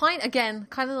kind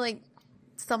of like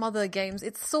some other games.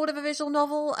 It's sort of a visual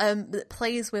novel that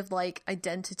plays with like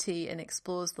identity and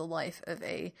explores the life of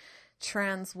a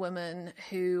trans woman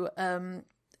who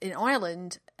in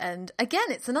Ireland. And again,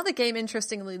 it's another game,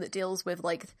 interestingly, that deals with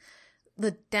like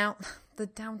the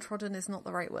downtrodden is not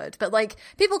the right word, but like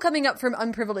people coming up from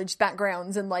unprivileged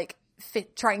backgrounds and like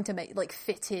trying to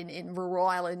fit in rural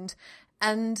Ireland.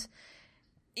 And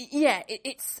yeah,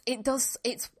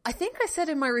 I think I said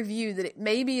in my review that it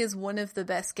maybe is one of the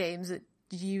best games at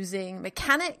using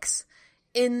mechanics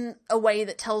in a way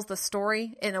that tells the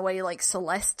story in a way like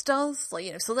Celeste does. Like,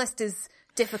 you know, Celeste is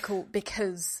difficult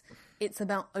because it's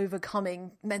about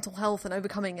overcoming mental health and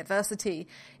overcoming adversity.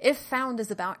 If Found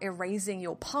is about erasing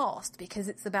your past because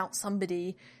it's about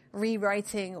somebody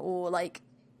rewriting or like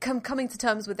coming to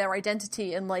terms with their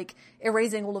identity and like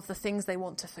erasing all of the things they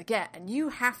want to forget. And you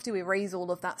have to erase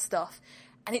all of that stuff.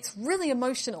 And it's really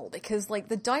emotional because like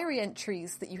the diary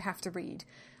entries that you have to read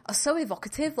are so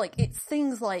evocative. Like it's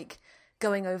things like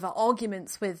going over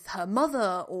arguments with her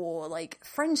mother or like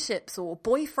friendships or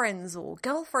boyfriends or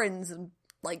girlfriends and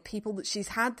like people that she's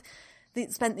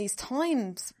spent these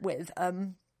times with.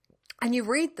 And you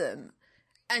read them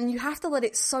and you have to let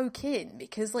it soak in,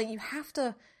 because like you have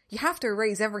to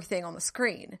erase everything on the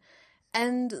screen.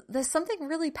 And there's something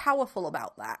really powerful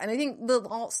about that. And I think the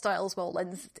art style as well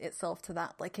lends itself to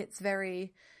that. Like it's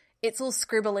all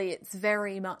scribbly, it's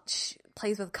very much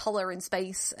plays with color and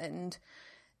space, and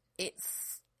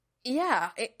it's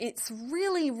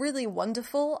really, really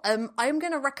wonderful. I'm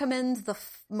going to recommend the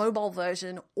mobile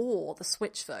version or the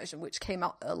Switch version, which came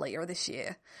out earlier this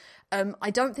year.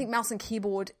 I don't think mouse and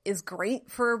keyboard is great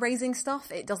for erasing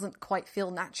stuff. It doesn't quite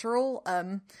feel natural.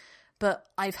 But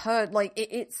I've heard like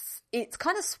it's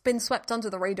kind of been swept under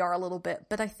the radar a little bit.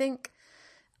 But I think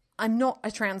I'm not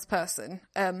a trans person.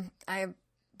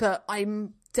 But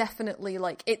I'm definitely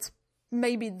like, it's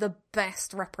maybe the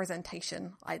best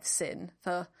representation I've seen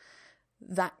for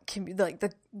that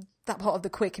that part of the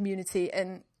queer community,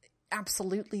 and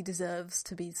absolutely deserves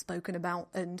to be spoken about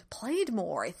and played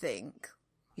more, I think.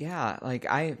 Yeah, like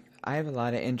I have a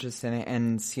lot of interest in it,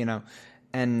 and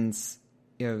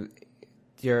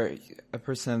you're a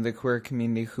person of the queer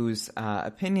community whose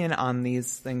opinion on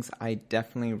these things I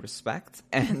definitely respect,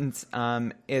 and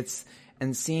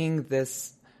seeing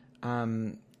this,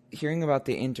 hearing about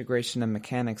the integration of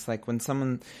mechanics, like when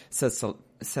someone says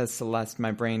Celeste,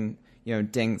 my brain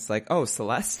dings like, oh,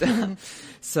 Celeste.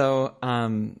 So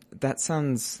that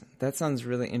sounds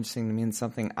really interesting to me, and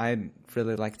something I'd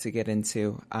really like to get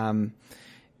into,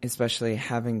 especially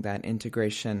having that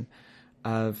integration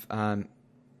of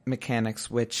mechanics,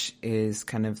 which is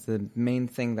kind of the main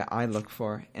thing that I look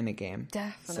for in a game.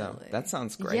 Definitely. So that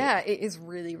sounds great. Yeah, it is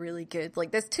really, really good. Like,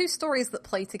 there's two stories that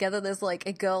play together. There's like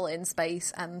a girl in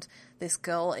space and this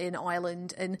girl in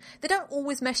Ireland, and they don't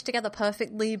always mesh together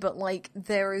perfectly, but like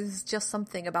there is just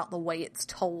something about the way it's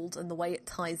told and the way it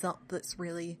ties up that's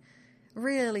really,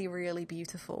 really, really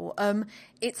beautiful.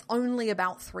 It's only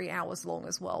about 3 hours long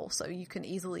as well, so you can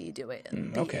easily do it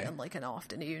in like an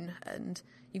afternoon, and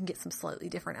you can get some slightly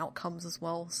different outcomes as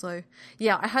well. So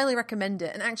yeah, I highly recommend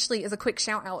it. And actually, as a quick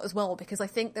shout out as well, because I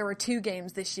think there are 2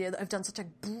 games this year that have done such a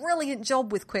brilliant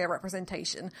job with queer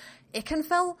representation.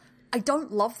 Ikenfell, I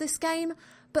don't love this game,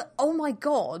 but oh my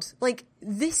god, like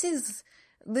this is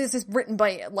written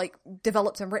by, like,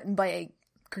 developed and written by a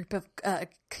group of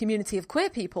community of queer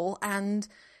people, and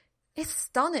it's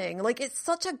stunning. Like, it's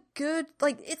such a good,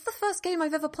 like, it's the first game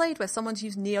I've ever played where someone's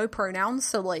used neo-pronouns,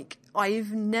 so like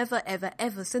I've never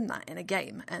ever seen that in a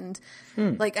game, and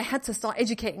like I had to start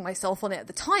educating myself on it at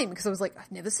the time, because I was like,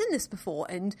 I've never seen this before,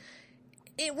 and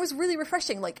it was really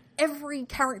refreshing. Like, every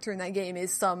character in that game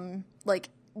is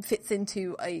fits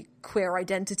into a queer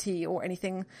identity or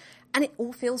anything, and it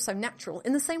all feels so natural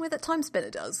in the same way that Time Spinner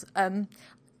does. I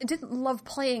didn't love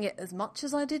playing it as much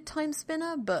as I did Time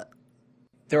Spinner, but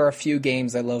there are a few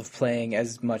games I love playing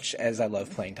as much as I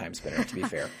love playing Time Spinner, to be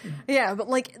fair. Yeah, but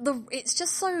like it's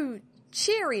just so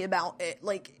cheery about it.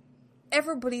 Like,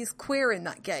 everybody's queer in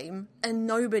that game and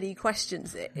nobody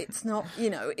questions it. It's not,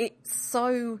 it's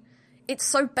so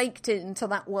baked into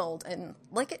that world, and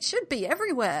like it should be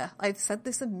everywhere. I've said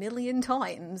this a million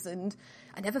times and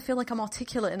I never feel like I'm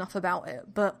articulate enough about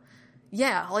it, but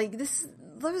yeah, like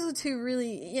those are 2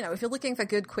 really, if you're looking for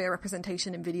good queer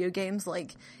representation in video games,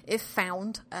 like If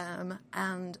Found,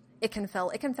 and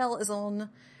Ikenfell. Ikenfell is on,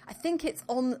 I think it's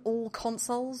on all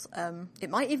consoles. It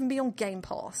might even be on Game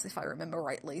Pass, if I remember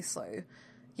rightly. So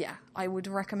yeah, I would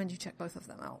recommend you check both of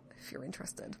them out if you're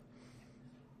interested.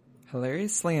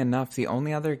 Hilariously enough, the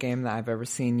only other game that I've ever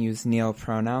seen use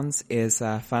neo-pronouns is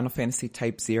Final Fantasy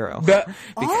Type 0.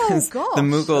 Because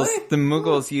the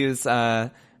Muggles use,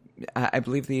 I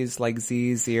believe they use like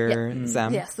Z, Zir,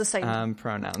 Zem. Yes, the same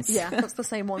pronouns. Yeah, that's the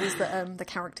same ones that the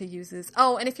character uses.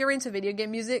 Oh, and if you're into video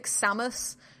game music,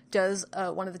 Samus does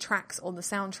one of the tracks on the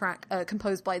soundtrack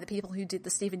composed by the people who did the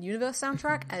Steven Universe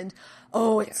soundtrack, and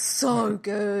it's so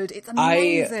good. It's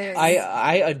amazing.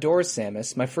 I adore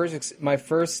Samus.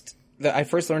 I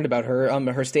first learned about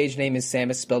her. Her stage name is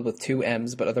Samus, spelled with 2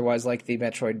 M's, but otherwise like the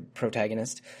Metroid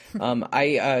protagonist.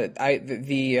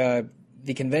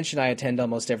 The convention I attend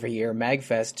almost every year,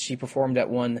 MagFest, she performed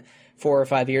at one 4 or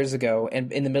 5 years ago,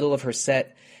 and in the middle of her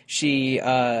set, she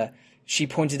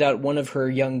pointed out one of her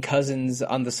young cousins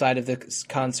on the side of the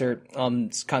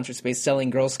concert space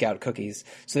selling Girl Scout cookies.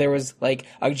 So there was like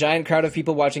a giant crowd of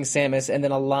people watching Samus, and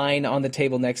then a line on the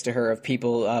table next to her of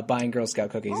people buying Girl Scout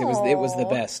cookies. Aww. It was the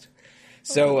best.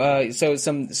 So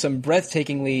some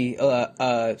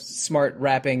breathtakingly smart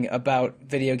rapping about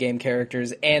video game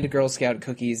characters and Girl Scout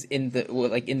cookies in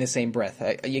the same breath.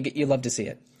 You love to see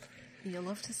it. You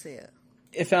love to see it.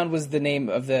 If Found was the name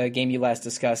of the game you last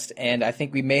discussed, and I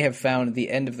think we may have found the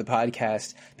end of the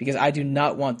podcast because I do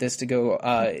not want this to go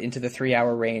into the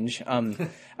 3-hour range.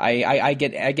 I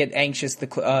get anxious the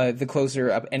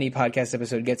closer up any podcast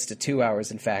episode gets to 2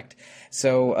 hours. In fact,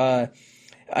 so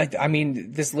I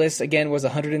mean, this list again was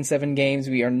 107 games.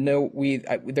 There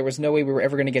was no way we were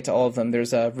ever going to get to all of them.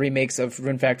 There's remakes of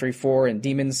Rune Factory 4 and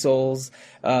Demon's Souls,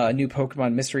 a new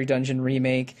Pokemon Mystery Dungeon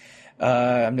remake.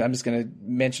 I'm just going to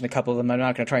mention a couple of them. I'm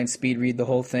not going to try and speed read the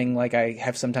whole thing like I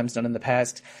have sometimes done in the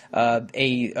past.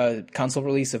 A console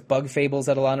release of Bug Fables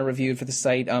that Alana reviewed for the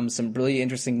site. Some really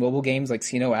interesting mobile games like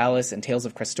Xeno Alice and Tales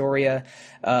of Crestoria.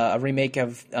 A remake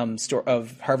of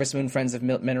Harvest Moon Friends of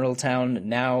Mineral Town.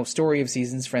 Now Story of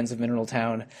Seasons Friends of Mineral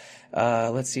Town.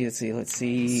 Let's see.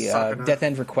 Death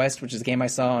End Request, which is a game I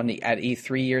saw at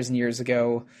E3 years and years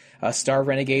ago. Star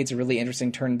Renegades, a really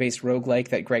interesting turn-based roguelike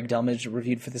that Greg Delmage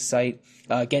reviewed for the site.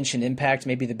 Genshin Impact,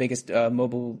 maybe the biggest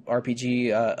mobile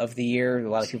RPG of the year. A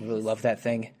lot of people really love that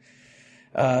thing.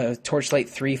 Torchlight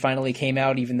 3 finally came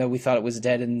out, even though we thought it was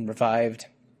dead and revived.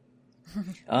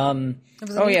 There's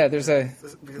a...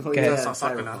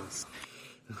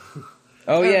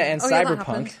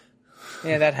 Cyberpunk.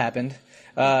 Yeah, that happened.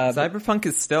 Cyberpunk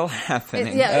is still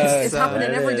happening. It's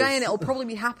happening every day, and it'll probably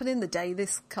be happening the day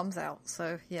this comes out.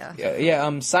 So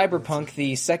Cyberpunk,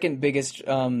 the second biggest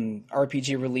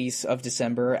RPG release of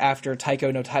December after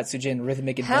Taiko no Tatsujin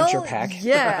Rhythmic Adventure Pack.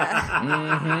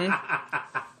 Yeah.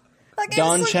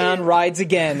 Don-chan rides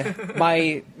again.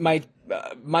 My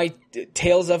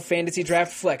Tales of Fantasy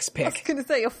Draft flex pick. I was going to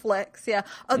say a flex, yeah.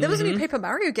 There was a new Paper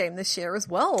Mario game this year as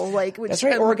well. That's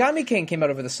right, Origami King came out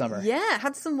over the summer. Yeah, it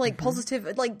had some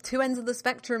positive, two ends of the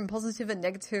spectrum, positive and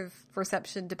negative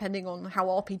reception depending on how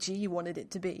RPG you wanted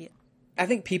it to be. I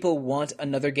think people want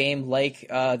another game like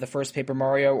the first Paper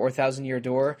Mario or Thousand Year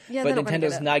Door, but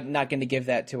Nintendo's not going to give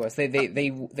that to us.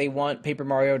 They want Paper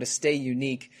Mario to stay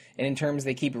unique, and in terms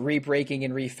they keep re-breaking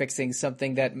and refixing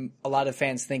something that a lot of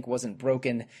fans think wasn't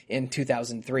broken in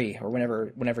 2003 or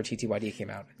whenever TTYD came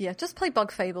out. Yeah, just play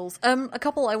Bug Fables. A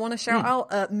couple I want to shout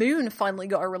out. Moon finally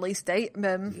got a release date.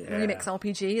 Remix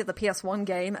RPG, the PS1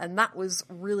 game, and that was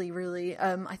really, really.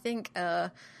 I think.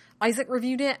 Isaac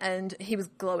reviewed it and he was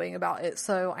glowing about it,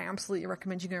 so I absolutely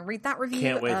recommend you go and read that review.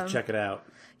 Can't wait to check it out.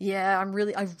 Yeah, I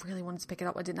really wanted to pick it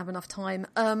up. I didn't have enough time.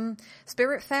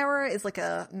 Spiritfarer is like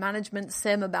a management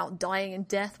sim about dying and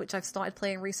death, which I've started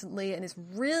playing recently, and it's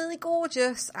really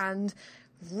gorgeous and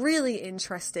really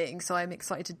interesting, so I'm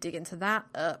excited to dig into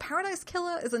that. Paradise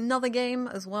Killer is another game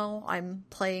as well I'm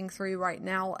playing through right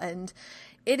now, and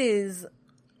it is...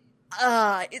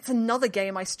 it's another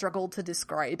game I struggled to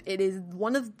describe. It is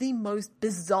one of the most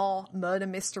bizarre murder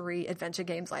mystery adventure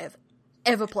games I have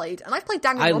ever played. And I've played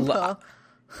Danganronpa.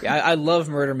 I love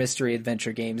murder mystery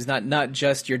adventure games, not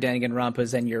just your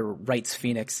Danganronpas and your Rites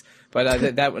Phoenix,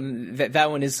 but that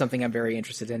one is something I'm very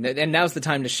interested in. And now's the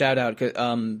time to shout out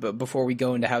before we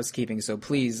go into housekeeping. So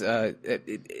please, the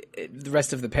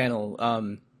rest of the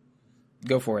panel,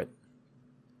 go for it.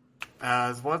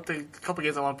 The couple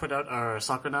games I want to put out are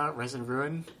Sakuna, Rise and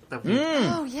Ruin.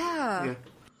 Oh yeah.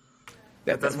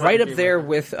 That's right up there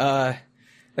with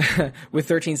with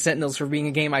 13 Sentinels for being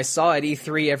a game I saw at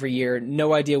E3 every year.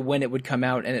 No idea when it would come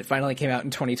out, and it finally came out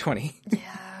in 2020. Yeah.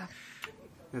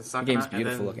 The game's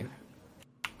beautiful looking.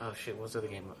 Oh shit! What was the other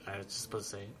game I was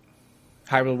supposed to say?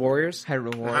 Hyrule Warriors.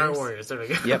 Hyrule Warriors. There we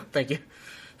go. Yep. Thank you.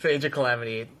 For Age of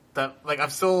Calamity. I'm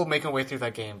still making my way through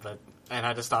that game, and I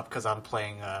had to stop because I'm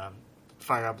playing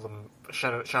Fire Emblem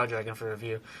Shadow Dragon for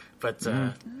review. But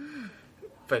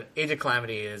Age of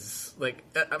Calamity is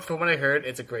from what I heard,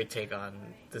 it's a great take on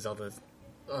the Zelda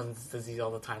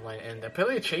timeline, and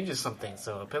apparently it changes something.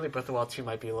 So apparently Breath of the Wild 2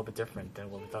 might be a little bit different than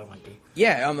what we thought it might be.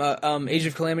 Yeah, Age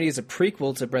of Calamity is a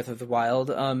prequel to Breath of the Wild.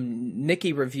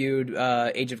 Nikki reviewed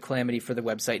Age of Calamity for the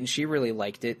website, and she really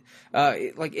liked it.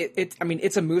 It's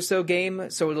a Musou game,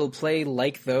 so it'll play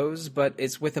like those, but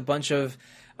it's with a bunch of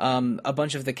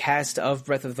the cast of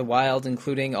Breath of the Wild,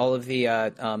 including all of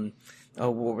the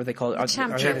what were they called? Are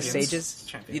they the sages?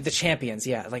 Champions. The champions,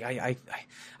 yeah.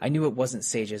 I knew it wasn't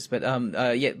sages, but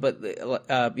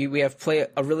we have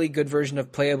a really good version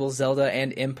of playable Zelda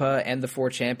and Impa and the four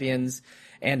champions,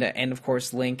 and of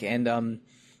course Link and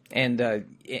I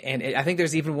think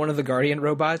there's even one of the Guardian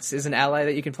robots is an ally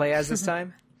that you can play as this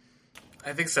time.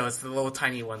 I think so. It's the little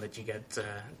tiny one that you get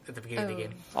at the beginning of the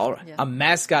game. All right, yeah. A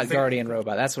mascot Guardian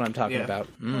robot. That's what I'm talking about.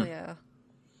 Oh yeah.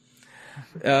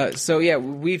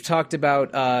 We've talked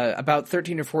about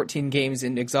 13 or 14 games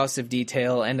in exhaustive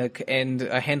detail, and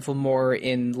a handful more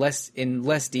in less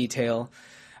detail.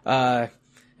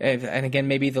 And again,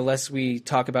 maybe the less we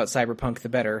talk about Cyberpunk, the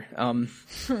better.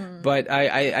 But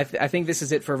I think this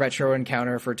is it for Retro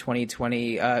Encounter for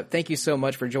 2020. Thank you so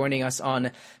much for joining us on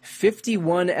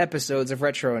 51 episodes of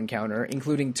Retro Encounter,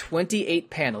 including 28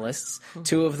 panelists.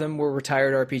 2 of them were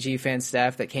retired RPG fan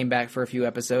staff that came back for a few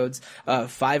episodes.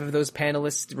 5 of those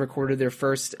panelists recorded their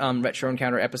first Retro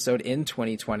Encounter episode in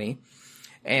 2020.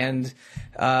 And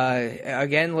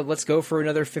again, let's go for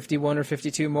another 51 or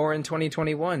 52 more in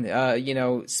 2021.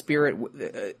 The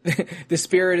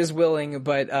spirit is willing,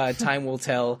 but time will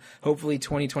tell. Hopefully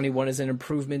 2021 is an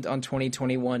improvement on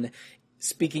 2021,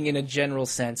 speaking in a general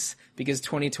sense, because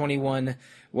 2021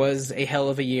 was a hell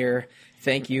of a year.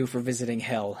 Thank you for visiting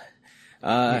hell.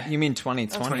 You mean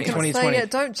 2020? 2020. Yeah,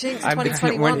 don't jinx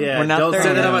 2021. We're not don't there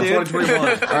say that yet, about dude.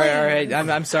 2021. All right.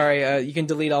 I'm sorry. You can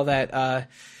delete all that.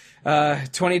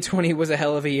 2020 was a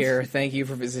hell of a year. Thank you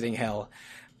for visiting hell.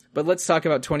 But let's talk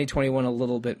about 2021 a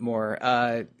little bit more.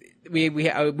 We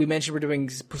mentioned we're doing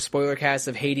spoiler casts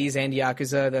of Hades and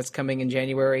Yakuza. That's coming in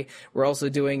January. We're also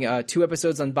doing 2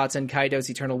 episodes on Baten Kaido's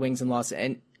Eternal Wings and Lost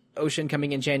Ocean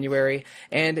coming in January.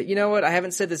 And you know what? I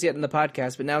haven't said this yet in the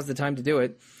podcast, but now's the time to do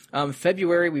it.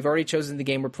 February, we've already chosen the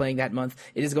game we're playing that month.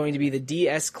 It is going to be the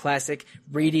DS classic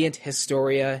Radiant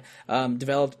Historia,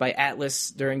 developed by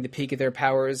Atlas during the peak of their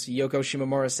powers. Yoko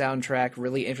Shimomura soundtrack,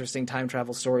 really interesting time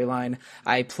travel storyline.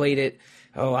 I played it,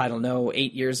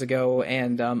 8 years ago,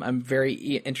 and I'm very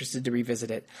interested to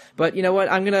revisit it. But you know what?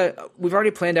 We've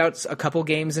already planned out a couple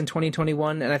games in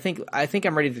 2021, and I think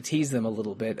I'm ready to tease them a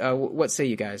little bit. What say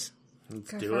you guys?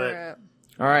 Let's do it.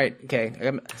 All right, okay.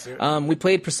 We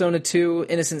played Persona 2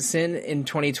 Innocent Sin in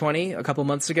 2020, a couple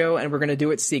months ago, and we're going to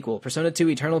do its sequel, Persona 2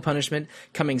 Eternal Punishment,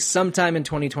 coming sometime in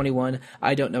 2021.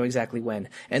 I don't know exactly when.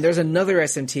 And there's another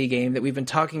SMT game that we've been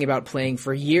talking about playing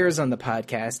for years on the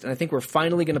podcast, and I think we're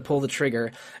finally going to pull the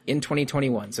trigger in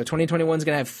 2021. So 2021 is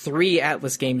going to have 3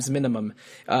 Atlas games minimum,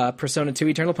 Persona 2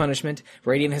 Eternal Punishment,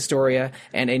 Radiant Historia,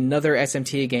 and another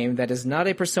SMT game that is not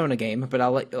a Persona game, but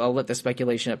I'll let the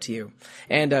speculation up to you.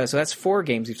 And so that's 4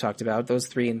 games we've talked about, those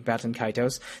 3 in Baten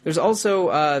Kaitos. There's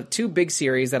also 2 big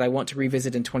series that I want to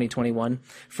revisit in 2021.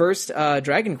 First,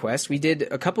 Dragon Quest. We did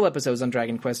a couple episodes on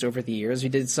Dragon Quest over the years. We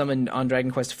did some on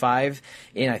Dragon Quest V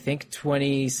in, I think,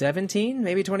 2017,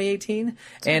 maybe 2018.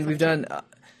 And we've done...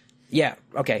 Yeah,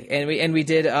 okay. And we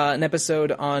did an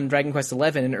episode on Dragon Quest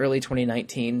XI in early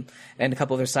 2019, and a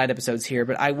couple other side episodes here.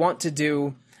 But I want to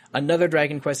do another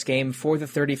Dragon Quest game for the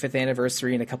 35th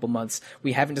anniversary in a couple months.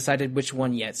 We haven't decided which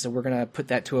one yet, so we're going to put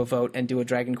that to a vote and do a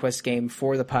Dragon Quest game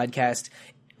for the podcast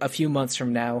a few months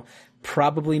from now.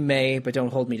 Probably May, but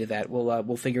don't hold me to that.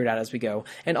 We'll figure it out as we go.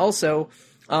 And also,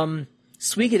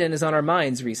 Suikoden is on our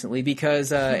minds recently because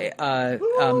Eiyuden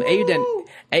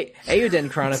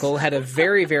Chronicle had a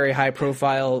very, very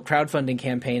high-profile crowdfunding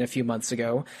campaign a few months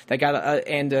ago that got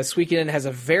and Suikoden has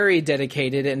a very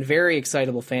dedicated and very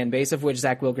excitable fan base, of which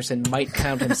Zach Wilkerson might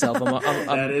count himself among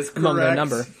their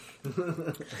number.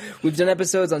 We've done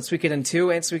episodes on Suikoden 2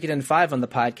 and Suikoden 5 on the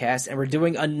podcast, and we're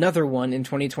doing another one in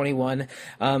 2021.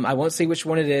 I won't say which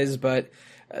one it is, but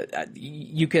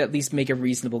you could at least make a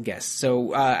reasonable guess.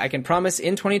 So I can promise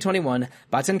in 2021,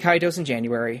 Baten Kaitos in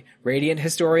January, Radiant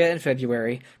Historia in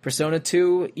February, Persona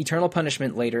 2 Eternal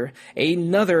Punishment later,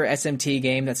 another SMT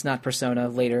game that's not Persona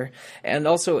later, and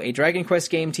also a Dragon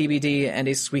Quest game TBD and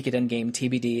a Suikoden game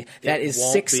TBD. That is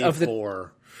 6 of the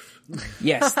 4.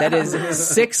 Yes, that is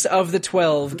 6 of the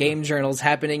 12 game journals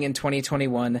happening in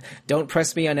 2021. Don't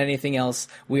press me on anything else.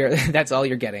 That's all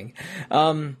you're getting.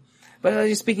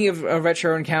 But speaking of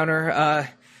Retro Encounter,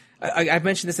 I've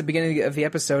mentioned this at the beginning of the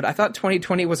episode. I thought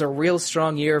 2020 was a real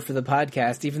strong year for the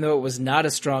podcast, even though it was not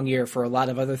a strong year for a lot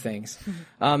of other things.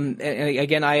 And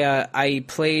again, I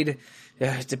played,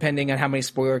 depending on how many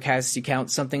spoiler casts you count,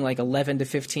 something like 11 to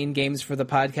 15 games for the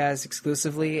podcast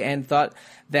exclusively, and thought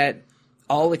that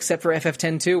all except for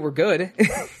FF10-2 were good.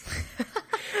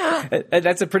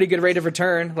 That's a pretty good rate of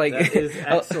return. Like, that is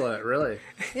excellent, really.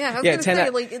 Yeah, I was going to say,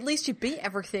 like, at least you beat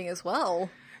everything as well.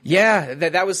 Yeah,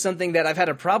 that was something that I've had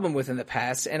a problem with in the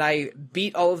past, and I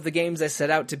beat all of the games I set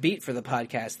out to beat for the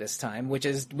podcast this time, which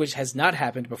has not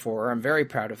happened before. I'm very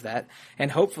proud of that,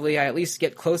 and hopefully I at least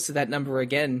get close to that number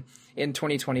again in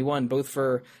 2021, both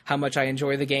for how much I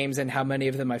enjoy the games and how many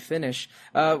of them I finish.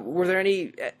 Were there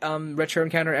any Retro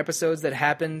Encounter episodes that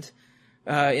happened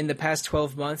in the past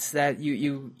 12 months that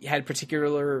you had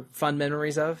particular fun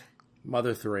memories of?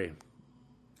 Mother 3.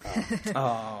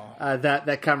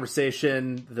 That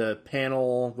conversation, the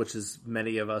panel, which is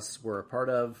many of us were a part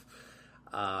of,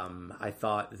 I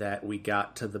thought that we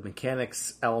got to the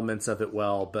mechanics elements of it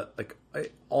well, but like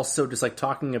also just like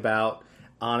talking about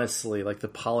honestly, like the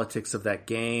politics of that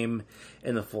game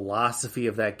and the philosophy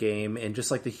of that game and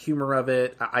just like the humor of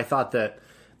it. I thought that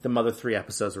the Mother 3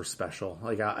 episodes were special.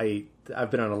 Like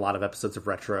I've been on a lot of episodes of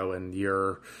Retro, and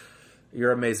you're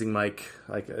amazing, Mike.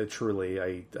 Like truly,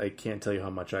 I can't tell you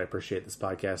how much I appreciate this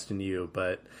podcast and you,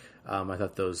 but I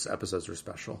thought those episodes were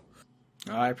special.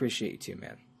 Oh, I appreciate you too,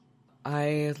 man.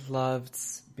 I loved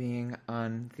being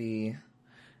on the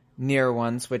Nier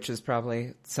ones, which is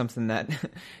probably something that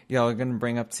y'all are going to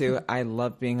bring up too. I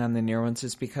love being on the Nier ones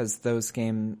just because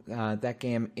that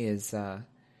game is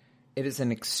it is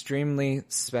an extremely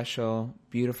special,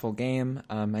 beautiful game.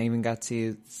 I even got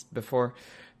to before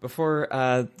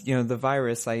the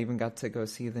virus, I even got to go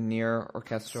see the Nier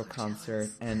orchestral concert.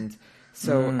 And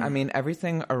so, I mean,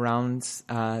 everything around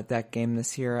that game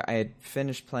this year, I had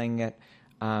finished playing it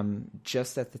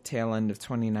just at the tail end of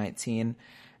 2019,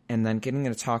 and then getting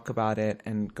to talk about it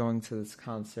and going to this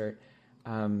concert.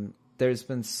 There's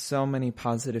been so many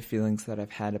positive feelings that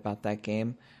I've had about that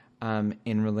game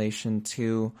in relation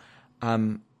to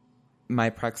my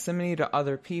proximity to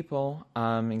other people,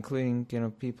 including,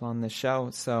 people on the show.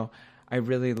 So I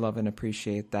really love and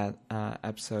appreciate that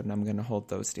episode, and I'm going to hold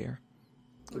those dear.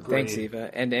 Agreed. Thanks, Eva.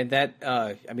 And that,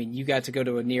 you got to go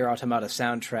to a Nier Automata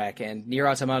soundtrack, and Nier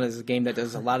Automata is a game that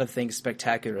does a lot of things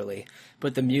spectacularly,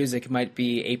 but the music might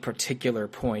be a particular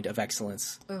point of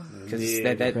excellence. Because it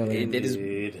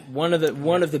is one of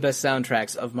the best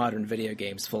soundtracks of modern video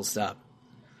games, full stop.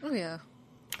 Oh, yeah.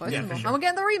 Both of them. And we're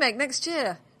getting the remake next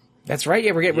year. That's right.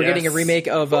 Yeah, we're getting a remake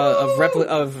of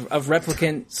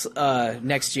Replicant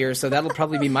next year, so that'll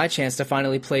probably be my chance to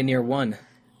finally play Nier 1.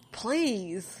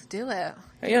 Please do it.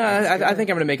 Yeah, I think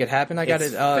I'm going to make it happen. I got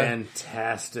it.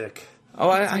 Fantastic.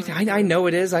 Oh, I know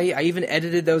it is. I even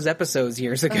edited those episodes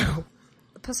years ago.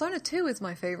 Persona 2 is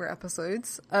my favorite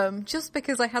episodes, just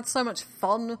because I had so much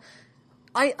fun.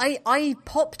 I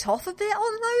popped off a bit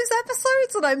on those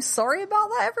episodes, and I'm sorry about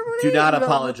that, everybody. Do not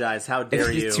apologize. How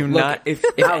dare you?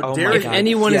 If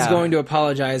anyone is going to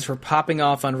apologize for popping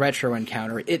off on Retro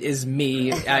Encounter, it is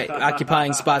me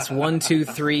occupying spots 1, 2,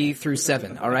 3 through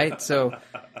 7. All right, so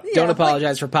don't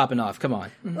apologize for popping off. Come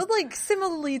on. But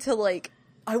similarly to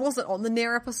I wasn't on the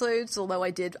Nier episodes, although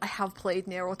I have played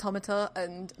Nier Automata,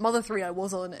 and Mother 3 I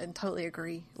was on, and totally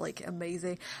agree,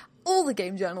 amazing. All the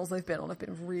game journals I've been on have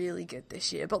been really good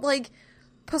this year, but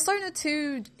Persona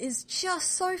 2 is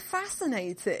just so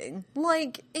fascinating.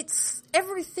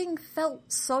 Everything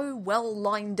felt so well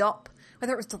lined up,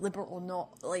 whether it was deliberate or not.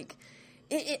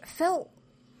 It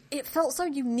felt so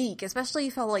unique, especially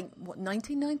it felt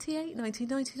 1998,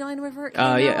 1999, whatever it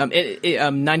came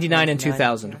out? 99 and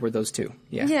 2000 were those two.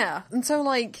 Yeah. Yeah, and so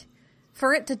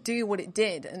for it to do what it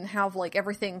did and have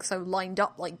everything so lined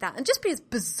up like that and just be as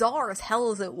bizarre as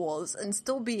hell as it was and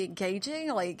still be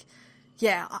engaging, I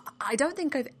don't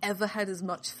think I've ever had as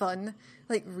much fun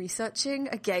researching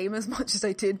a game as much as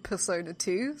I did Persona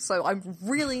 2. So I'm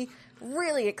really,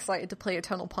 really excited to play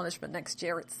Eternal Punishment next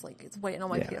year. It's waiting on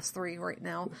my PS3 right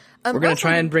now. We're going to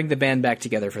try and bring the band back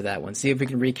together for that one. See if we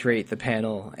can recreate the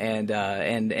panel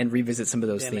and revisit some of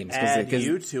those themes. Add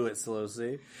you to it,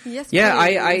 Slowzy. Yes. Yeah,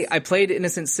 I played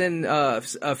Innocent Sin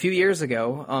a few years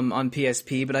ago on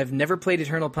PSP, but I've never played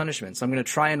Eternal Punishment, so I'm going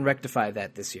to try and rectify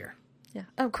that this year. Yeah.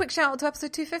 Quick shout out to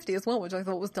episode 250 as well, which I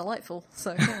thought was delightful.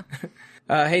 So, yeah.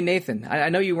 Hey Nathan, I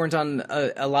know you weren't on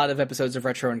a lot of episodes of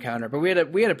Retro Encounter, but we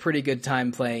had a pretty good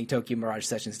time playing Tokyo Mirage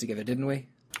Sessions together, didn't we?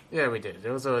 Yeah, we did. It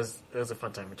was a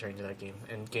fun time returning to that game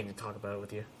and getting to talk about it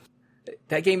with you.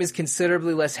 That game is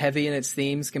considerably less heavy in its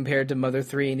themes compared to Mother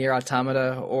 3, Nier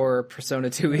Automata, or Persona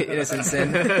 2 Innocent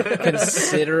Sin.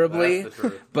 Considerably.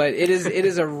 But it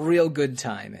is a real good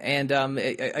time. And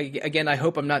again, I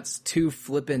hope I'm not too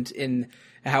flippant in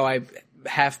how I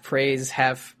half praise,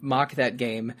 half mock that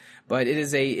game, but it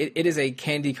is a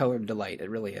candy-colored delight.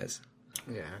 It really is.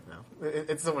 Yeah, no.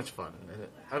 It's so much fun.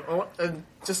 And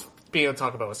just being able to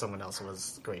talk about it with someone else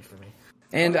was great for me.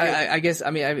 And I guess,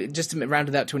 just to round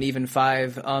it out to an even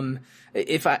 5,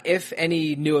 if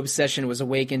any new obsession was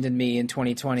awakened in me in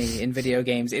 2020 in video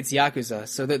games, it's Yakuza.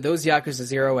 So those Yakuza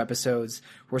 0 episodes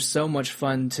were so much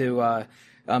fun to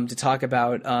talk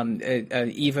about.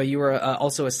 Eva, you were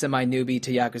also a semi-newbie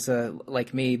to Yakuza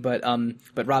like me, but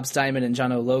Rob Steinman and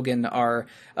John O'Logan are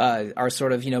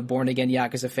sort of, born again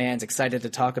Yakuza fans, excited to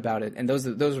talk about it. And those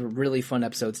were really fun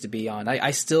episodes to be on.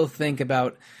 I still think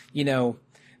about,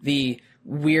 the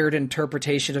weird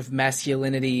interpretation of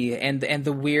masculinity and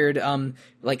the weird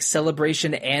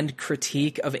celebration and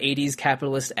critique of 80s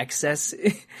capitalist excess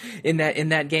in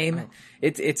that game.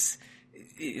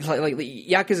 like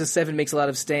Yakuza 7 makes a lot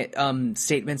of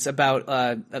statements about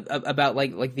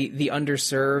like the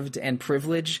underserved and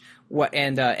privilege,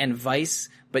 and vice.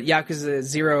 But Yakuza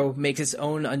 0 makes its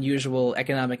own unusual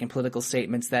economic and political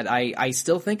statements that I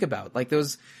still think about. Like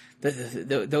those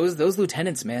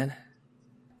lieutenants, man.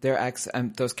 They're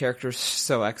those characters are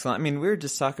so excellent. I mean, we were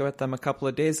just talking about them a couple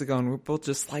of days ago, and we're both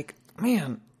just like,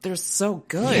 man, they're so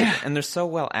good, and they're so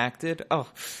well acted. Oh,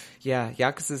 yeah,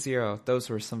 Yakuza 0.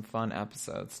 Those were some fun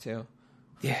episodes too.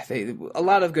 Yeah, a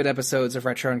lot of good episodes of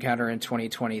Retro Encounter in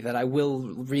 2020 that I will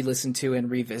re-listen to and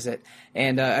revisit.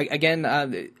 And again, I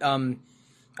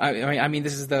mean,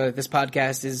 this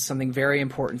podcast is something very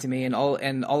important to me, and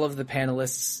all of the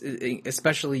panelists,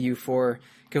 especially you four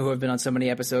who have been on so many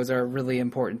episodes, are really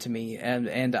important to me.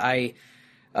 And I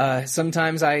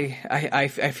sometimes I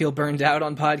feel burned out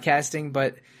on podcasting,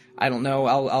 but I don't know.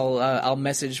 I'll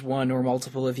message one or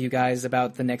multiple of you guys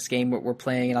about the next game we're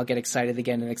playing, and I'll get excited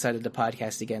again and excited to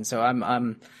podcast again. So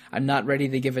I'm not ready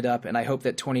to give it up, and I hope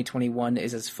that 2021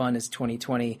 is as fun as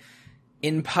 2020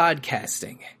 in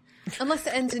podcasting. Unless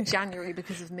it ends in January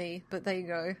because of me, but there you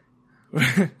go.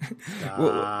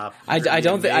 I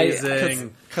don't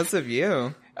think because of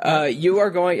you. You are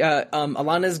going.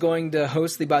 Alana is going to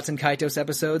host the Bots and Kaitos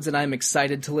episodes, and I'm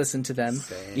excited to listen to them.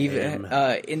 Same. Even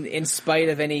in spite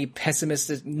of any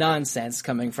pessimistic nonsense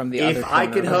coming from the other. If I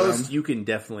can host, you can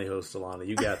definitely host, Alana.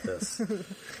 You got this.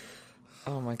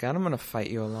 Oh my god, I'm gonna fight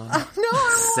you, Alana. No,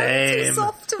 Same. too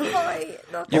soft to fight.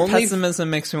 No. Your pessimism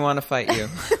makes me want to fight you.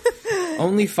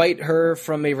 Only fight her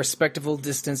from a respectable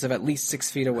distance of at least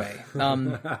 6 feet away.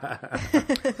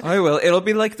 I will. It'll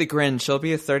be like the Grinch. It'll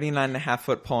be a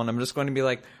 39.5-foot pole, and I'm just going to be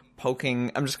like poking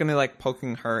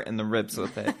her in the ribs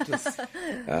with it.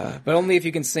 But only if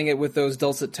you can sing it with those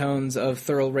dulcet tones of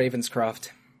Thurl Ravenscroft.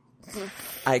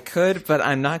 I could, but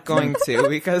I'm not going to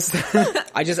because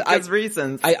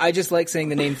reasons. I just like saying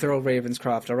the name Thurl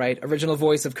Ravenscroft. All right, original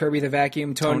voice of Kirby the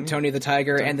Vacuum, Tony the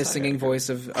Tiger, and the singing voice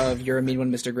of You're a Mean One,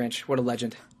 Mr. Grinch. What a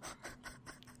legend!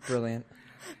 Brilliant.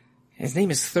 His name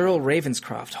is Thurl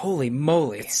Ravenscroft. Holy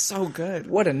moly, it's so good.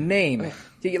 What a name!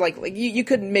 You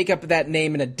couldn't make up that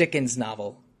name in a Dickens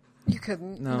novel. You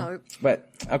couldn't. No. But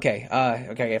okay.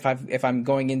 If I'm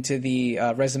going into the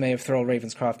resume of Thurl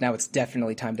Ravenscroft now, it's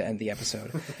definitely time to end the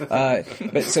episode.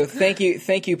 But so thank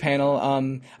you,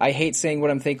 panel. I hate saying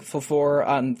what I'm thankful for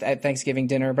at Thanksgiving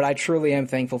dinner, but I truly am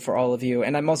thankful for all of you,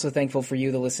 and I'm also thankful for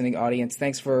you, the listening audience.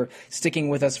 Thanks for sticking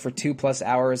with us for 2+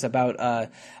 hours about a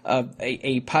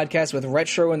podcast with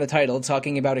retro in the title,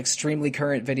 talking about extremely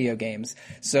current video games.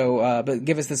 So, but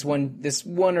give us this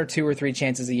one or two or three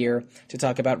chances a year to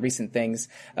talk about recent things,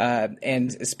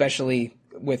 and especially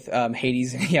with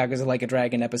Hades and Yakuza Like a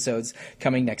Dragon episodes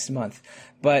coming next month.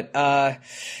 But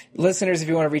listeners, if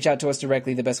you want to reach out to us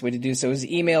directly, the best way to do so is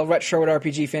email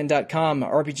retro@rpgfan.com.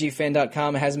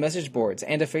 rpgfan.com has message boards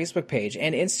and a Facebook page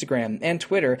and Instagram and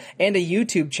Twitter and a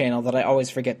YouTube channel that I always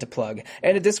forget to plug,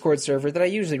 and a Discord server that I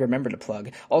usually remember to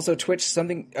plug. Also a Twitch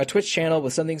channel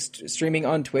with something streaming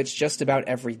on Twitch just about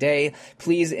every day.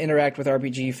 Please interact with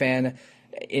RPG Fan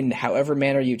in however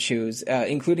manner you choose,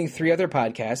 including 3 other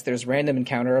podcasts. There's Random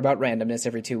Encounter about randomness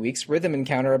every 2 weeks, Rhythm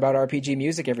Encounter about RPG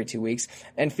music every 2 weeks,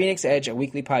 and Phoenix Edge, a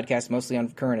weekly podcast mostly on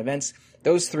current events.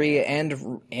 Those 3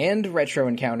 and Retro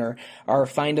Encounter are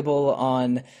findable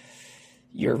on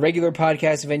your regular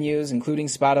podcast venues, including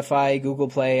Spotify, Google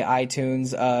Play,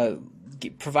 iTunes.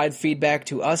 Provide feedback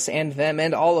to us and them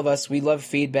and all of us. We love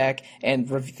feedback, and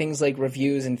things like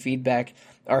reviews and feedback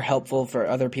are helpful for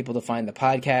other people to find the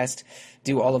podcast.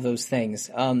 Do all of those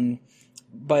things.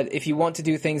 But if you want to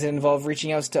do things that involve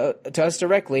reaching out to us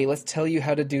directly, let's tell you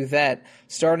how to do that,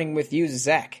 starting with you,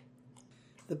 Zach.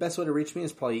 The best way to reach me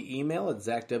is probably email at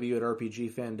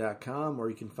zachw@rpgfan.com,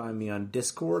 or you can find me on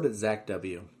Discord at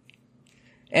zachw.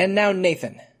 And now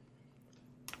Nathan.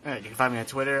 All right, you can find me on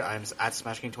Twitter. I'm at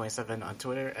SmashKing27 on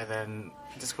Twitter, and then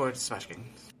Discord, SmashKing.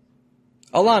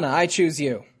 Alana, I choose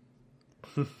you.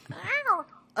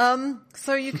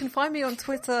 So you can find me on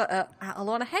Twitter at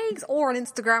Alana Hagues, or on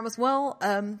Instagram as well.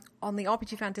 On the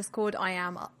RPG Fan Discord, I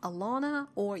am Alana,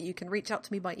 or you can reach out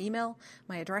to me by email.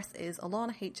 My address is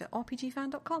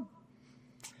alanah@rpgfan.com.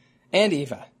 And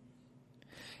Eva.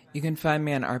 You can find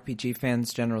me on RPG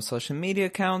Fan's general social media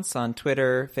accounts on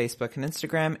Twitter, Facebook, and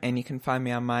Instagram, and you can find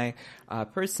me on my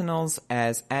personals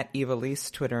as @EvaLise,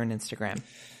 Twitter and Instagram.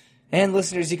 And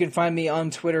listeners, you can find me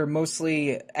on Twitter,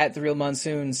 mostly at The Real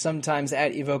Monsoon, sometimes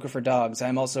at Evoker for Dogs.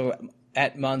 I'm also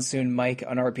at Monsoon Mike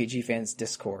on RPG Fans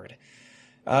Discord.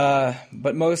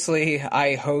 But mostly,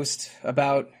 I host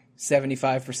about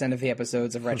 75% of the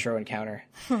episodes of Retro Encounter.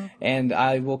 And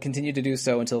I will continue to do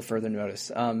so until further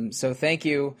notice. So thank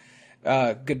you.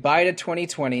 Goodbye to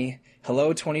 2020.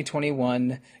 Hello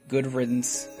 2021. Good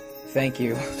riddance. Thank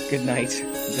you. Good night.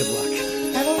 Good luck.